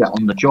learn to do that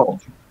on the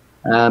job.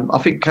 I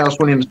think Chaos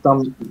Williams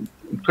done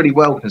pretty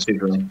well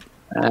considering.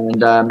 And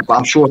but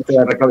I'm sure if they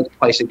ever go to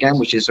place again,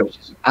 which is an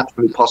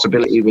absolute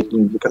possibility when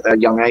you look at their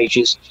young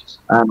ages,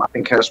 I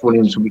think Chaos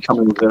Williams will be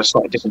coming with a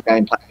slightly different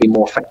game plan to be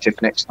more effective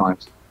next time.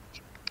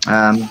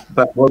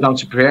 But well done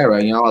to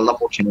Pereira. I love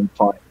watching him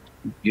fight.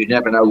 You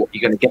never know what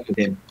you're going to get with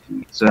him.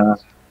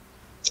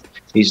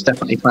 He's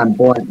definitely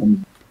flamboyant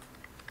and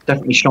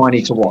definitely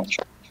shiny to watch.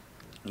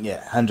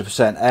 Yeah,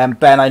 100%.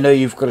 Ben, I know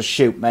you've got to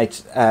shoot,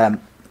 mate.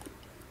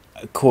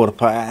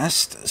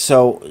 1:15.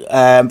 So,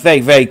 very,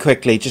 very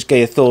quickly, just get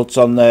your thoughts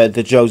on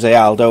the Jose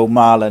Aldo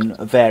Marlon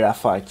Vera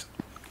fight.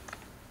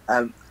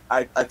 I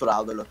thought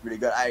Aldo looked really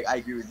good. I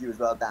agree with you as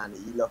well, Danny.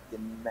 He looked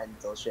in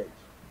mental shape.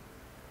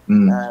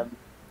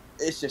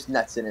 It's just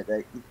nuts, in it.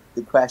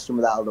 The question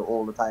with Aldo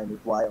all the time is,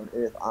 why on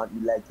earth aren't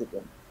you leg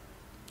kicking?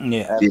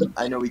 Yeah.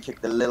 I know he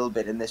kicked a little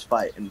bit in this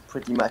fight, and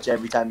pretty much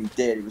every time he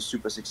did, he was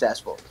super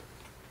successful.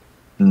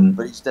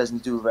 But he just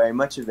doesn't do very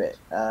much of it.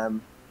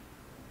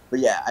 But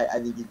yeah, I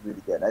think he's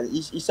really good.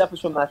 He suffers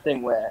from that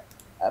thing where,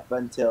 up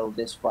until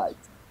this fight,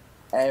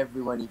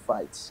 everyone he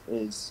fights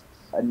is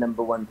a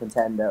 #1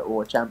 contender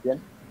or a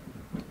champion.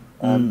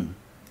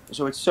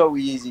 So it's so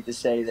easy to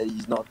say that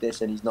he's not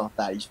this and he's not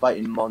that. He's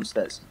fighting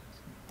monsters.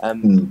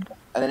 And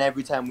then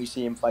every time we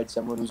see him fight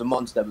someone who's a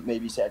monster, but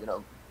maybe said,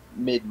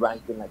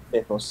 mid-ranking, like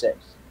 5th or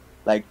 6th,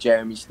 like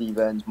Jeremy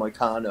Stevens,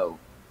 Moicano,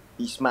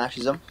 he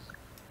smashes them.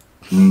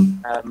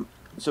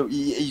 So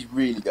he's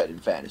really good, in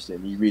fairness to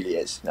him. He really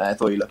is. I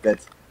thought he looked good.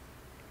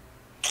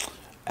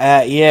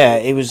 Yeah,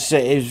 it was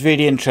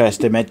really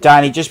interesting, mate.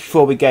 Danny, just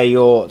before we get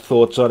your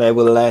thoughts on it,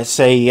 we'll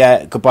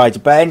say goodbye to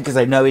Ben, because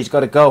I know he's got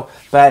to go.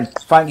 Ben,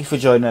 thank you for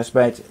joining us,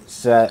 mate.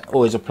 It's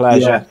always a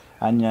pleasure,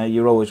 and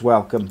you're always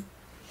welcome.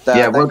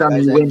 Well done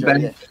on your win,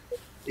 Ben.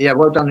 Yeah,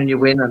 well done on your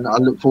win, and I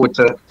look forward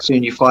to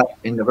seeing you fight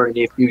in the very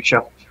near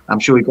future. I'm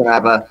sure you're going to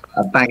have a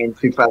banging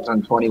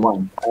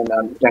 2021.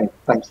 And again,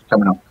 thanks for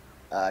coming on.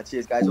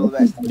 Cheers, guys. All the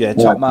best. Yeah,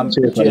 top man.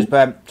 Cheers,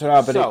 Ben.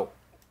 So,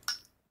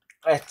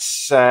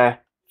 let's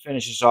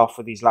finish us off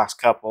with these last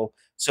couple.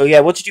 So,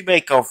 yeah, what did you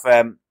make of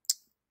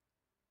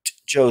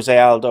Jose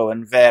Aldo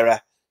and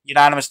Vera?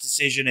 Unanimous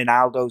decision in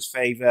Aldo's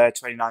favour,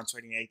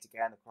 29-28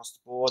 again across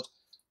the board.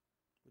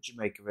 What did you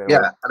make of it?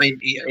 Yeah, I mean,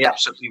 he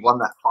absolutely won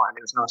that fight.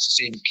 It was nice to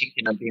see him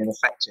kicking and being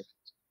effective.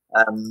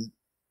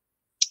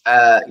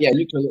 Yeah,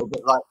 looking a little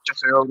bit like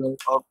Jose Aldo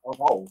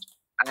of old.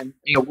 And,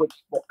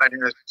 what Ben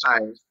Ellis was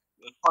saying is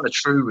kind of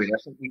true, really. I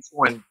think we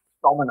saw him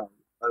dominate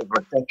over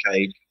a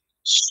decade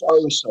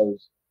so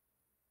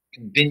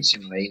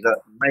convincingly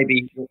that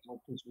maybe we're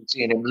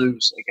seeing him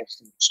lose against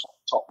the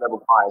top level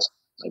guys.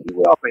 Maybe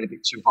we are being a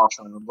bit too harsh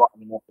on him and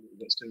writing him off a little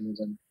bit sooner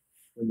than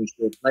we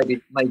should.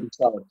 Maybe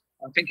so.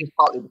 I think it's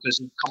partly because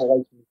he's come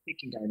away from the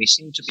kicking game. He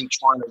seemed to be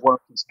trying to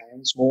work his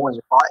hands more in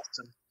the fights,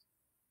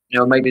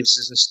 and maybe this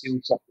is a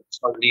skill set that's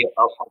slowly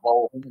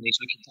evolving, and he's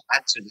looking to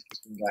add to the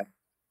kicking game.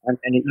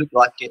 And it looked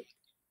like it.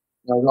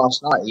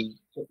 Last night he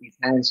put his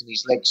hands and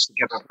his legs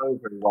together very,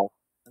 very well.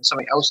 And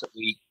something else that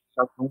we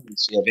don't normally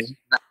see of him,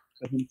 that's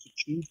for him to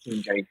choose to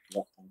engage with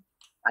that time.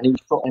 And he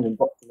got in and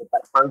got to the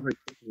back very, very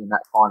quickly in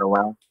that final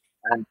round.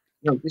 And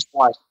this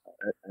guy's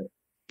an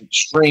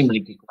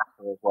extremely good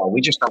grappler as well.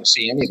 We just don't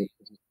see any of it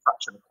because he's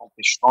such an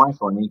accomplished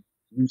striker, and he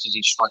uses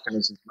his striking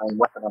as his main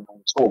weapon on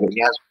the tour. But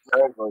he has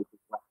very, very good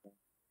grappling,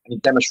 and he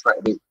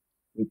demonstrated it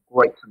with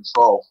great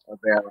control of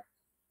Vera.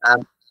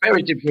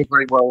 Very did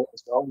very well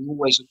as well. He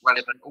always looked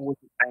relevant, always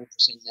looked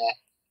dangerous in there.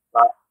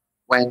 But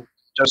when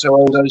Jose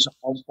Aldo's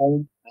on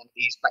form, and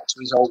he's back to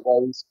his old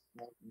ways.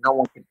 No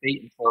one could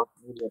beat him for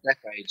nearly a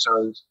decade.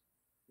 So,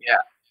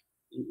 yeah,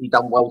 he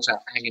done well to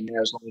hang in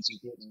there as long as he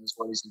did and as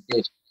well as he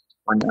did.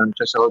 When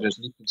Jesse Aldo's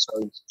looking so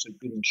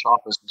good and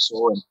sharp as we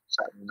saw him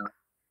Saturday night.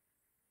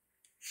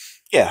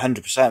 Yeah,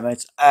 100%,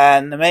 mate.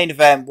 And the main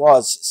event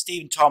was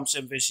Stephen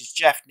Thompson versus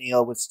Jeff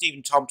Neal, with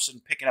Stephen Thompson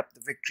picking up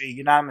the victory,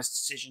 unanimous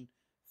decision,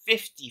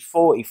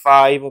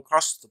 50-45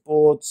 across the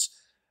boards.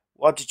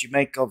 What did you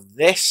make of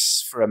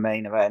this for a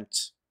main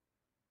event?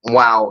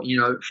 Wow,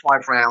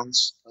 5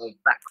 rounds of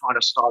that kind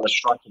of style of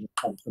striking that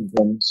Thompson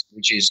brings,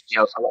 which is, a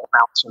lot of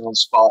bouncing on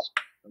spot,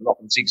 a lot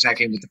of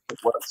zigzagging with the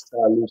footwork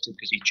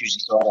because he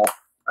chooses to have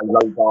a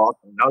low guard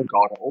or no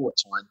guard at all at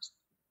times.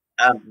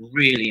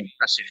 Really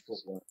impressive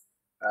footwork.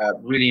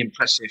 Really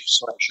impressive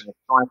selection of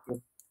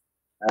striking.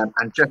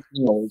 And Jeff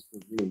Neal is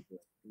really good.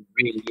 He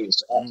really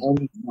is. At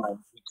any time,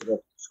 he could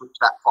have switched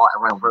that fight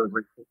around very,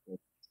 very quickly.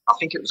 I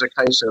think it was a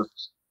case of,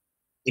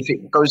 if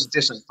it goes the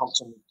distance,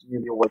 Thompson is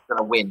nearly always going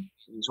to win.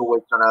 He's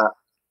always going to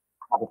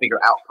have a bigger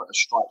output of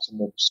strikes and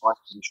more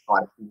precisely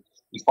strikes.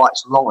 He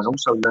fights long and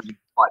also learning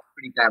to fight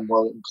pretty damn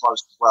well in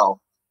close as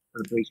well. For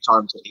the brief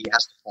times that he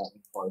has to fight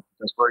in close, he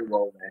does very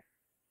well there.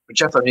 But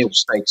Jeff O'Neal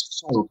stayed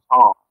so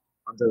calm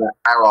under that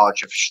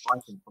barrage of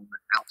striking from the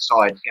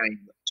outside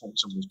game that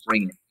Thompson was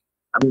bringing.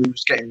 I mean, he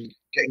was getting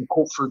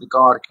caught through the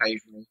guard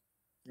occasionally,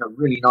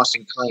 really nice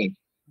and clean.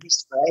 He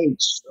stayed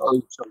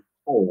so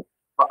poor,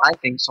 but I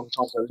think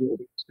sometimes a little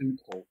bit too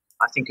poor.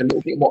 I think a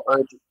little bit more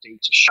urgency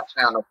to shut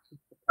down or keep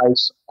the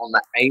pace on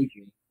that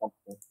aging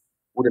Thompson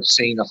would have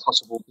seen a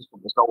possible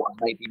different result and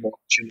maybe more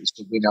opportunities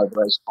to win over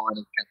those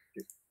final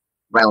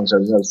rounds,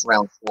 those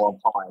round 4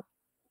 and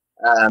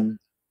 5.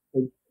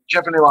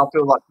 Jeff O'Neal, I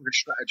feel like, could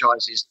have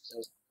strategized a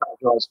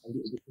little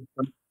bit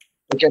different.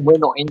 Again, we're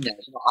not in there.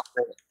 We're not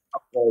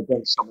up there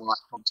against someone like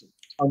Thompson,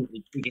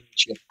 totally digging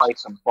into your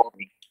face and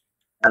body.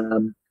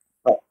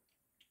 But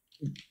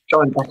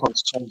going back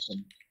onto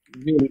Thompson,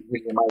 really,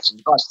 really amazing.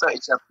 The guy's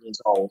 37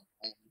 years old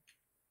and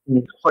in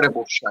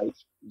incredible shape.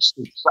 He's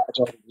still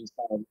strategizing his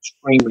game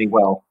extremely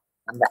well,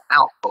 and the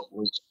output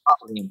was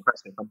utterly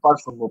impressive. And both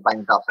of them were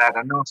banged up. They had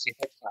a nasty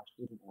head clash,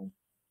 didn't they?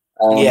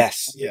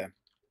 Yes, yeah.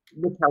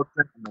 Look how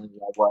gentlemanly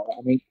they were.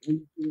 I mean, we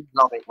do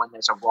love it when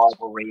there's a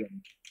rivalry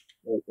and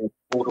there's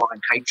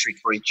borderline hatred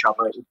for each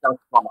other. It does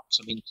run up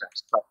some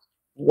interest, but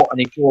what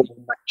an enjoyable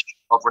match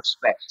of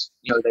respect.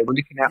 They were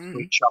looking out for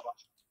each other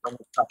when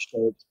they touched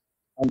heads.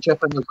 And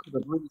Jeff O'Neal could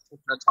have really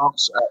taken a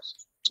chance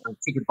and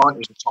took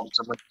advantage of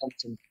Thompson when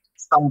Thompson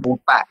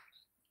stumbled back.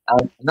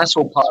 And that's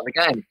all part of the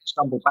game. If you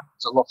stumble back,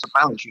 it's a lot of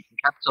balance. You can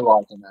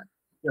capitalise on that.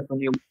 Jeff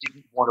O'Neal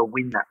didn't want to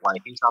win that way.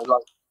 He's like,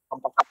 come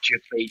back up to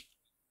your feet.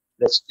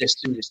 Let's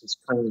do this as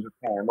clean as we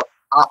can.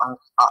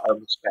 Utter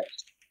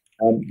respect.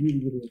 Really,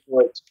 really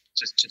enjoyed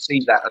to see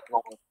that as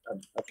well as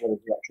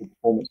the actual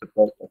performance of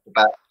the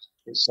bat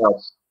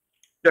itself.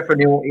 Jeff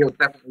O'Neal, he'll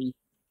definitely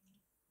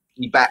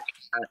be back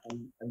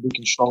and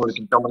looking strong,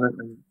 looking dominant.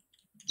 And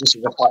this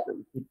is a fight that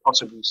we could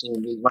possibly see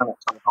him run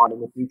at some time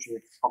in the future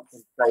if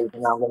Thompson stays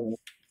around long enough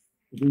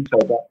to do so.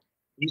 But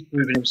he's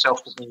proven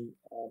himself to be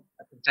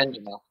a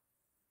contender now.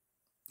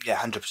 Yeah,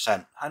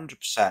 100%,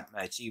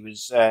 mate. He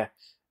was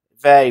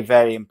very,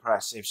 very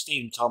impressive.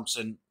 Stephen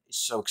Thompson is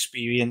so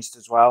experienced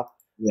as well.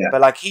 Yeah.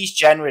 But he's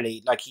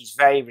generally he's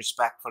very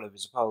respectful of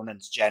his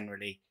opponents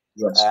generally.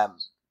 Yes.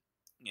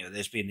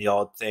 There's been the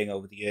odd thing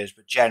over the years,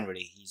 but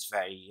generally he's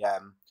very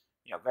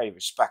very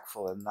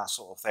respectful and that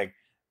sort of thing.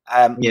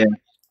 Yeah.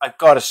 I've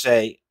got to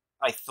say,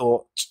 I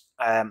thought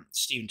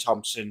Stephen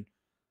Thompson,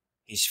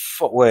 his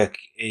footwork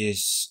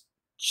is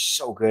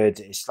so good.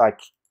 It's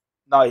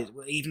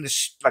even the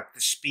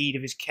speed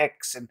of his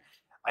kicks, and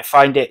I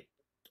find it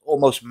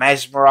almost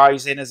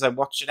mesmerizing as I'm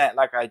watching it.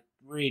 I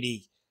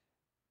really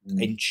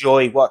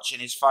enjoy watching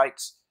his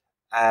fights.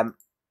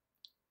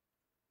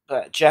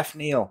 But Jeff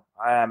Neal,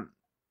 I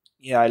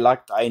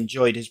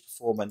enjoyed his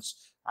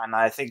performance, and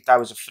I think that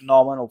was a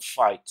phenomenal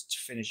fight to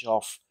finish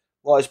off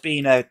what has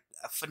been a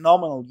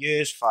phenomenal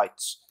year's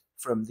fights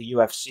from the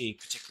UFC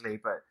particularly,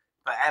 but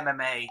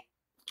MMA,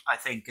 I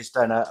think, has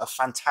done a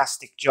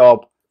fantastic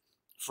job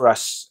for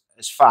us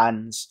as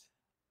fans.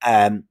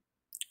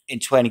 In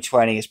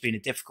 2020, it's been a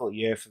difficult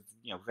year for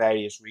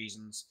various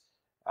reasons.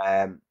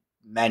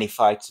 Many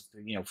fights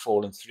have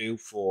fallen through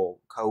for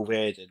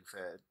COVID and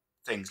for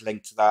things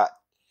linked to that.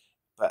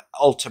 But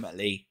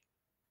ultimately,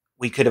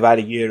 we could have had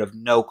a year of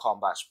no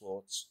combat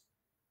sports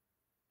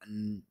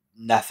and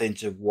nothing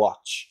to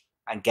watch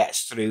and get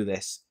us through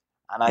this.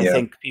 And I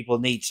think people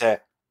need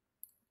to,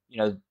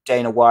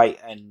 Dana White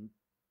and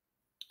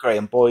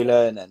Graham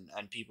Boylan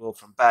and people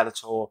from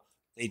Bellator,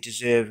 they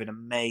deserve an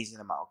amazing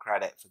amount of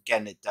credit for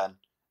getting it done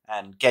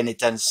and getting it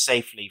done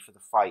safely for the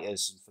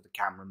fighters and for the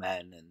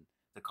cameramen and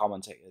the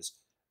commentators.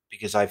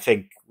 Because I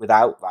think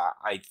without that,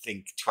 I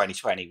think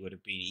 2020 would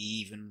have been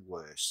even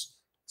worse.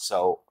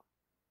 So,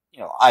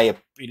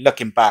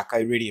 looking back,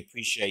 I really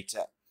appreciate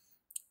it.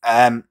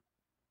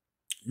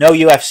 No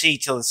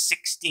UFC till the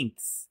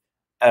 16th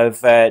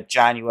of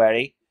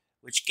January,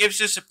 which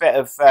gives us a bit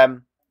of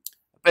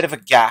a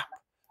gap.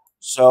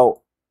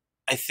 So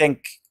I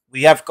think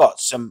we have got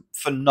some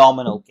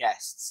phenomenal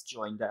guests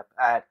joined up,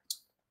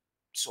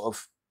 sort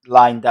of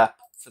lined up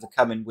for the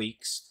coming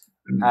weeks.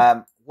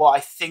 What I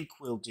think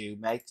we'll do,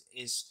 mate,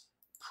 is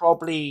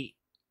probably,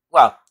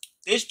 well,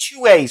 there's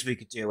two ways we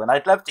could do, and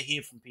I'd love to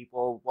hear from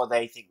people what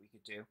they think we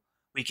could do.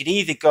 We could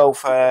either go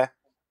for a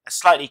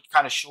slightly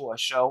kind of shorter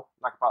show,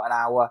 like about an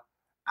hour,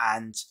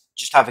 and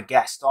just have a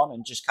guest on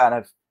and just kind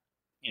of,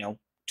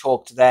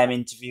 talk to them,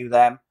 interview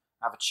them,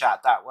 have a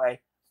chat that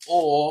way.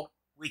 Or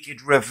we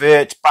could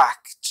revert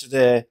back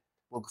to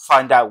we'll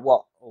find out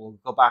or we'll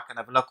go back and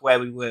have a look where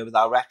we were with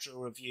our retro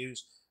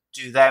reviews,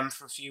 do them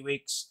for a few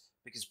weeks,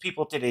 because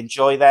people did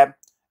enjoy them.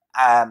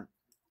 And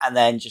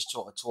then just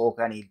sort of talk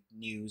any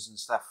news and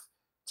stuff,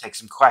 take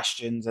some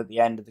questions at the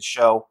end of the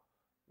show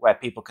where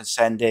people can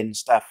send in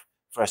stuff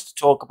for us to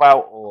talk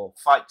about or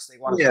fights they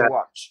want us to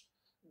watch.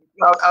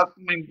 I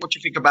mean, what do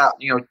you think about,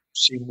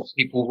 seeing what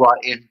people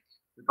write in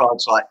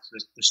regards like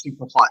the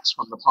super fights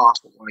from the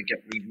past that want to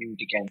get reviewed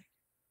again?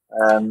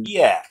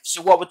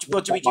 So what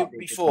do we do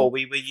before?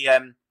 We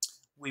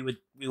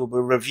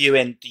were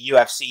reviewing the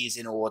UFCs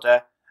in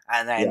order,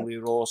 and then we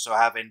were also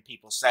having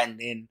people send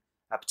in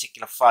a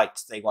particular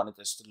fight they wanted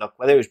us to look,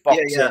 whether it was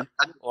boxing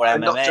or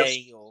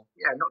MMA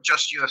not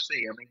just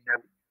UFC. I mean,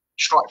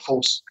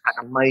 Strikeforce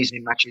had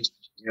amazing matches.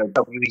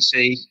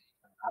 WEC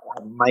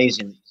had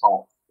amazing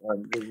fight,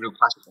 real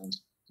classic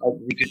ones. So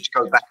we could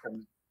go back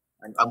and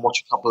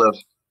watch a couple of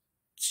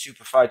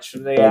super fights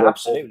from there.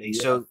 Absolutely.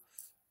 So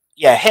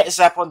hit us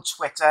up on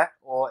Twitter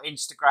or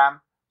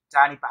Instagram,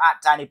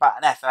 at Danny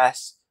Batten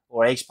FS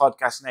or Ace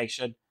Podcast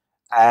Nation.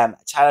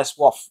 Tell us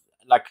what,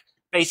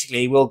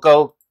 basically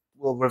we'll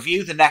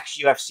review the next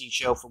UFC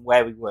show from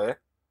where we were.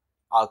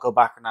 I'll go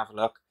back and have a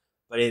look,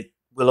 but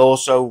we'll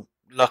also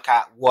look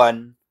at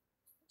one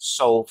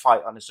sole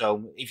fight on its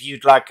own. If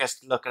you'd like us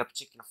to look at a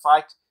particular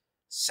fight,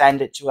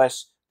 send it to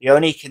us. The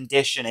only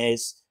condition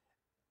is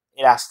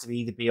it has to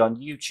either be on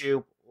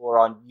YouTube or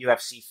on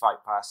UFC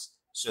Fight Pass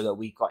so that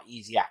we've got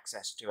easy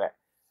access to it.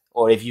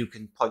 Or if you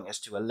can point us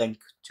to a link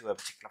to a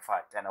particular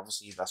fight, then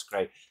obviously that's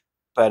great.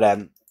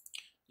 But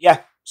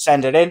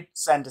send it in,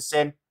 send us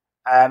in.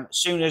 As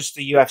soon as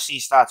the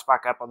UFC starts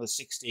back up on the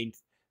 16th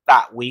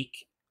that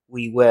week,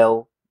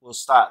 we'll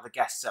start the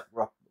guests up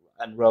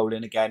and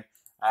rolling again.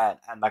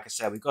 And like I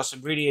said, we've got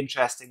some really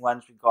interesting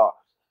ones. We've got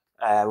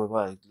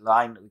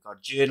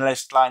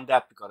journalists lined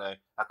up. We've got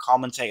a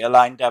commentator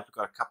lined up. We've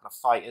got a couple of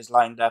fighters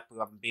lined up who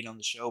haven't been on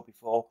the show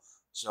before.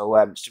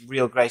 So some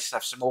real great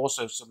stuff. Some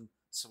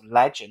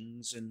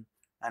legends and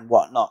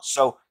whatnot.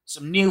 So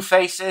some new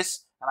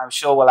faces, and I'm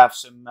sure we'll have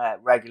some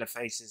regular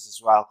faces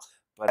as well.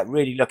 But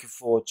really looking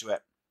forward to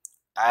it.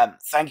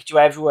 Thank you to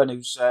everyone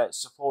who's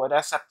supported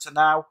us up to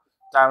now,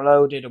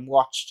 downloaded and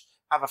watched.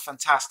 Have a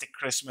fantastic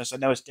Christmas. I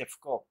know it's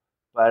difficult,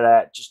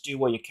 but just do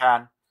what you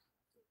can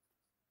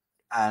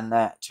and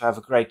to have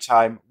a great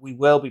time. We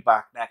will be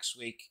back next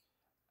week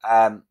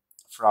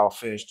for our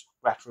first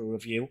retro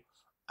review.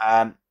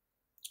 But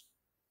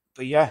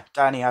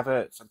Danny, have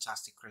a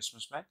fantastic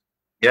Christmas, mate.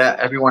 Yeah,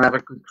 everyone have a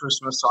good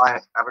Christmas. I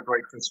have a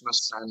great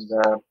Christmas, and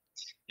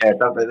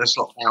don't let this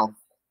lockdown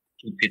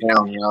keep you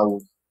down.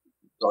 You've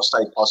got to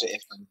stay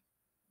positive, and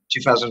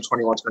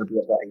 2021 is going to be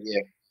a better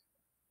year.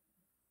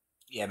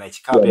 Yeah, mate,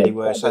 it can't be any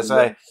worse.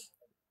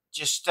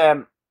 Just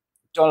don't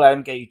let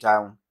them get you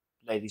down,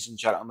 ladies and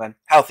gentlemen.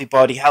 Healthy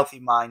body, healthy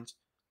mind.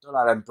 Don't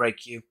let them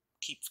break you.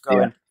 Keep going.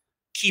 Yeah.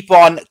 Keep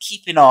on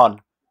keeping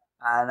on.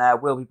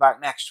 And we'll be back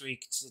next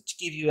week to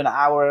give you an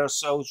hour or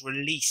so's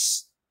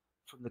release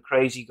from the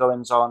crazy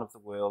goings on of the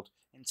world.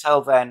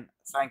 Until then,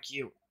 thank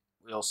you.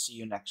 We'll see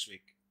you next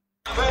week.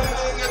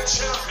 Defending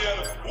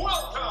champion,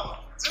 welcome,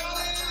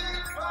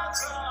 Danny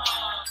Batten.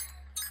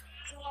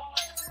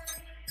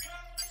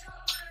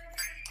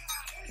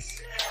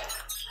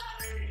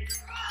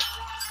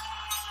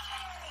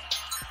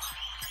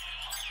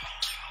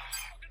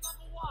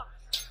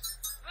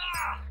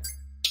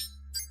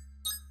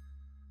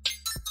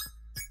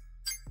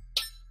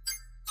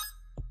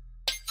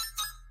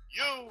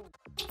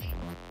 You